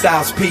beef with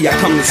Styles P, I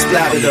come to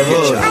splatter the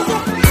hood.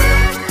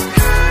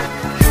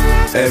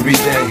 Every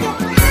day,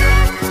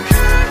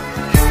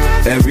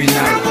 every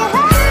night,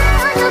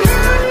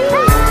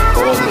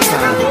 all the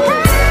time.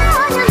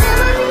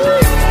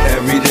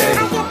 Every day,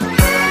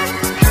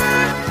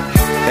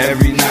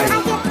 every night,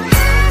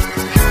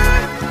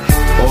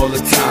 all the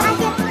time.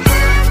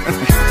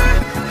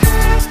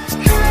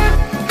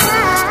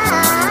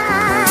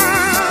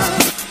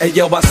 Hey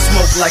yo, I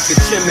smoke like a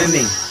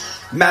chimney.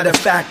 Matter of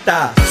fact,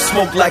 I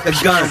smoke like a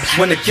gun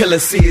when the killer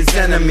see his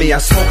enemy. I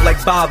smoke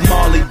like Bob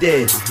Marley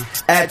did.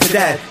 Add to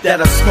that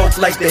I smoke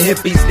like the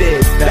hippies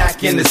did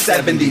back in the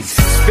 70s.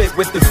 Spit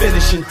with the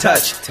finishing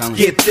touch.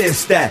 Get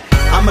this, that.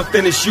 I'ma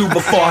finish you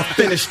before I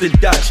finish the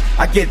Dutch.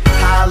 I get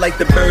high like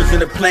the birds in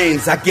the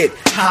planes. I get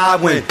high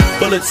when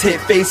bullets hit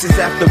faces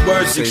after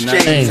words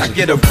exchange. I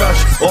get a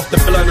rush off the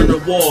blood on the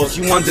walls.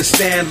 You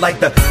understand, like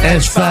the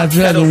S5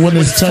 Dragon when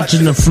it's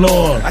touching the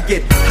floor. I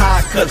get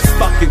high cause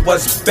fuck it,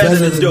 what's better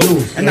to do.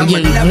 And I'ma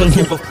never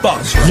give a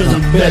fuck.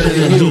 Really better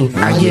than do,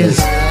 I guess.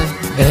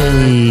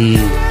 Hey,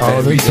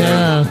 all the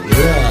time.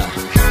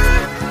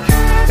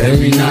 Yeah.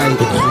 Every night.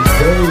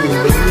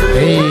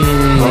 Hey,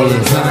 all the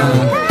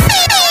time.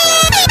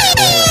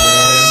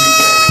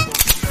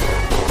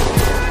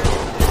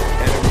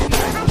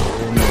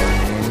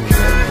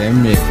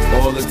 Damn it.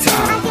 All the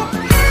time.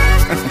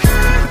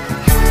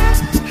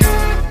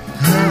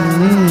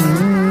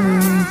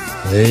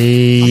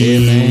 Hey, yeah,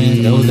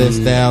 man. That was that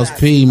Styles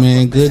P,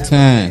 man. Good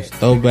times.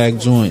 Throwback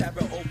joint.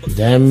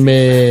 Damn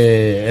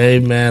it. Hey,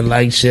 man.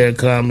 Like, share,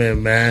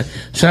 comment, man.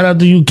 Shout out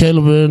to you,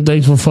 Caleb, man.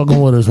 Thanks for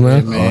fucking with us,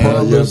 man.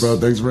 Yeah, bro.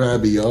 Thanks for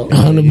having me, y'all.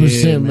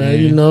 100%, man.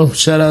 You know,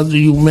 shout out to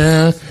you,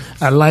 man.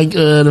 I like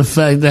the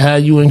fact that how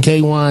you and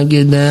K1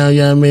 get down, you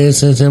know what I mean?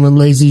 Since him and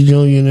Lacey Jr.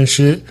 and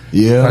shit.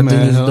 Yeah, I man.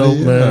 think it's dope,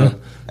 man.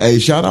 Hey,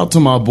 shout out to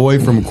my boy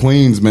from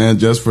Queens, man,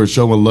 just for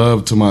showing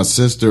love to my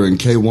sister and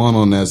K1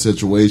 on that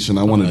situation.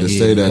 I wanted to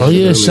say that. Oh, yeah,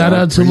 earlier. shout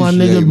out to my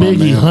nigga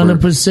Biggie,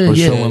 100%. For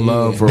Yeah, showing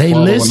love, for they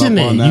following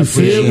listening. up on that. You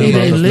feel me?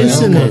 They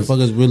listening.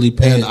 Motherfuckers really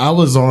paying. And I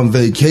was on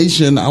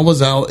vacation. I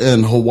was out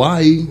in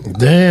Hawaii.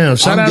 Damn,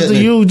 shout out to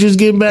you just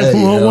getting back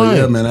from Hawaii.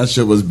 Yeah, man, that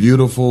shit was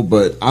beautiful.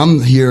 But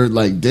I'm here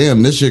like,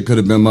 damn, this shit could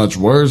have been much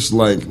worse.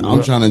 Like,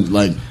 I'm trying to,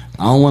 like,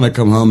 I don't want to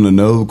come home to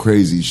no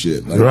crazy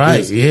shit. Like right,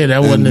 this. Yeah,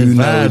 that wasn't the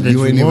vibe that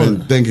you ain't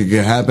even think it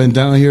could happen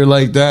down here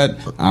like that.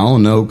 I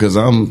don't know, because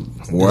I'm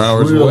 4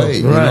 hours away.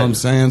 You know what I'm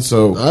saying?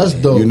 So, that's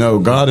dope. You know,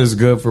 God is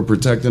good for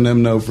protecting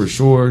them, though, for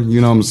sure.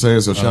 You know what I'm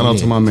saying? So, shout out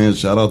to my man.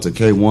 Shout out to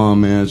K1,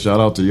 man. Shout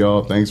out to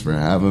y'all. Thanks for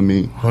having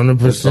me.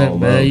 100%,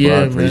 man. Yeah,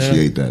 I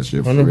appreciate that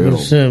shit, for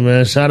 100%, real.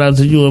 man. Shout out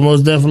to you. And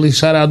most definitely,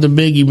 shout out to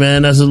Biggie,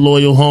 man. That's a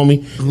loyal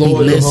homie.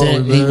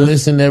 He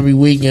listen every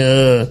week,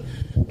 and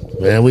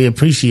man, we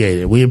appreciate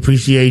it. We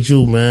appreciate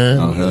you, man.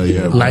 Oh, hell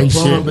yeah. Like,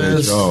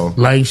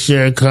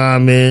 share,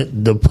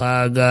 comment. The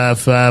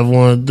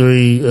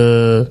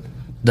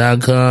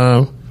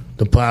PodGuy513.com.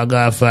 The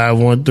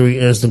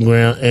PodGuy513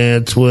 Instagram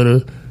and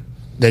Twitter.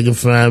 They can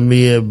find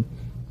me at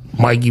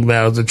Mikey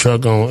Miles the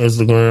Truck on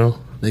Instagram.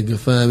 They can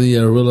find me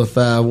at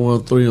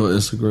Rilla513 on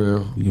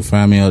Instagram. You can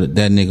find me at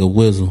that nigga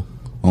Wizzle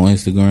on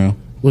Instagram.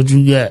 What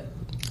you got?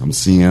 I'm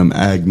CM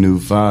Agnew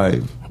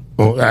 5.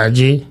 On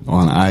IG?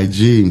 On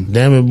IG.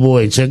 Damn it,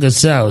 boy. Check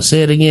us out.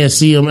 Say it again.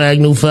 CM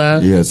Agnew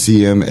 5? Yeah,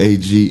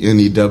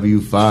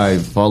 CMAGNEW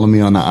 5. Follow me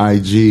on the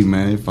IG,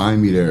 man.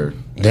 Find me there.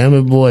 Damn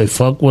it, boy.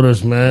 Fuck with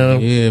us,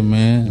 man. Yeah,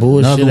 man.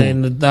 Bullshit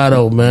ain't the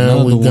thought, man.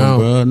 Another We one, gone.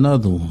 bro.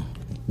 Another one.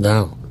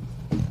 Down.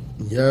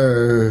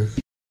 Yeah.